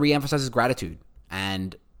that one reemphasizes gratitude.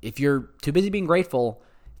 And if you're too busy being grateful,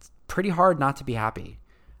 it's pretty hard not to be happy.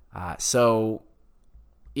 So,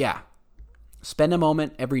 yeah, spend a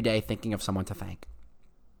moment every day thinking of someone to thank.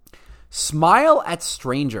 Smile at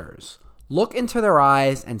strangers. Look into their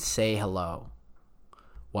eyes and say hello.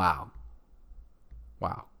 Wow.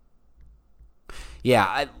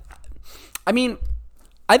 Yeah, I mean,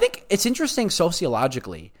 I think it's interesting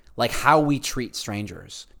sociologically, like how we treat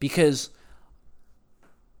strangers, because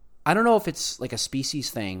I don't know if it's like a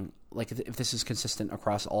species thing, like if this is consistent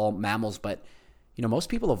across all mammals, but most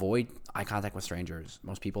people avoid eye contact with strangers.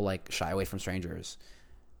 Most people like shy away from strangers,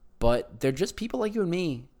 but they're just people like you and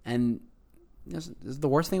me. And it's the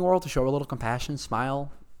worst thing in the world to show a little compassion,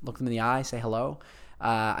 smile, look them in the eye, say hello.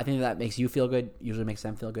 I think that makes you feel good, usually makes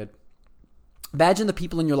them feel good. Imagine the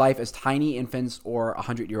people in your life as tiny infants or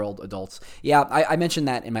 100-year-old adults. Yeah, I mentioned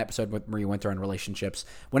that in my episode with Marie Winter on relationships.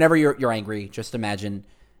 Whenever you're angry, just imagine,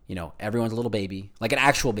 everyone's a little baby, like an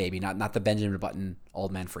actual baby, not the Benjamin Button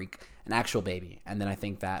old man freak, an actual baby. And then I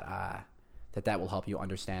think that that will help you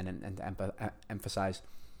understand and empathize.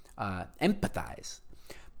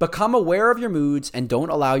 Become aware of your moods and don't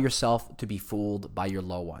allow yourself to be fooled by your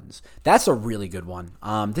low ones. That's a really good one.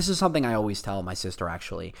 This is something I always tell my sister,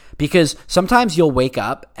 actually, because sometimes you'll wake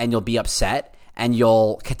up and you'll be upset and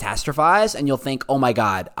you'll catastrophize and you'll think, oh my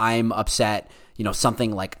God, I'm upset.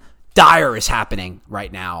 Something like dire is happening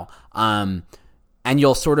right now. And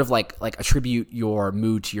you'll sort of like attribute your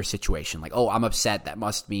mood to your situation. Like, oh, I'm upset. That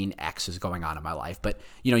must mean X is going on in my life. But,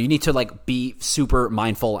 you need to like be super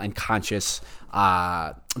mindful and conscious,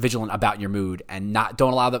 vigilant about your mood, and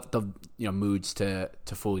don't allow the moods to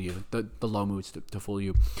fool you, the low moods to fool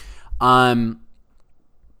you. What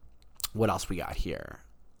else we got here?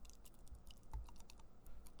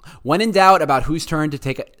 When in doubt about whose turn it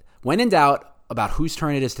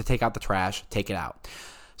is to take out the trash, take it out.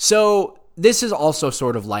 So this is also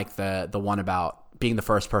sort of like the one about being the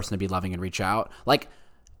first person to be loving and reach out. Like,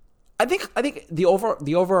 I think the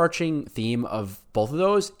overarching theme of both of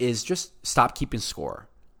those is just stop keeping score.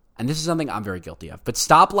 And this is something I'm very guilty of. But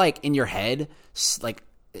stop, like, in your head, like,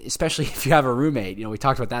 especially if you have a roommate. We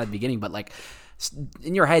talked about that at the beginning. But, like,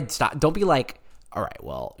 in your head, stop. Don't be like, all right,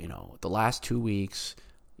 well, the last 2 weeks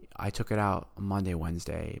I took it out on Monday,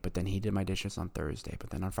 Wednesday, but then he did my dishes on Thursday, but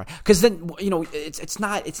then on Friday. Because then, it's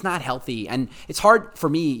not healthy. And it's hard for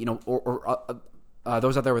me, or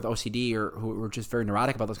those out there with OCD or who are just very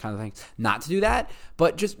neurotic about those kind of things, not to do that,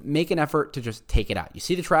 but just make an effort to just take it out. You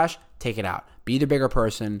see the trash, take it out. Be the bigger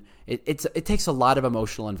person. It takes a lot of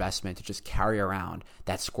emotional investment to just carry around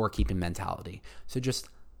that scorekeeping mentality. So just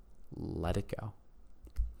let it go.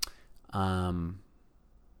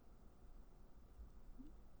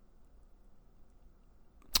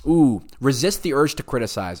 Resist the urge to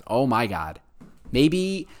criticize. Oh my God.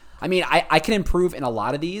 Maybe, I can improve in a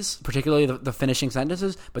lot of these, particularly the finishing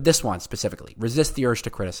sentences, but this one specifically, resist the urge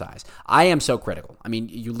to criticize. I am so critical.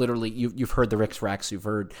 You've heard the Rick's Rex, you've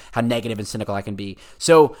heard how negative and cynical I can be.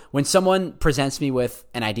 So when someone presents me with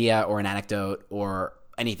an idea or an anecdote or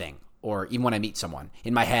anything, or even when I meet someone,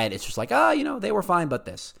 in my head, it's just like, they were fine, but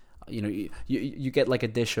this. You get like a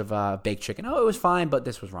dish of baked chicken. Oh, it was fine, but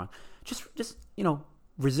this was wrong. Just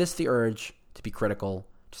resist the urge to be critical.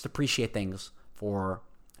 Just appreciate things for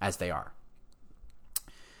as they are.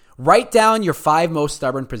 Write down your 5 most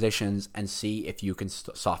stubborn positions and see if you can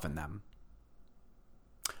soften them.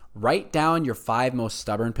 Write down your 5 most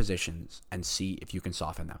stubborn positions and see if you can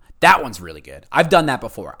soften them. That one's really good. I've done that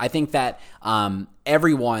before. I think that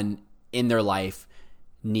everyone in their life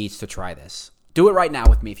needs to try this. Do it right now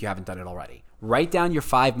with me if you haven't done it already. Write down your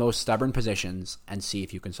 5 most stubborn positions and see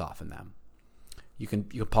if you can soften them. You can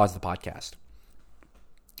pause the podcast.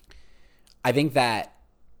 I think that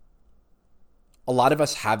a lot of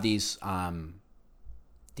us have these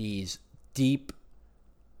deep,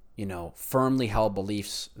 firmly held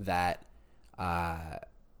beliefs that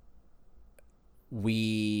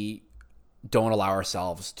we don't allow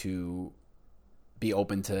ourselves to be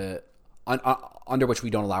open to, under which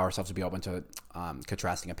we don't allow ourselves to be open to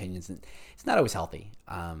contrasting opinions. And it's not always healthy.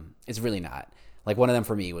 It's really not. Like, one of them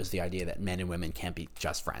for me was the idea that men and women can't be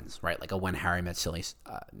just friends, right? Like a When Harry Met Sally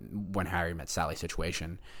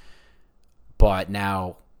situation. But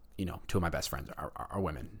now, 2 of my best friends are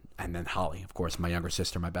women. And then Holly, of course, my younger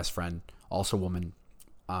sister, my best friend, also woman.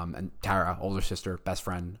 And Tara, older sister, best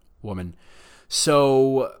friend, woman.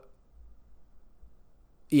 So,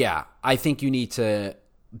 yeah, I think you need to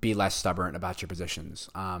be less stubborn about your positions.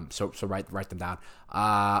 So write them down.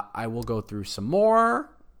 I will go through some more.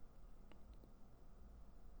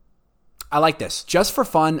 I like this. Just for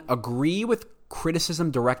fun, agree with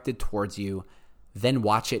criticism directed towards you, then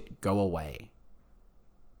watch it go away.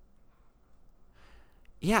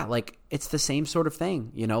 Yeah, like it's the same sort of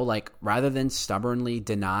thing, like rather than stubbornly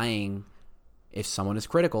denying if someone is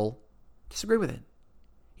critical, disagree with it.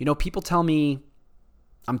 People tell me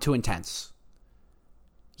I'm too intense.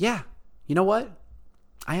 Yeah, you know what?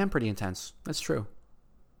 I am pretty intense. That's true.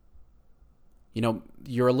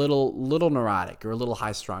 You're a little neurotic. You're a little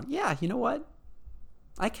high-strung. Yeah, you know what?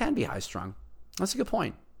 I can be high-strung. That's a good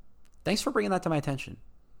point. Thanks for bringing that to my attention.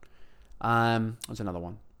 What's another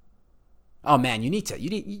one? Oh man, you need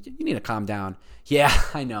to calm down. Yeah,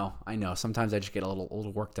 I know. Sometimes I just get a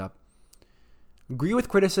little worked up. Agree with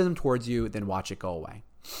criticism towards you, then watch it go away.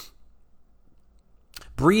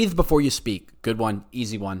 Breathe before you speak. Good one,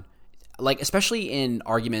 easy one. Like especially in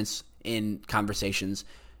arguments, in conversations,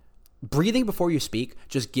 breathing before you speak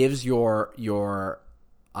just gives your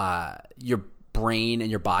brain and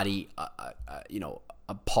your body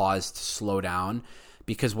a pause to slow down,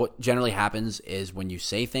 because what generally happens is when you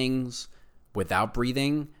say things without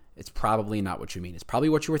breathing, it's probably not what you mean. It's probably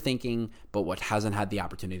what you were thinking, but what hasn't had the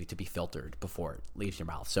opportunity to be filtered before it leaves your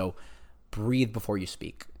mouth. So breathe before you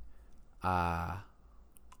speak.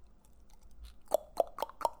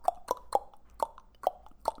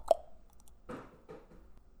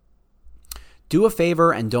 Do a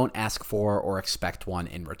favor and don't ask for or expect one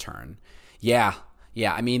in return. Yeah.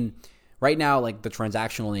 I mean, right now, like the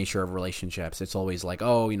transactional nature of relationships, it's always like,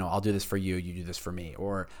 oh, I'll do this for you, you do this for me.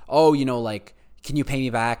 Or, oh, like, can you pay me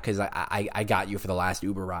back because I got you for the last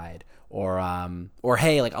Uber ride? Or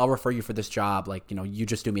hey, like I'll refer you for this job. Like, you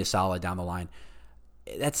just do me a solid down the line.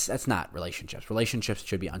 That's not relationships. Relationships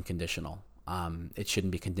should be unconditional. It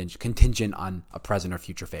shouldn't be contingent on a present or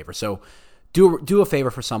future favor. So do a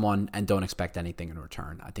favor for someone and don't expect anything in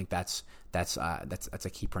return. I think that's a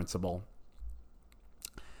key principle.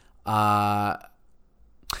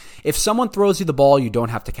 If someone throws you the ball, you don't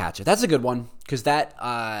have to catch it. That's a good one, because that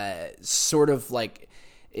sort of like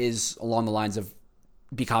is along the lines of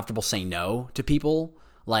be comfortable saying no to people.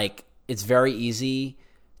 Like it's very easy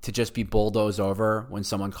to just be bulldozed over when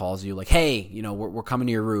someone calls you like, hey, we're coming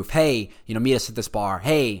to your roof. Hey, meet us at this bar.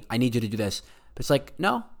 Hey, I need you to do this. But it's like,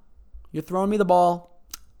 no, you're throwing me the ball.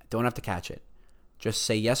 I don't have to catch it. Just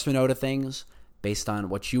say yes or no to things based on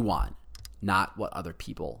what you want, not what other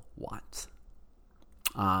people want.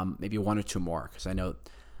 Maybe one or two more, because I know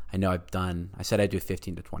I said I'd do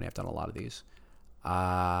 15 to 20. I've done a lot of these.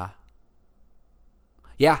 Yeah,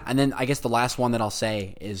 and then I guess the last one that I'll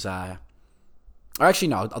say is, or actually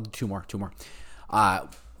no, I'll do two more.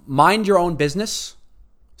 Mind your own business.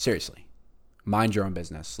 Seriously, mind your own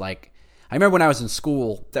business. Like, I remember when I was in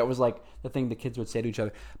school, that was like the thing the kids would say to each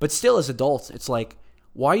other. But still, as adults, it's like,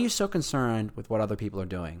 why are you so concerned with what other people are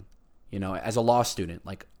doing? As a law student,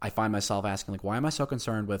 like I find myself asking, like, why am I so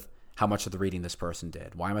concerned with how much of the reading this person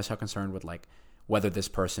did? Why am I so concerned with like whether this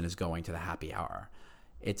person is going to the happy hour?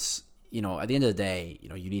 It's, at the end of the day,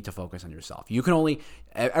 you need to focus on yourself.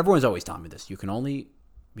 Everyone's always telling me this, you can only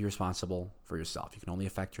be responsible for yourself. You can only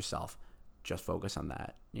affect yourself. Just focus on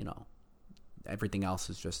that. Everything else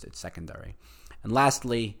is it's secondary. And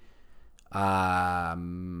lastly, I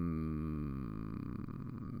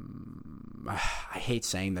hate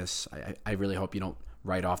saying this. I really hope you don't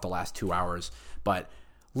write off the last 2 hours, but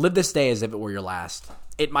live this day as if it were your last.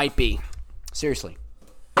 It might be. Seriously.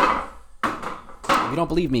 If you don't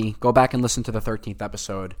believe me, go back and listen to the 13th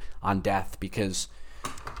episode on death, because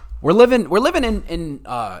we're living in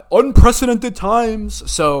unprecedented times.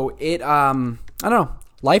 So I don't know.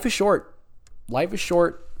 Life is short.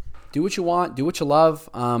 Do what you want. Do what you love.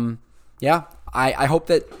 Yeah. I hope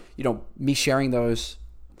that, me sharing those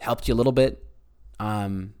helped you a little bit.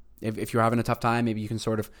 If you're having a tough time, maybe you can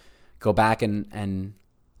sort of go back and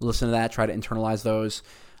listen to that, try to internalize those.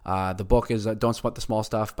 The book is Don't Sweat the Small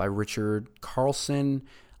Stuff by Richard Carlson.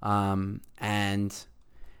 And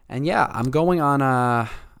yeah, I'm going on,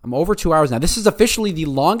 I'm over 2 hours now. This is officially the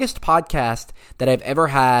longest podcast that I've ever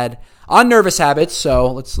had on Nervous Habits.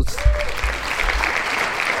 So let's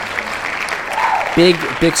big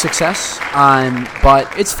success.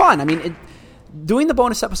 But it's fun. I mean, doing the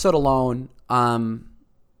bonus episode alone,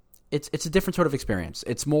 it's a different sort of experience.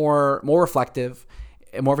 It's more reflective,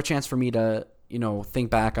 more of a chance for me to, think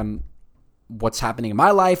back on what's happening in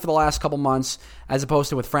my life for the last couple months, as opposed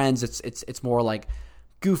to with friends. It's more like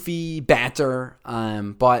goofy banter.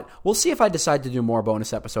 But we'll see if I decide to do more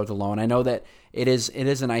bonus episodes alone. I know that it is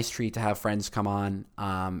a nice treat to have friends come on,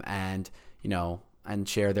 and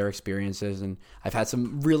share their experiences. And I've had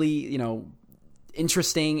some really,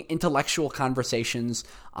 interesting intellectual conversations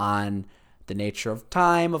on the nature of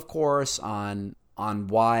time, of course, on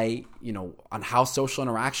why, on how social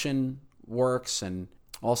interaction works and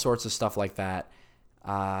all sorts of stuff like that.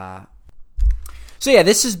 So yeah,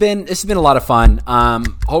 this has been a lot of fun.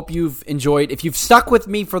 Hope you've enjoyed. If you've stuck with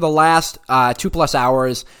me for the last 2+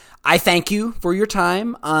 hours, I thank you for your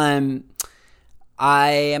time. I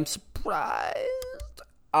am surprised.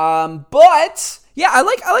 But yeah, I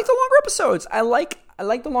like the longer episodes. I like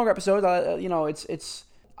the longer episodes.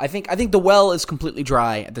 I think the well is completely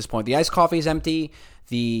dry at this point. The iced coffee is empty.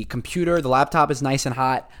 The laptop is nice and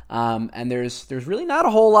hot. And there's really not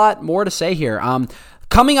a whole lot more to say here.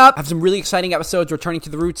 Coming up, I have some really exciting episodes returning to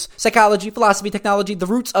the roots, psychology, philosophy, technology, the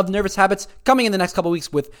roots of nervous habits, coming in the next couple of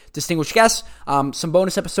weeks with distinguished guests. Some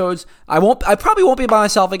bonus episodes. I probably won't be by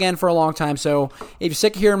myself again for a long time, so if you're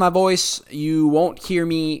sick of hearing my voice, you won't hear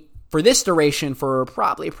me for this duration for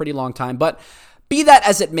probably a pretty long time. But be that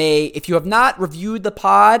as it may, if you have not reviewed the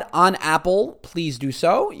pod on Apple, please do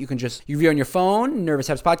so. You can just review on your phone, Nervous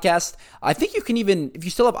Habits Podcast. I think you can even, if you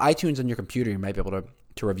still have iTunes on your computer, you might be able to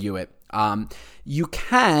review it. You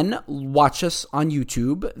can watch us on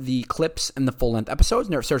YouTube, the clips and the full-length episodes.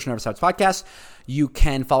 Search Nervous Habits Podcast. You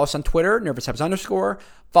can follow us on Twitter, Nervous Habits _.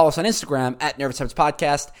 Follow us on Instagram at Nervous Habits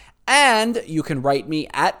Podcast. And you can write me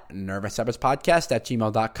at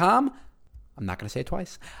nervoushabitspodcast@gmail.com. I'm not going to say it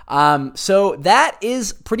twice. So that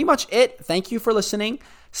is pretty much it. Thank you for listening.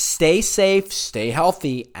 Stay safe, stay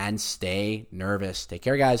healthy, and stay nervous. Take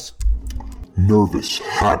care, guys. Nervous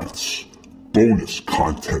Habits. Bonus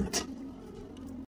content.